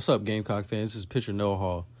 What's up, Gamecock fans? This is Pitcher Noah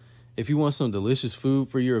Hall. If you want some delicious food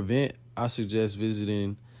for your event, I suggest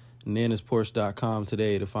visiting nanasporch.com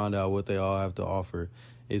today to find out what they all have to offer.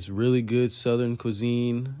 It's really good Southern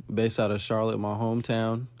cuisine based out of Charlotte, my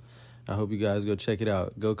hometown. I hope you guys go check it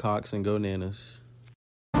out. Go Cox and go Nanas.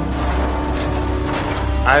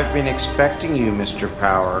 I've been expecting you, Mr.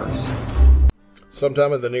 Powers.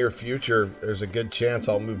 Sometime in the near future, there's a good chance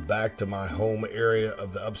I'll move back to my home area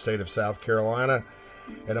of the upstate of South Carolina.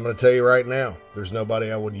 And I'm going to tell you right now, there's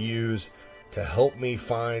nobody I would use to help me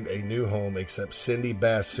find a new home except Cindy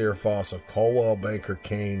Bass-Searfoss of Caldwell Banker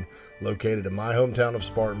Kane, located in my hometown of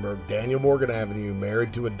Spartanburg, Daniel Morgan Avenue,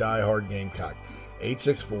 married to a diehard Gamecock.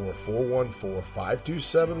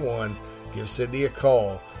 864-414-5271. Give Cindy a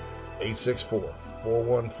call.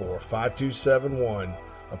 864-414-5271.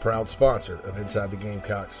 A proud sponsor of Inside the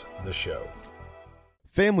Gamecocks, the show.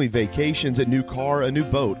 Family vacations, a new car, a new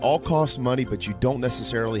boat, all cost money, but you don't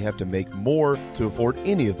necessarily have to make more to afford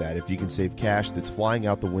any of that if you can save cash that's flying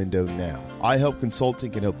out the window now. iHelp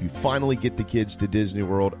Consulting can help you finally get the kids to Disney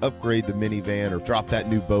World, upgrade the minivan, or drop that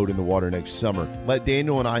new boat in the water next summer. Let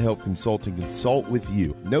Daniel and iHelp Consulting consult with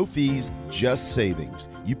you. No fees, just savings.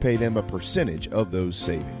 You pay them a percentage of those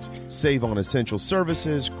savings. Save on essential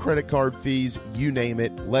services, credit card fees, you name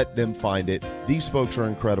it, let them find it. These folks are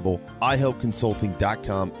incredible. iHelpConsulting.com.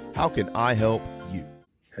 How can I help you?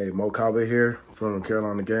 Hey, Mo Kaba here from the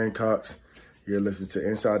Carolina Gamecocks. You're listening to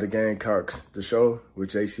Inside the Gamecocks, the show with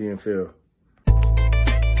JC and Phil.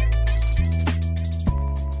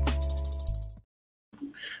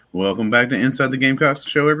 Welcome back to Inside the Gamecocks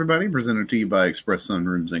show, everybody. Presented to you by Express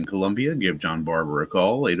Sunrooms in Columbia. Give John Barber a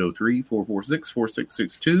call,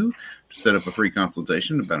 803-446-4662, to set up a free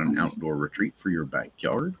consultation about an outdoor retreat for your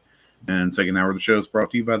backyard. And second hour of the show is brought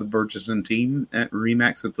to you by the Burgesson team at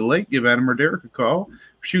RE/MAX at the Lake. Give Adam or Derek a call.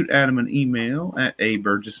 Shoot Adam an email at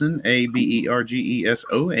aburgesson,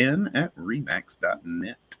 ABERGESON, at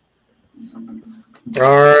remax.net.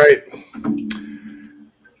 All right.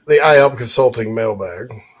 The iHelp Consulting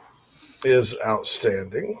mailbag is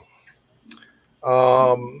outstanding.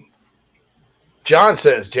 John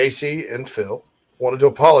says, JC and Phil wanted to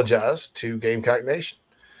apologize to Gamecock Nation.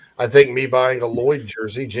 I think me buying a Lloyd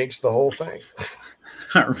jersey jinxed the whole thing.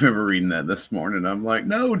 I remember reading that this morning. I'm like,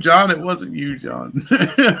 no, John, it wasn't you, John.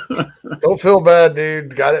 Don't feel bad,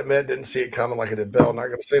 dude. The guy that meant didn't see it coming like it did Bell. I'm not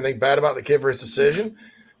going to say anything bad about the kid for his decision,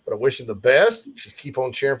 but I wish him the best. Just keep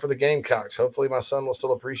on cheering for the Gamecocks. Hopefully my son will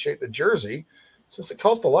still appreciate the jersey since it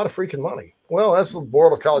costs a lot of freaking money. Well, that's the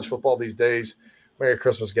world of college football these days. Merry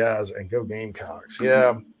Christmas, guys, and go Gamecocks.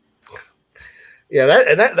 Yeah. Yeah,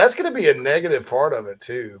 that's going to be a negative part of it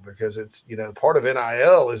too, because it's, part of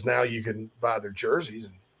NIL is now you can buy their jerseys.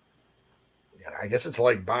 And, I guess it's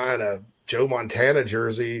like buying a Joe Montana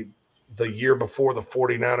jersey the year before the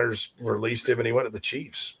 49ers released him and he went to the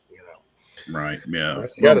Chiefs. Right. Yeah.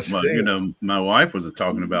 That's gotta sting. You know, my wife was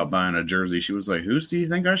talking about buying a jersey. She was like, "Whose do you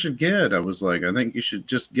think I should get?" I was like, "I think you should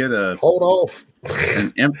just get hold off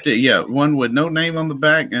an empty, one with no name on the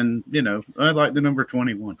back, and I like the number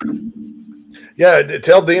 21." Yeah,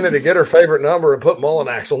 tell Dina to get her favorite number and put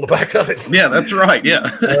Mullinax on the back of it. Yeah, that's right. Yeah,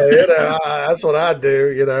 that's what I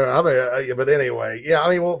do. But anyway, yeah. I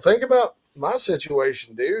mean, well, think about my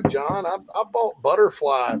situation, dude. John, I bought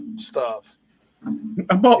butterfly stuff.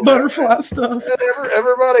 I bought butterfly stuff. And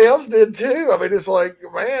everybody else did too. I mean, it's like,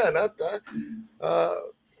 man, I've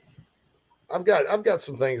got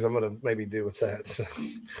some things I'm gonna maybe do with that. So,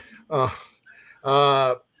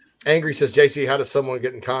 Angry says, JC, how does someone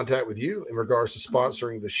get in contact with you in regards to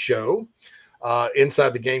sponsoring the show?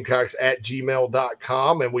 Inside the Gamecocks at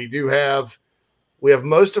gmail.com. And we have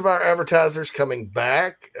most of our advertisers coming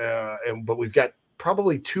back, but we've got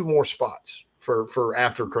probably 2 more spots for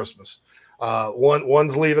after Christmas.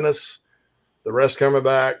 One's leaving us, the rest coming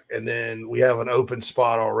back, and then we have an open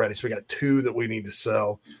spot already. So we got 2 that we need to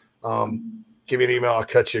sell. Give me an email, I'll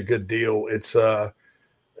cut you a good deal. It's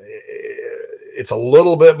a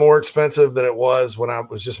little bit more expensive than it was when I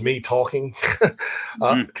was just me talking,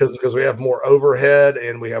 because we have more overhead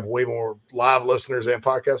and we have way more live listeners and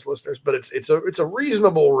podcast listeners. But it's a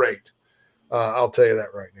reasonable rate. I'll tell you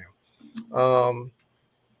that right now.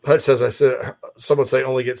 Hut says, someone say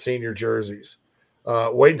only get senior jerseys.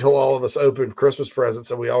 Wait until all of us open Christmas presents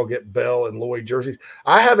and we all get Bell and Lloyd jerseys.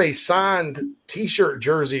 I have a signed T-shirt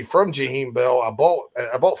jersey from Jaheim Bell. I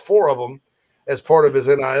bought 4 of them as part of his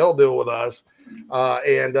NIL deal with us,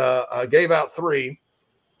 and I gave out 3.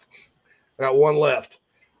 I got 1 left,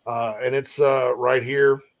 and it's right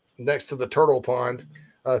here next to the turtle pond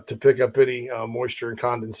to pick up any moisture and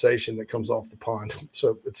condensation that comes off the pond.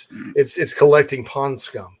 So it's collecting pond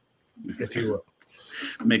scum, if you will.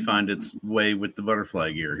 May find its way with the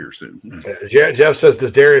butterfly gear here soon. Yeah, Jeff says,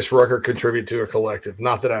 does Darius Rucker contribute to a collective?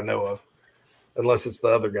 Not that I know of, unless it's the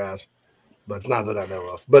other guys, but not that I know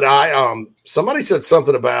of. But somebody said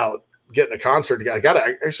something about getting a concert. I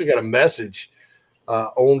actually got a message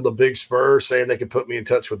on the Big Spur saying they could put me in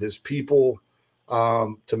touch with his people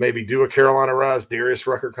to maybe do a Carolina Rise Darius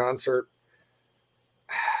Rucker concert.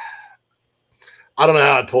 I don't know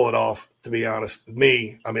how I'd pull it off, to be honest.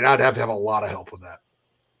 I'd have to have a lot of help with that.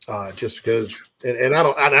 Just because, and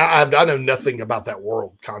I know nothing about that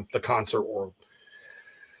world, the concert world.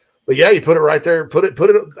 But yeah, you put it right there. Put it.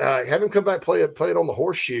 Have him come back, play it on the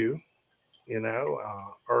Horseshoe,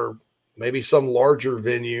 or maybe some larger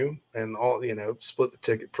venue, and all, split the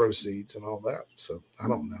ticket proceeds and all that. So I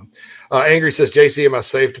don't know. Angry says, JC, am I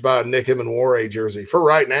safe to buy a Nickham and Warray jersey for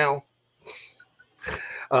right now?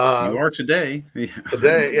 You are today.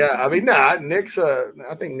 Today, yeah. I mean, Nick's.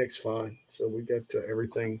 I think Nick's fine. So we got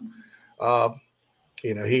everything.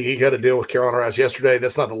 He got a deal with Carolina Rise yesterday.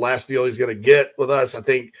 That's not the last deal he's going to get with us. I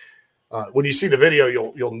think when you see the video,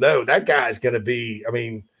 you'll know that guy's going to be.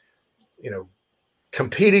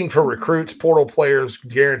 Competing for recruits, portal players,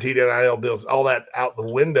 guaranteed NIL deals, all that out the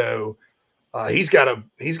window. He's got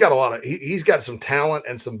some talent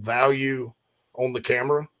and some value on the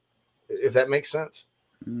camera, if that makes sense.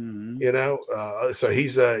 Mm-hmm. So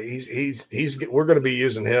he's we're going to be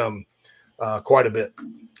using him quite a bit,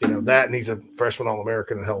 that, and he's a freshman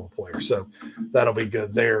All-American and a hell of a player. So that'll be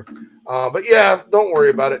good there. But yeah, don't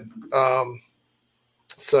worry about it.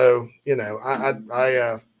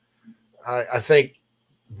 I think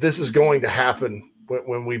this is going to happen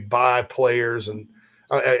when we buy players and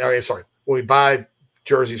when we buy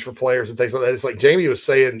jerseys for players and things like that. It's like Jamie was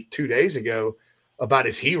saying 2 days ago about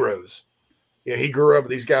his heroes. He grew up,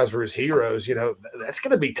 these guys were his heroes. That's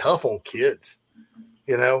going to be tough on kids,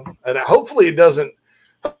 and hopefully it doesn't.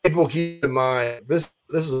 People keep in mind this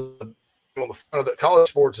is on the front of the college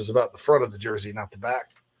sports is about the front of the jersey, not the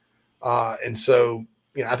back. And so,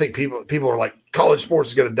 I think people are like, college sports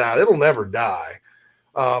is going to die. It'll never die.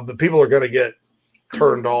 But people are going to get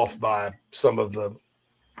turned off by some of the,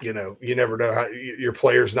 you never know how your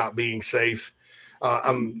players not being safe.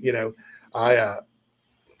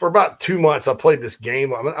 For about 2 months, I played this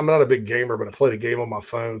game. I'm not a big gamer, but I played a game on my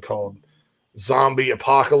phone called Zombie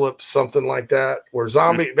Apocalypse, something like that, where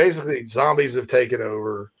basically zombies have taken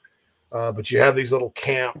over. But you have these little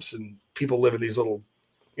camps and people live in these little,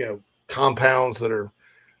 compounds that are,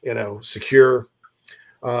 secure.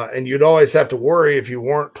 And you'd always have to worry if you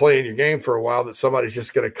weren't playing your game for a while that somebody's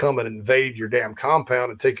just going to come and invade your damn compound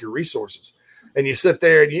and take your resources. And you sit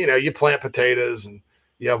there and, you plant potatoes and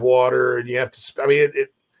you have water and you have to,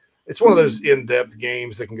 it's one of those in-depth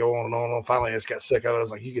games that can go on and on. And finally, I just got sick of it. I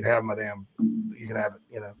was like, you can have you can have it,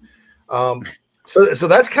 So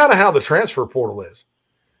that's kind of how the transfer portal is.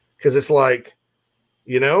 because it's like,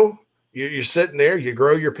 you're sitting there, you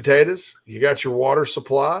grow your potatoes, you got your water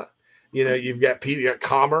supply, you've got people, you got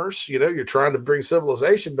commerce, you're trying to bring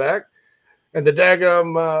civilization back, and the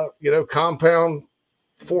daggum, compound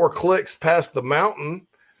 4 clicks past the mountain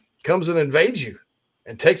comes and invades you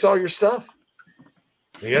and takes all your stuff.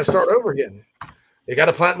 You got to start over again. You got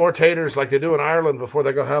to plant more taters like they do in Ireland before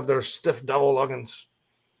they go have their stiff double luggins.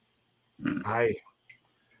 I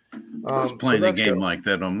was playing a game like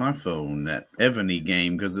that on my phone, that Evany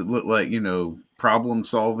game, because it looked like, problem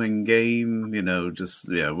solving game,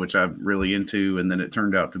 which I'm really into. And then it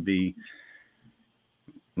turned out to be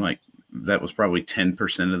like, that was probably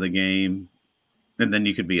 10% of the game. And then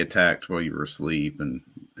you could be attacked while you were asleep and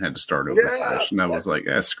had to start over fresh. And I was like,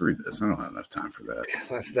 screw this. I don't have enough time for that.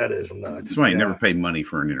 That is nuts. That's why you never pay money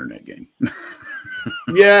for an internet game.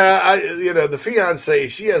 The fiance,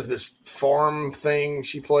 she has this farm thing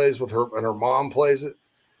she plays with her, and her mom plays it.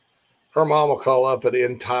 Her mom will call up at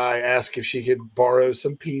Intai, ask if she could borrow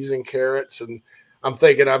some peas and carrots. And I'm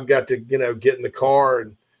thinking I've got to, get in the car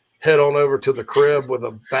and head on over to the crib with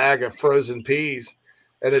a bag of frozen peas.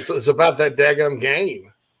 And it's about that daggum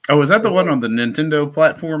game. Oh, is that the one on the Nintendo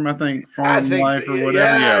platform? I think Farm Life or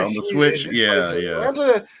whatever. Yeah, on the Switch.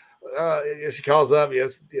 She calls up.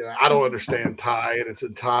 Yes, I don't understand Thai, and it's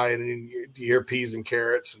in Thai, and then you hear peas and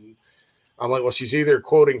carrots, and I'm like, well, she's either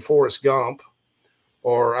quoting Forrest Gump,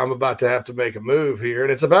 or I'm about to have to make a move here,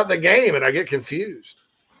 and it's about the game, and I get confused.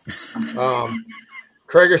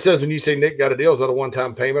 Krager says, when you say Nick got a deal, is that a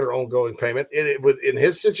one-time payment or ongoing payment? In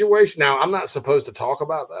his situation, now I'm not supposed to talk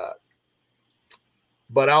about that,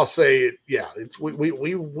 but I'll say, it's we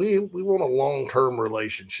want a long-term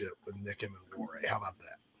relationship with Nick and Moore. How about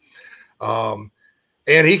that?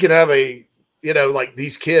 And he can have like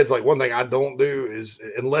these kids. Like, one thing I don't do is,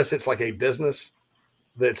 unless it's like a business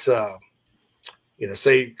that's,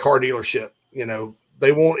 say car dealership,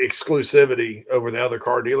 they want exclusivity over the other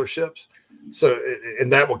car dealerships. So,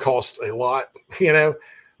 and that would cost a lot, to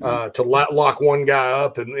lock one guy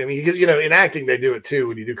up. And I mean, because, in acting, they do it too.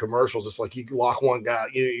 When you do commercials, it's like you lock one guy,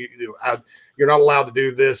 you're not allowed to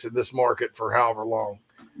do this in this market for however long.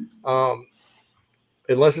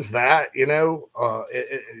 Unless it's that, and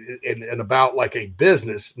about like a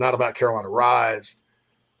business, not about Carolina Rise,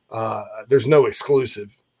 there's no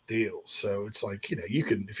exclusive deals. So it's like, you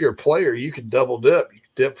can, if you're a player, you can double dip. You can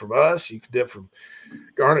dip from us, you can dip from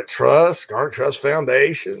Garnet Trust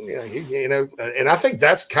Foundation, and I think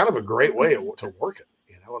that's kind of a great way to work it.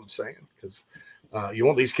 You know what I'm saying? Because you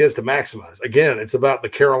want these kids to maximize. Again, it's about the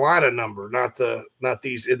Carolina number, not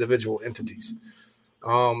these individual entities.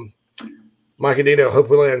 Mike Adino, hope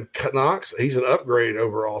we land Knox. He's an upgrade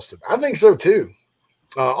over Austin. I think so too.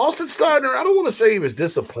 Austin Steiner, I don't want to say he was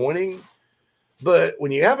disappointing, but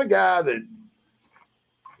when you have a guy that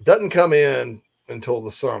doesn't come in until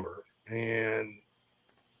the summer, and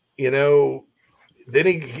then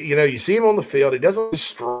you see him on the field, he doesn't as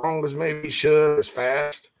strong as maybe he should, as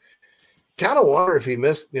fast. Kind of wonder if he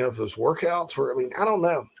missed, if those workouts were. I mean, I don't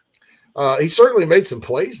know. He certainly made some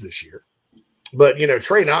plays this year. But,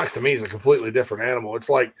 Trey Knox to me is a completely different animal. It's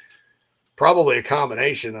like probably a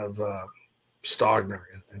combination of Stogner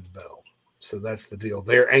and Bell. So that's the deal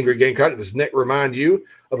there. Angry Gamecock, does Nick remind you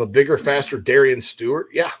of a bigger, faster Darian Stewart?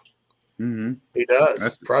 Yeah. Mm-hmm. He does.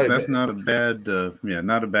 That's not a bad,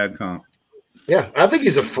 not a bad comp. Yeah, I think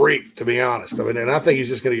he's a freak, to be honest. I mean, and I think he's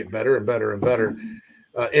just going to get better and better and better.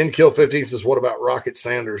 Inkill 15 says, what about Rocket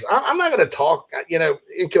Sanders? I'm not going to talk,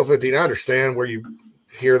 Inkill 15, I understand where you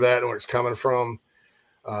hear that and where it's coming from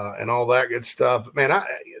and all that good stuff. But man,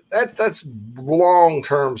 that's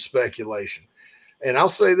long-term speculation. And I'll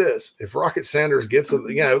say this, if Rocket Sanders gets,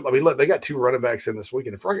 look, they got 2 running backs in this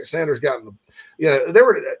weekend. If Rocket Sanders got in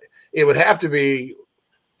it would have to be,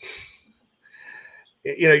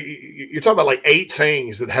 you're talking about like 8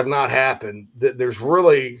 things that have not happened. There's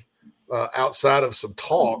really, outside of some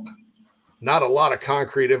talk, not a lot of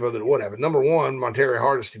concrete info that would happen. Number 1, Monterey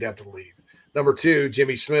Hardest, he'd have to leave. Number 2,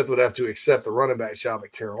 Jimmy Smith would have to accept the running back job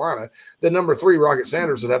at Carolina. Then number 3, Rocket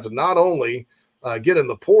Sanders would have to not only get in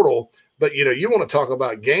the portal, but, you want to talk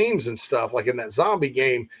about games and stuff like in that zombie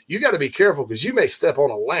game, you got to be careful because you may step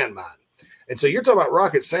on a landmine. And so you're talking about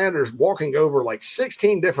Rocket Sanders walking over like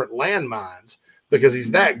 16 different landmines because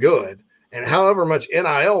he's that good. And however much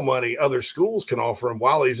NIL money other schools can offer him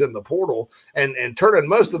while he's in the portal and turning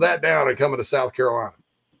most of that down and coming to South Carolina.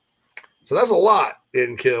 So that's a lot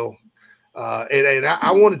in Kill. And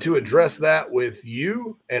I wanted to address that with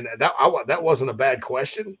you. And that wasn't a bad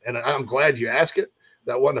question. And I'm glad you asked it.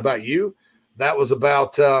 That wasn't about you. That was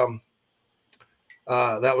about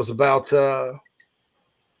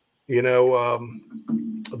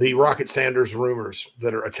the Rocket Sanders rumors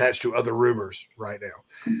that are attached to other rumors right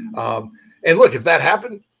now. And look, if that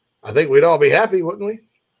happened, I think we'd all be happy, wouldn't we?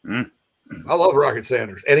 I love Rocket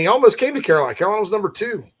Sanders. And he almost came to Carolina. Carolina was number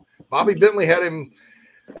 2. Bobby Bentley had him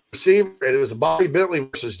receiver, and it was a Bobby Bentley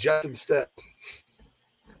versus Justin Stepp.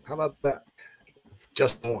 How about that?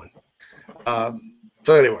 Just one.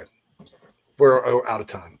 So anyway, we're out of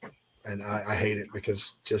time. And I hate it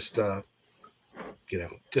because just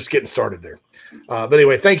getting started there. But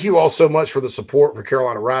anyway, thank you all so much for the support for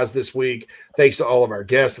Carolina Rise this week. Thanks to all of our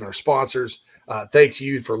guests and our sponsors. Thanks to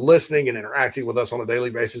you for listening and interacting with us on a daily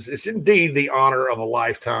basis. It's indeed the honor of a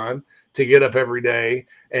lifetime to get up every day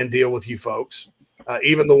and deal with you folks,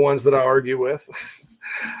 even the ones that I argue with.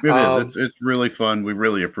 It is. It's really fun. We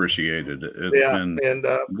really appreciate it.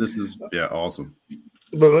 This is awesome.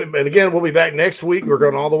 And again, we'll be back next week. We're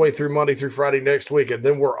going all the way through Monday through Friday next week, and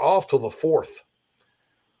then we're off till the 4th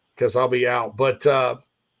because I'll be out. But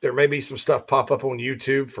there may be some stuff pop up on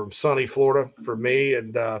YouTube from sunny Florida for me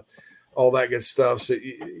and all that good stuff. So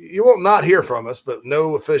you won't not hear from us, but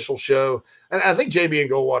no official show. And I think JB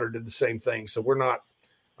and Goldwater did the same thing. So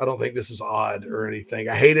I don't think this is odd or anything.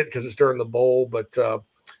 I hate it because it's during the bowl, but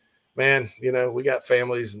man, we got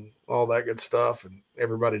families and all that good stuff, and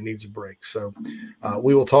everybody needs a break. So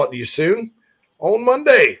we will talk to you soon on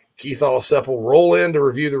Monday. Keith Allsup will roll in to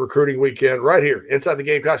review the recruiting weekend right here inside the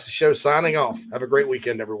Gamecocks, the show, signing off. Have a great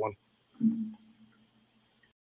weekend, everyone.